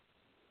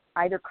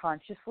 either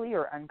consciously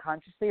or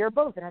unconsciously or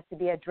both. It has to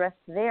be addressed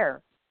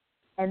there.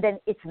 And then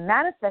it's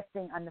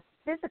manifesting on the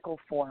physical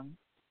form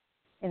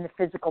in the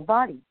physical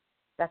body.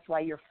 That's why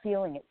you're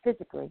feeling it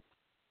physically,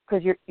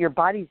 because your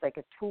body's like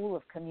a tool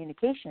of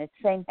communication. It's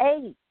saying,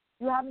 hey,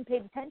 you haven't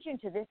paid attention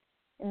to this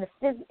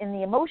in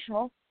the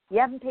emotional. You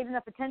haven't paid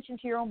enough attention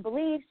to your own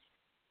beliefs.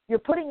 You're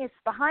putting this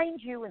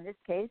behind you in this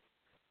case.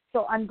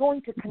 So I'm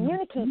going to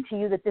communicate to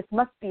you that this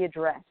must be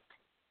addressed.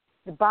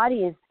 The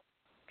body is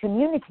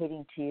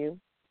communicating to you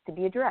to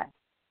be addressed.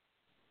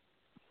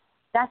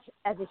 That's,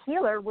 as a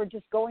healer, we're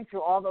just going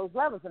through all those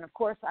levels. And, of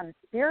course, on a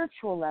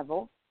spiritual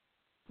level,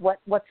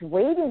 what's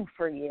waiting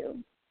for you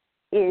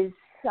is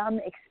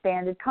some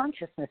expanded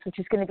consciousness, which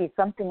is going to be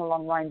something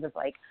along the lines of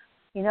like,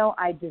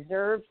 I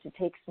deserve to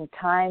take some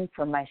time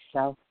for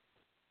myself.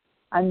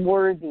 I'm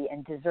worthy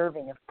and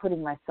deserving of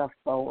putting myself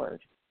forward,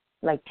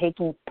 like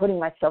putting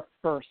myself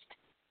first.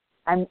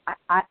 I'm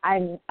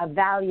a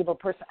valuable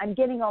person. I'm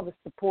getting all the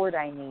support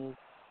I need.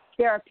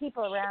 There are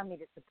people around me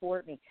to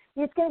support me.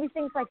 It's going to be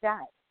things like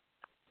that.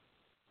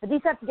 But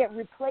these have to get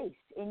replaced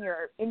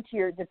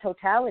into the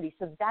totality,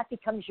 so that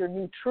becomes your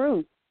new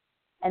truth.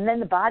 And then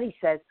the body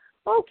says,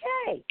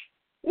 okay,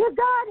 you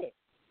got it.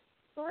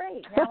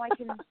 Great. Now I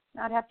can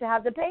not have to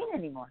have the pain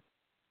anymore.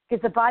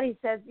 Because the body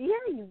says, yeah,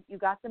 you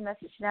got the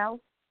message now.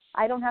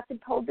 I don't have to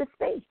hold this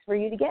space for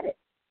you to get it.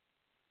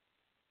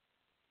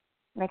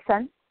 Make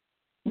sense?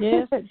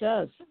 Yes, it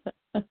does.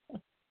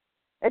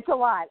 It's a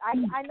lot.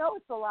 I know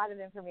it's a lot of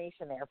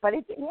information there, but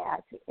it's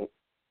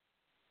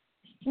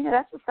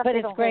that's the stuff. But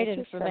it's great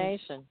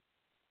information.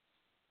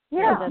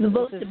 Yeah, the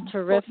most this is important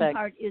terrific.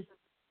 part is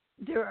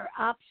there are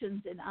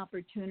options and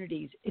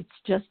opportunities. It's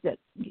just that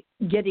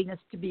getting us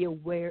to be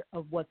aware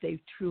of what they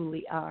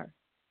truly are.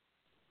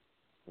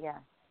 Yeah.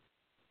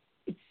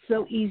 It's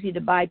so easy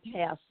to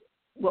bypass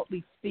what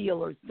we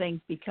feel or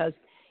think because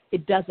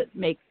it doesn't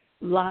make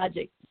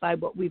logic by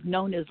what we've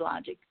known as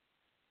logic.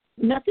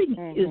 Nothing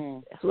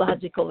is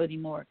logical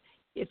anymore.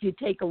 If you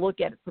take a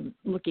look at it from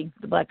looking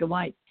at the black and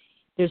white,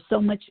 there's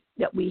so much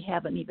that we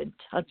haven't even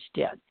touched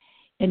yet.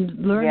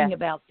 And learning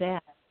about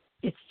that,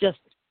 it's just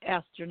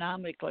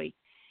astronomically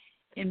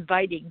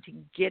inviting to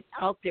get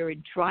out there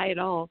and try it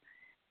all.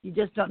 You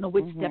just don't know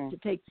which step to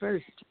take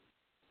first.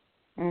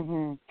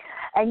 And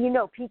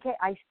PK,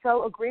 I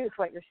so agree with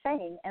what you're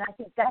saying, and I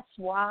think that's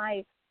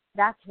why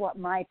that's what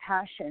my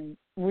passion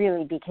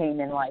really became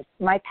in life.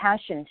 My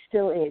passion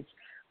still is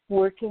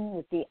working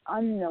with the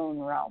unknown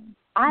realm.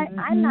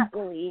 I'm not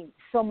really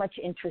so much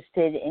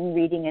interested in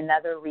reading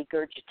another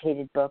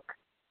regurgitated book.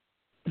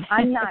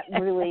 I'm not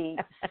really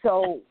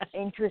so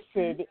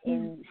interested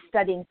in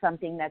studying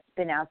something that's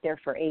been out there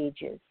for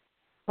ages.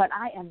 But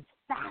I am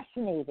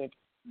fascinated.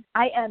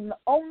 I am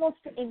almost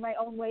in my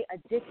own way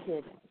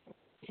addicted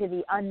to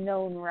the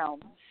unknown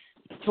realms,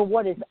 to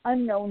what is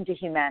unknown to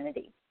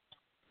humanity.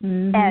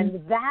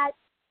 And that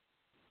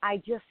I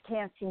just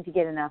can't seem to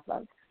get enough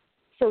of.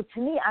 So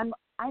to me,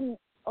 I'm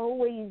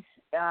always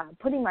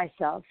putting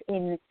myself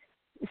in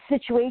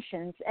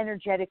situations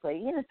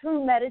energetically,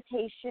 through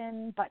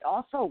meditation, but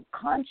also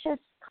conscious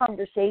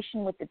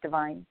conversation with the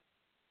divine,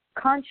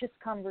 conscious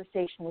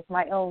conversation with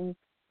my own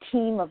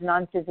team of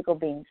non-physical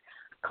beings,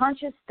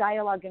 conscious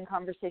dialogue and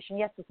conversation,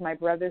 yes, with my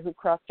brother who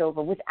crossed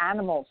over, with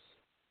animals,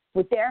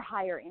 with their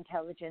higher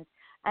intelligence.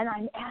 And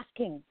I'm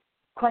asking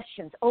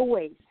questions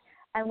always.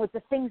 And with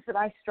the things that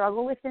I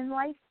struggle with in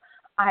life,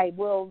 I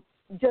will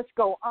just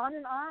go on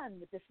and on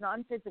with this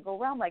non-physical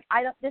realm. Like,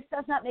 this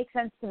does not make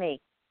sense to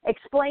me.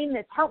 Explain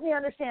this. Help me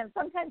understand.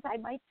 Sometimes I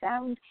might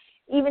sound,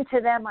 even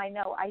to them, I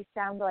know I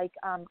sound like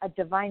a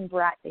divine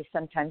brat, they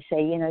sometimes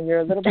say. You're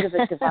a little bit of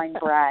a divine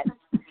brat.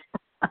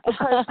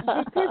 Because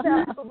this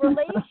is a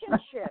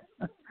relationship.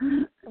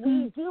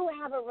 We do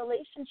have a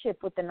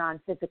relationship with the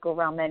non-physical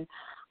realm, and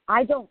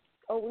I don't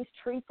always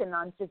treat the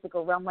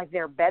non-physical realm like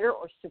they're better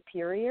or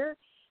superior.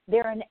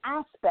 They're an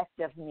aspect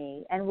of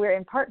me, and we're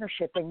in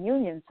partnership and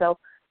union. So,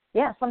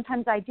 yeah,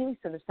 sometimes I do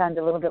sort of sound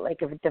a little bit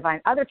like a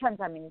divine. Other times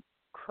I'm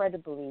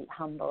incredibly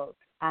humble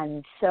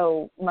and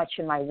so much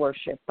in my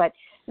worship. But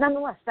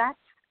nonetheless, that's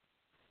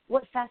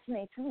what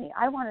fascinates me.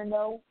 I want to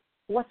know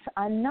what's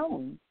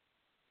unknown.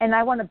 And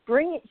I want to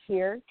bring it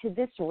here to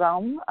this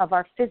realm of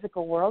our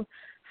physical world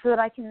so that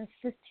I can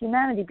assist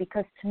humanity,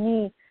 because to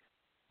me,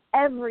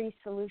 every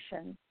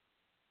solution,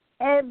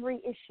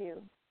 every issue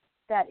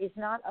that is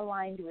not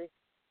aligned with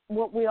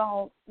what we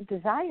all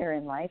desire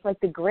in life, like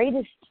the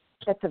greatest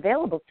that's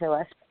available to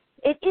us,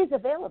 it is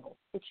available.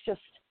 It's just,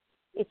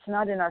 it's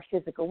not in our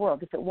physical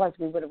world. If it was,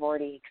 we would have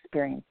already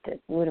experienced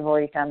it. We would have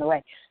already found the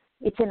way.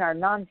 It's in our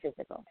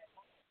non-physical.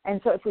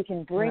 And so if we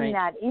can bring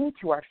that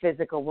into our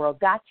physical world,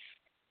 that's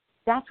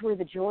where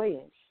the joy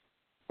is.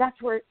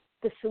 That's where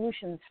the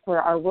solutions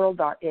for our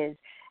world are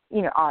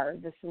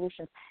the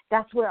solutions.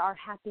 That's where our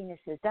happiness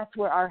is. That's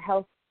where our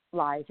health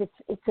lies.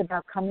 It's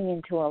about coming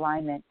into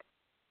alignment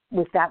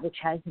with that which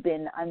has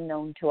been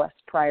unknown to us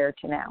prior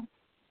to now.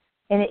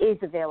 And it is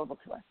available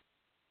to us.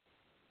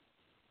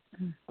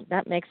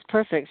 That makes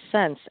perfect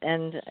sense.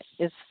 And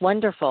it's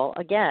wonderful,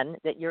 again,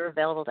 that you're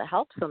available to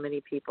help so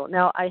many people.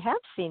 Now, I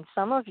have seen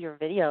some of your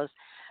videos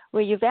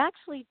where you've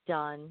actually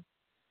done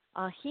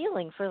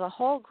healing for the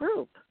whole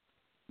group.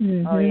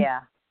 Oh, yeah.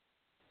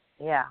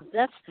 Yeah.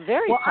 That's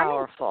very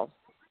powerful.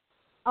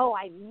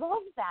 I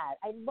love that.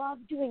 I love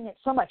doing it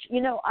so much.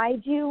 I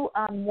do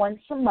once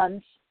a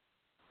month.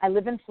 I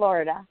live in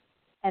Florida,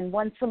 and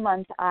once a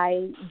month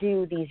I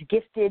do these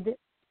gifted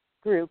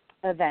group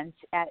events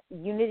at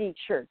Unity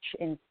Church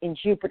in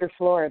Jupiter,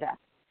 Florida.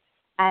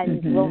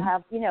 And we'll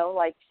have,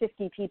 like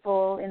 50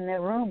 people in the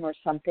room or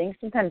something,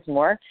 sometimes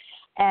more.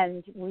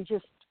 And we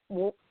just,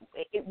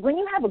 when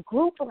you have a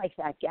group like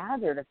that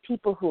gathered of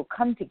people who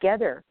come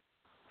together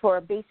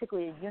for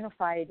basically a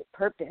unified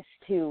purpose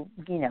to,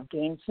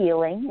 gain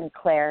healing and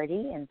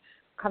clarity and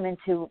come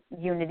into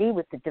unity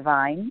with the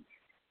divine,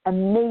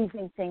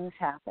 amazing things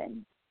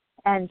happen.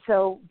 And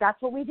so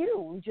that's what we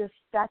do.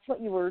 That's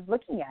what you were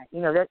looking at.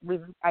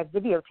 I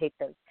videotaped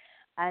those.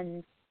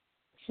 And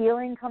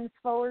healing comes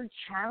forward,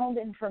 channeled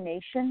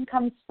information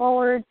comes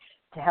forward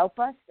to help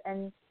us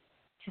and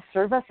to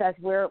serve us as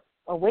we're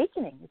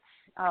awakening.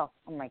 Oh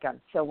my God,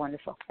 it's so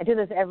wonderful. I do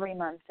this every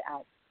month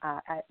at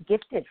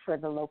Gifted for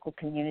the local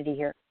community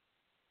here.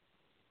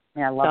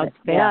 Yeah, I love it.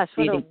 Yes,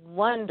 what a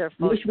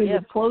wonderful Wish we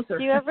lived closer.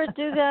 Do you ever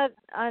do that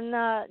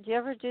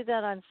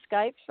on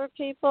Skype for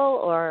people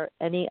or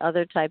any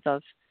other type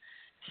of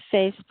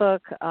Facebook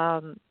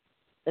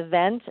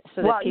event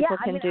so that people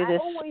can do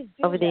this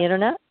over the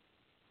internet?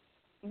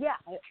 Yeah,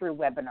 through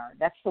webinar.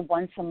 That's the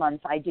once a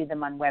month. I do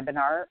them on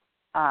webinar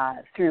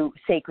through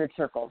Sacred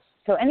Circles.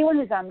 So anyone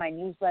who's on my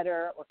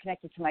newsletter or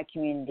connected to my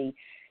community,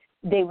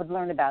 they would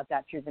learn about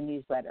that through the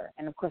newsletter.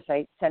 And of course,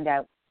 I send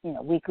out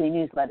weekly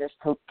newsletters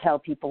to tell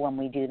people when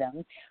we do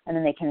them, and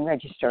then they can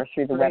register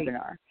through the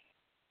webinar.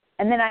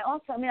 And then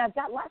I've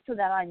got lots of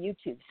that on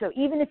YouTube. So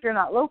even if you're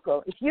not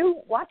local, if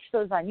you watch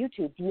those on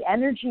YouTube, the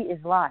energy is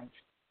live.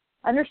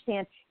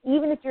 Understand,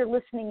 even if you're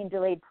listening in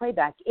delayed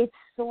playback, it's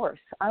source,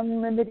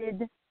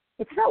 unlimited.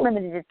 It's not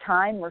limited to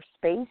time or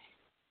space.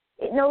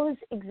 It knows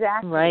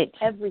exactly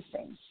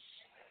everything.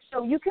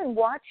 So you can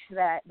watch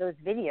those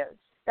videos.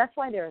 That's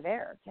why they're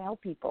there, to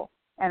help people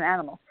and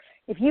animals.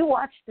 If you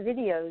watch the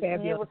videos,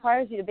 it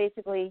requires you to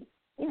basically,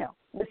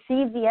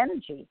 receive the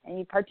energy and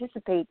you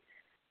participate.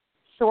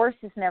 Source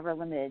is never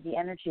limited. The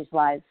energy is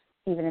live,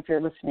 even if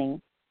you're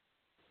listening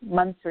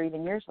months or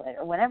even years later,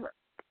 or whenever.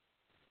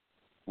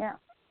 Yeah.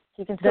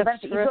 So you can still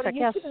That's benefit. You go to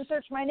terrific, YouTube yes. and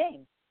search my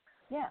name.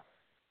 Yeah.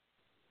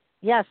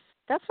 Yes,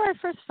 that's where I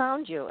first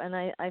found you, and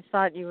I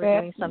thought you were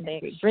doing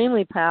something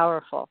extremely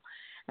powerful,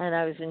 and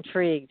I was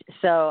intrigued.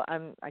 So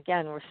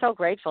we're so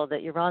grateful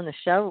that you're on the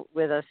show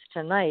with us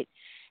tonight.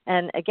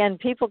 And again,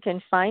 people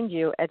can find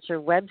you at your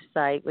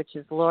website, which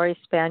is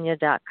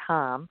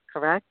lorispagna.com,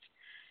 correct?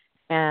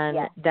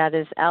 And that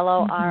is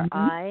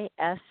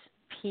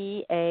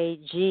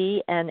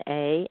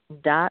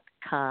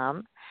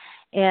LORISPAGNA.com.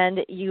 And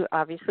you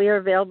obviously are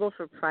available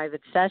for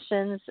private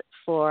sessions,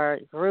 for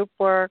group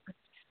work,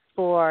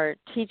 for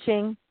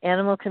teaching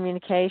animal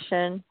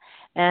communication,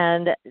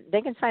 and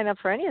they can sign up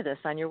for any of this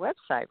on your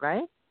website,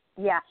 right?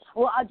 Yeah.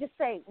 Well, I'll just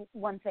say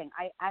one thing.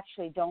 I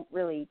actually don't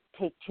really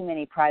take too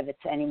many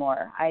privates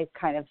anymore. I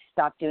kind of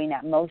stopped doing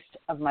that. Most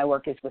of my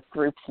work is with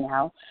groups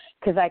now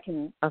because I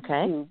can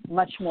do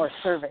much more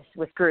service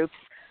with groups.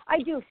 I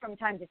do from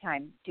time to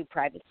time do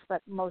privates,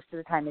 but most of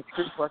the time it's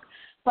group work.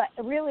 But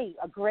really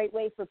a great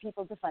way for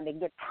people to fund. They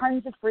can get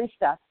tons of free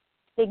stuff.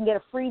 They can get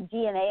a free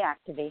DNA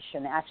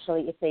activation,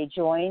 actually, if they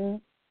join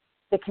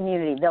the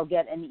community. They'll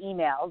get an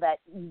email that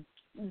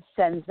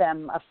sends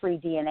them a free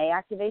DNA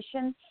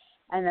activation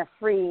and a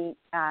free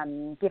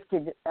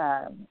gifted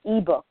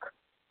ebook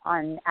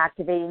on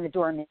activating the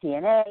dormant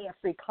DNA, a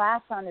free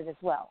class on it as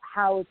well,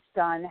 how it's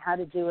done, how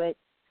to do it,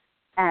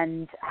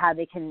 and how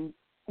they can,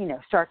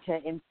 start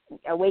to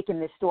awaken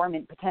this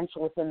dormant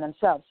potential within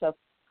themselves. So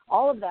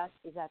all of that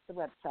is at the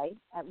website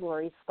at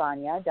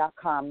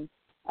lorispagna.com.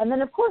 And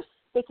then, of course,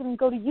 they can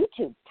go to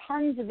YouTube.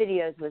 Tons of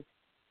videos with,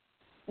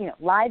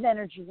 live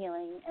energy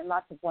healing and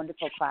lots of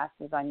wonderful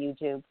classes on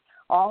YouTube.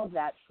 All of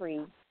that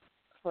free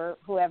for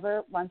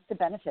whoever wants to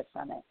benefit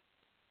from it,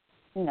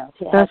 to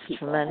help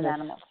people and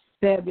animals.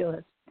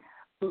 Fabulous.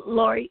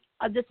 Lori,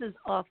 this is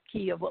off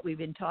key of what we've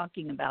been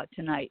talking about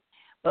tonight,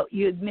 but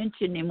you had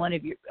mentioned in one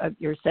of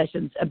your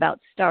sessions about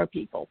star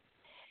people.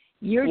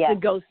 Years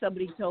ago,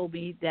 somebody told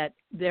me that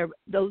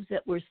those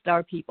that were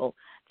star people,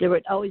 there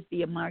would always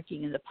be a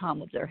marking in the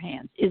palm of their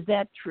hands. Is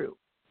that true?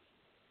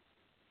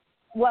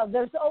 Well,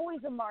 there's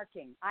always a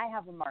marking. I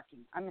have a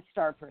marking. I'm a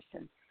star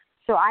person.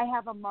 So I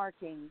have a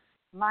marking.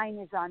 Mine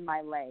is on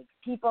my leg.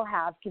 People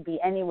could be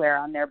anywhere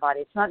on their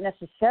body. It's not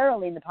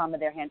necessarily in the palm of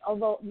their hand,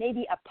 although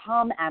maybe a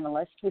palm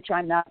analyst, which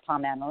I'm not a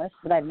palm analyst,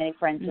 but I have many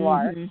friends who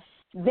are,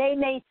 they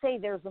may say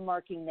there's a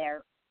marking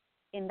there.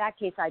 In that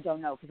case, I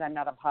don't know because I'm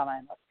not a palm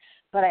analyst.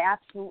 But I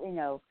absolutely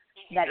know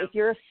that if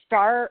you're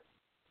I'm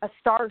a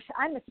star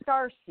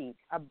seed,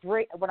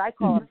 what I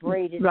call a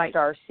braided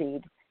star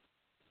seed.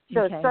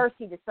 So a star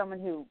seed is someone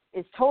who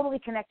is totally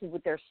connected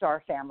with their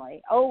star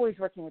family, always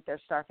working with their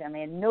star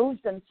family, and knows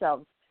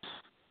themselves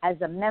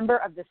as a member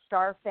of the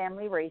star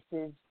family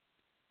races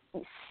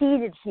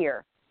seated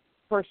here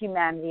for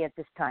humanity at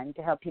this time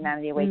to help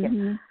humanity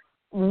awaken.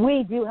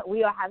 We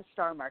all have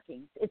star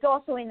markings. It's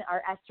also in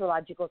our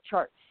astrological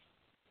charts,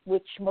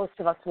 which most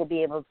of us will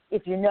be able,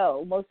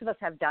 most of us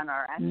have done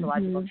our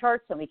astrological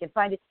charts and we can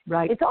find it.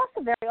 Right. It's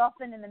also very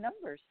often in the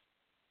numbers,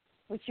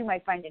 which you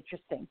might find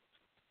interesting.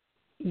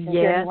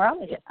 Yes,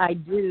 I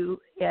do.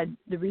 And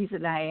the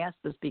reason I asked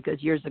was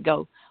because years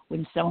ago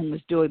when someone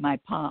was doing my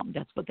palm,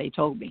 that's what they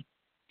told me.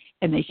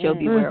 And they showed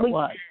me where it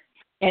was.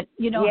 And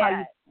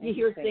how you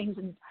hear things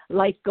and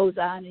life goes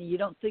on and you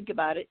don't think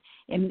about it.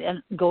 And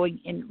going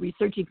and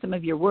researching some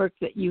of your work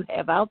that you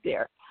have out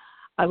there,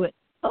 I went,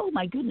 oh,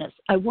 my goodness,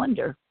 I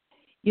wonder.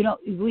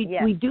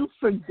 We do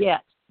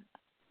forget.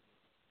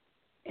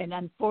 And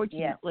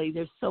unfortunately,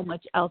 there's so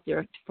much out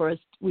there for us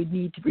we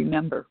need to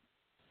remember.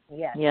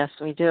 Yes,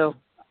 we do.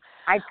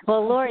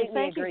 Well, Lori,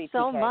 thank you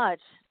so much.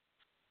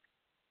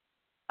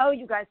 Oh,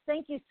 you guys,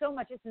 thank you so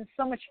much. It's been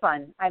so much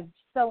fun. I've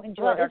so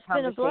enjoyed our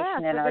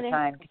conversation and our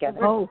time together.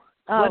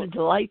 What a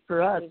delight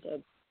for us.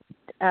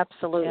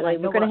 Absolutely.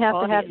 We're going to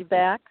have you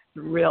back.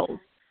 Thrilled.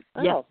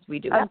 Yes, we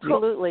do.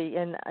 Absolutely.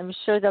 And I'm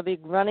sure they'll be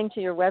running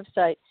to your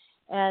website.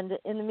 And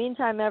in the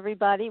meantime,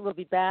 everybody, we'll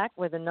be back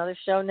with another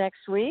show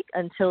next week.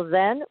 Until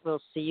then,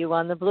 we'll see you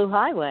on the Blue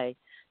Highway.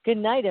 Good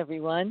night,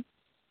 everyone.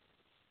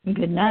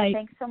 Good night.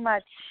 Thanks so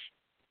much.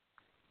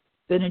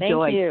 Been a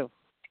joy. Thank you.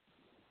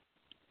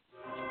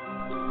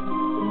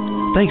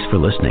 Thanks for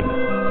listening.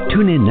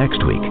 Tune in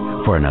next week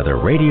for another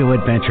radio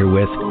adventure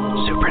with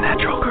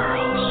Supernatural Girls.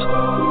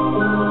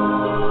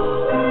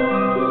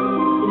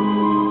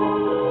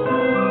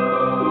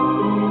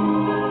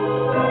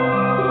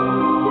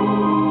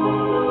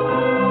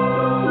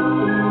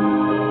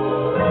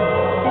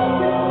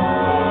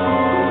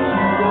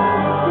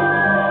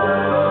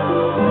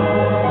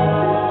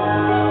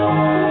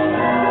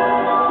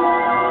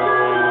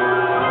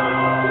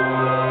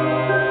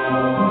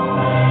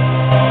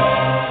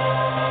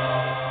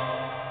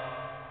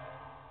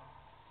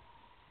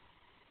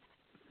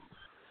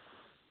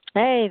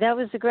 Hey, that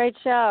was a great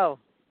show.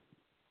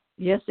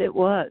 Yes, it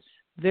was.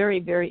 Very,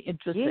 very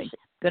interesting.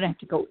 Going to have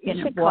to go in and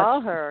watch. You should call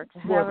her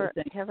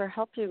to have her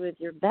help you with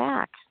your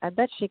back. I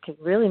bet she could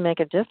really make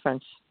a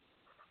difference.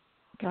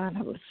 God,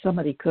 I wish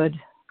somebody could.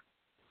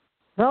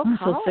 Well, I'm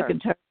so sick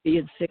and tired of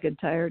being sick and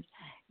tired.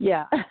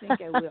 Yeah, I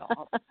think I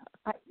will.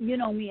 You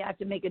know me, I have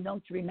to make a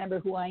note to remember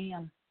who I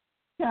am.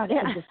 God,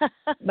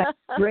 my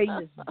brain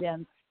is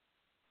dense.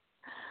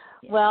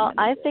 Well,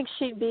 I think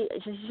she's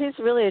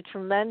really a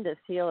tremendous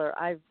healer.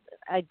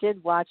 I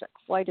did watch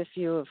quite a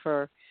few of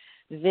her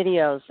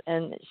videos,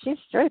 and she's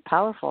very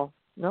powerful,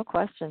 no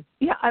question.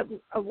 Yeah,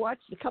 I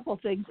watched a couple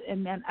of things,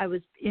 and then I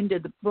was into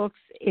the books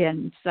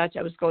and such.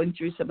 I was going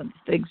through some of the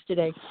things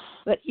today.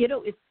 But, you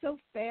know, it's so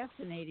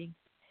fascinating.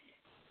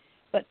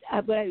 But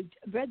when I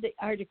read the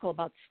article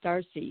about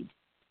starseed,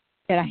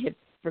 and I had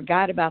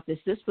forgot about this.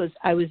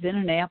 I was in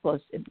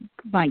Annapolis. And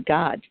my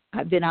God,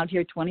 I've been out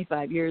here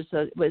 25 years. So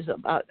it was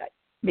about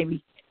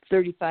maybe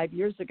 35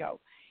 years ago.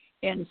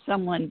 And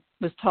someone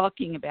was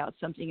talking about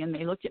something, and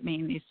they looked at me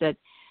and they said,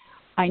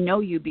 I know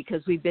you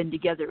because we've been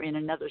together in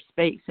another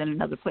space, in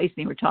another place.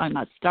 And they were talking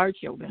about star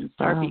children,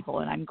 star people.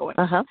 And I'm going,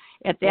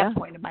 at that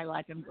point in my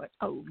life, I'm going,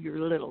 oh, you're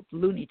little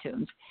Looney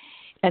Tunes.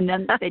 And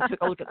then they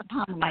took a look at the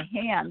palm of my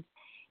hand,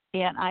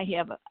 and I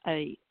have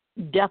a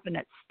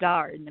definite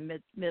star in the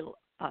middle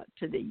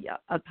to the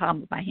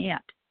palm of my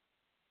hand.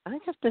 I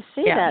have to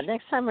see that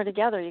next time we're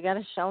together. You got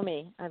to show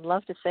me. I'd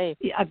love to see.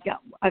 Yeah,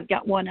 I've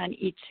got one on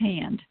each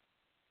hand,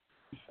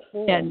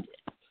 and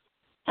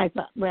I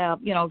thought, well,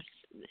 you know,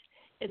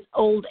 it's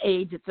old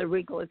age. It's a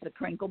wrinkle. It's a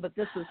crinkle. But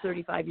this was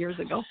 35 years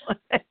ago.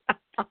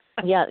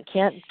 Yeah,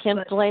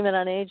 can't blame it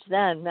on age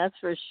then. That's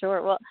for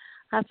sure. Well,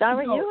 if I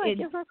were you, I'd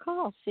give her a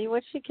call. See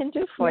what she can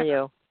do for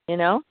you. You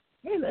know.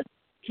 Hey, that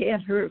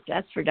can't hurt.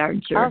 That's for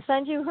darn sure. I'll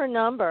send you her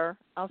number.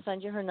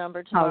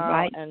 tomorrow. All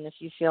right. And if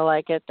you feel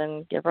like it,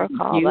 then give her a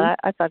call. But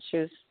I thought she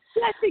was.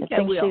 I think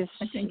I will.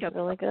 She's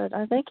really good.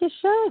 I think you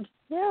should.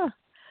 Yeah.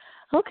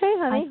 Okay,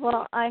 honey.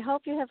 Well, I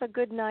hope you have a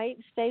good night.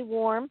 Stay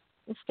warm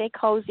and stay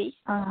cozy.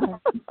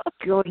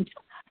 Good.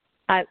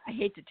 I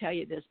hate to tell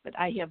you this, but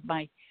I have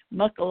my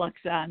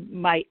muckalucks on,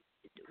 my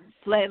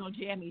flannel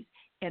jammies,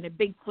 and a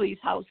big fleece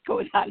house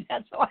coat on.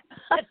 That's why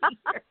I'm sitting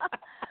here.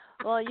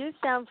 Well, you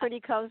sound pretty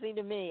cozy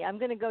to me. I'm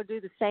going to go do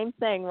the same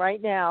thing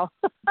right now.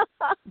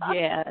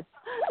 Yes.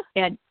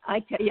 And I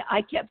tell you,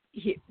 I kept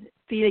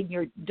feeding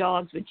your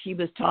dogs when she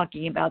was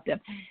talking about them,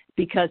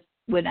 because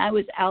when I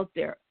was out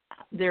there,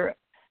 they're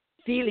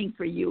feeling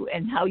for you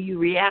and how you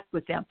react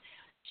with them.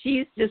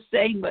 She's just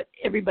saying what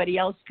everybody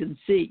else can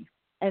see.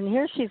 And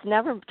here she's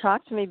never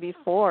talked to me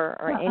before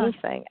or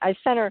anything. I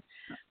sent her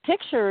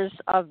pictures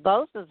of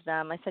both of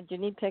them. I said, do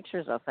you need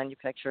pictures? I'll send you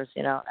pictures,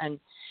 you know. And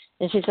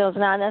she said, it's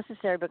not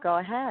necessary, but go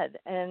ahead.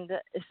 And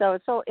so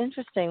it's so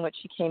interesting what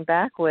she came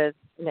back with.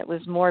 And it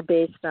was more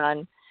based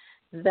on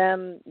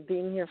them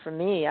being here for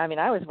me. I mean,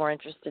 I was more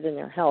interested in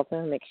their health. I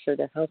want to make sure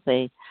they're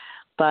healthy.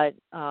 But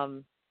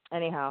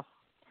anyhow,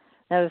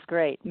 that was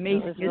great.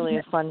 It was really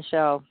a fun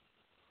show.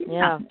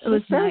 Yeah, it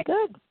was very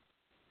good.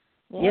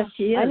 Yeah. Yes,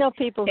 she is. I know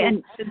people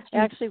who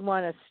actually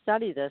want to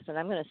study this, and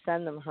I'm going to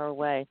send them her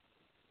way.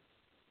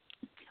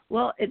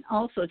 Well, and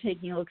also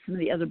taking a look at some of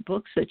the other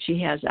books that she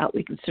has out,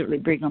 we can certainly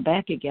bring them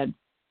back again.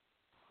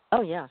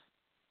 Oh, yeah.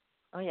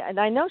 And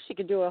I know she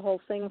could do a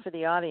whole thing for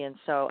the audience,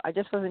 so I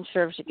just wasn't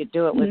sure if she could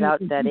do it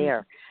without dead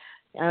air.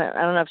 I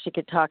don't know if she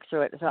could talk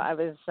through it. So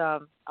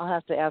I'll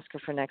have to ask her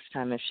for next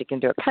time if she can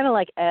do it. Kind of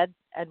like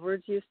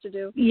Edwards used to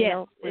do.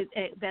 Yeah,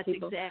 that's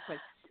people. Exactly.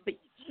 But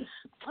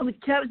I was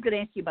going to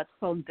ask you about the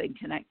phone thing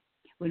tonight.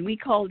 When we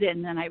called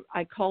in, then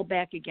I called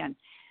back again.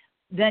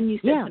 Then you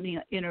said something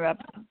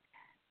interrupted.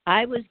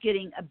 I was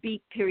getting a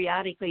beep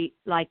periodically.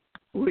 Like,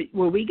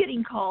 were we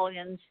getting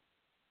call-ins?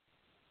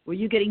 Were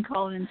you getting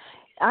call-ins?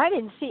 I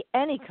didn't see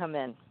any come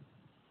in.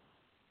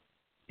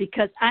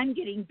 Because I'm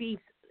getting beeps,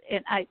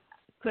 and I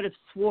could have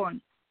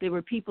sworn there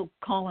were people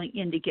calling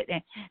in to get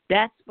in.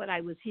 That's what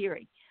I was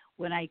hearing.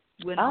 When I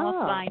went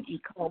offline and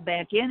called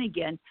back in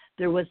again,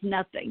 there was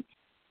nothing.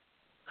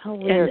 How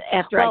weird.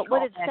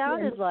 What it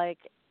sounded like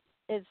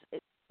is,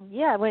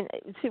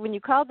 when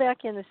you called back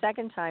in the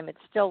second time, it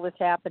still was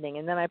happening.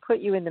 And then I put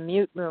you in the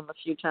mute room a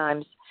few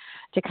times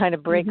to kind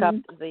of break up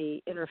the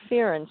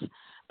interference.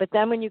 But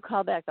then when you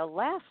called back the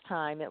last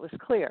time, it was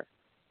clear.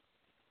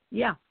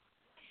 Yeah.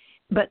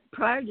 But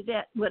prior to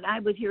that, when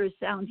I would hear a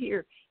sound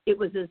here, it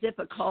was as if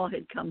a call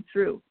had come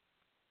through.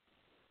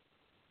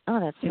 Oh,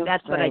 that's so and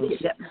that's strange. What I did,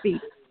 that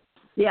beep.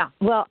 Yeah.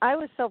 Well, I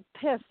was so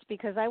pissed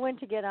because I went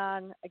to get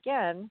on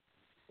again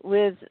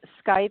with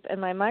Skype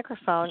and my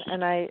microphone,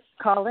 and I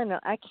call in,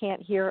 and I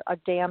can't hear a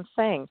damn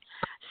thing.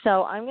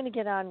 So I'm going to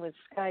get on with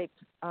Skype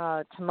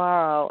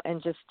tomorrow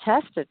and just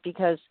test it,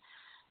 because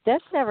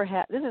that's never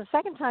happened. This is the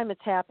second time it's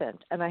happened,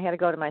 and I had to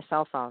go to my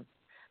cell phone.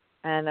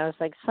 And I was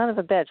like, son of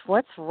a bitch,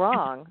 what's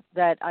wrong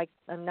that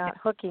I'm not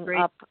hooking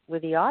up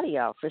with the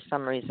audio for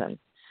some reason?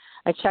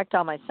 I checked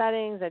all my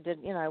settings.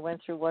 I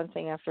went through one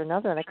thing after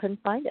another, and I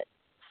couldn't find it.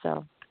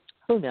 So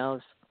who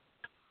knows?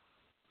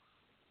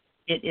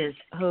 It is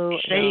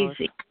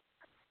crazy.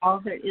 All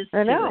there is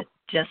to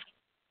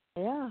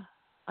it.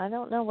 I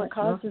don't know what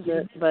causes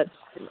it, but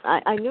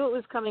I knew it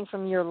was coming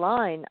from your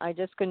line. I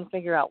just couldn't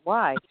figure out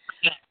why.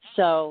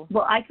 So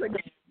I couldn't,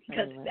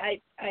 because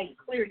I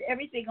cleared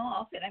everything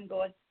off, and I'm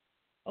going,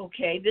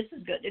 okay, this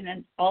is good. And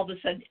then all of a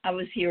sudden I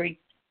was hearing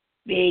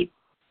beep,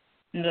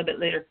 a little bit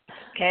later.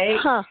 Okay.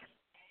 Huh.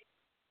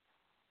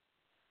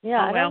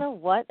 Yeah, Oh, I don't know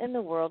what in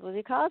the world would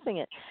be causing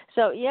it.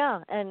 So,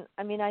 yeah, and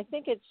I mean, I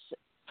think it's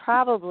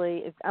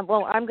probably,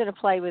 well, I'm going to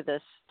play with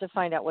this to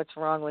find out what's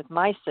wrong with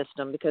my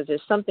system because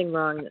there's something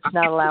wrong that's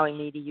not allowing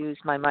me to use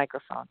my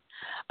microphone.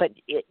 But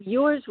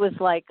yours was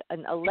like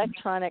an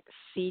electronic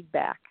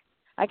feedback.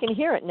 I can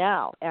hear it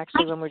now,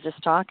 actually, when we're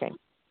just talking.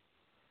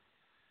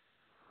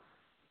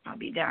 I'll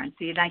be darned.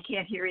 See, and I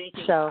can't hear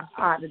anything. So,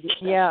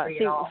 yeah, see,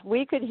 at all.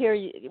 we could hear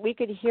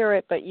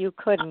it, but you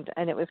couldn't,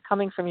 and it was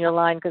coming from your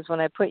line because when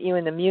I put you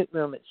in the mute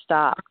room, it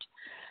stopped.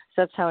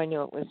 So that's how I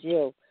knew it was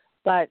you.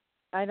 But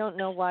I don't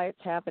know why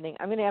it's happening.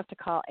 I'm going to have to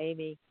call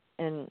Amy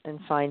and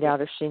find out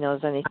if she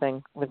knows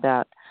anything with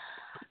that.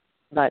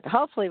 But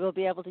hopefully we'll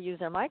be able to use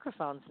our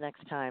microphones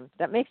next time.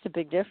 That makes a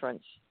big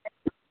difference.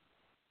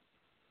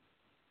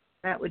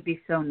 That would be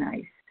so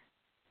nice.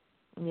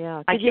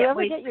 Yeah. Did you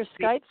ever get your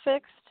Skype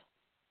fixed?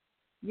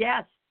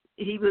 Yes,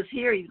 he was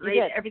here. He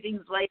laid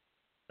everything's late,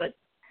 but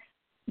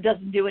it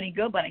doesn't do any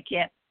good when I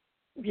can't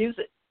use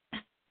it.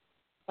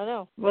 I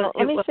know. Well,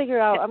 let me figure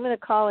out. I'm going to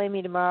call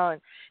Amy tomorrow.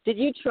 Did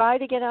you try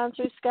to get on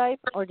through Skype,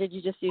 or did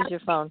you just use your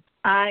phone?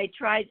 I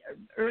tried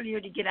earlier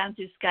to get on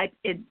through Skype.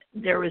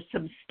 There was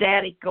some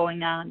static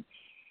going on,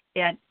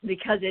 and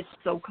because it's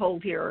so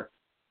cold here,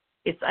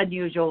 it's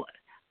unusual.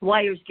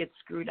 Wires get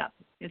screwed up.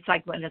 It's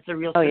like when it's a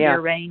real severe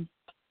rain.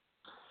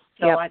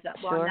 So I thought,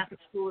 well, I'm not going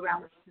to fool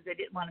around with it because I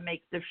didn't want to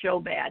make the show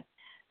bad.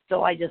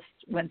 So I just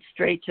went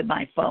straight to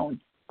my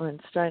phone. All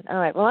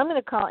right. Well, I'm going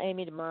to call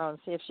Amy tomorrow and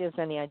see if she has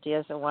any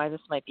ideas on why this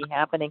might be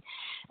happening.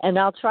 And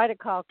I'll try to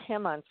call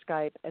Kim on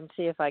Skype and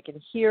see if I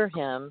can hear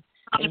him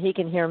and he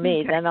can hear me.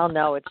 Okay. Then I'll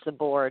know it's the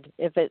board.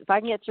 If I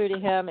can get through to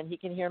him and he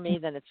can hear me,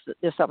 then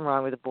there's something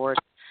wrong with the board.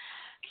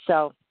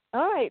 So,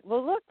 all right.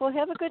 Well, look, we'll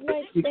have a good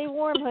night. Stay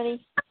warm,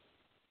 honey.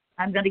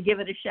 I'm going to give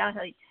it a shot.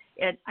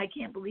 And I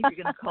can't believe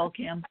you're going to call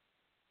Kim.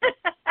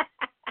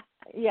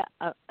 Yeah,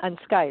 on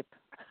Skype.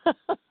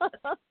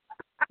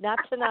 Not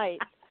tonight.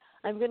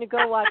 I'm going to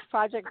go watch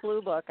Project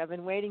Blue Book. I've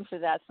been waiting for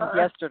that since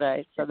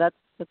yesterday, so that's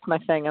my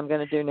thing I'm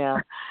going to do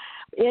now.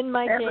 In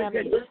my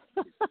jammies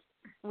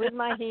with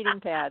my heating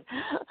pad.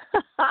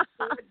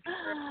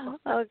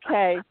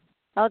 Okay.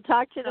 I'll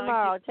talk to you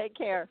tomorrow. Take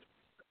care.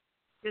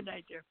 Good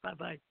night, dear.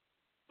 Bye-bye.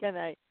 Good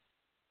night.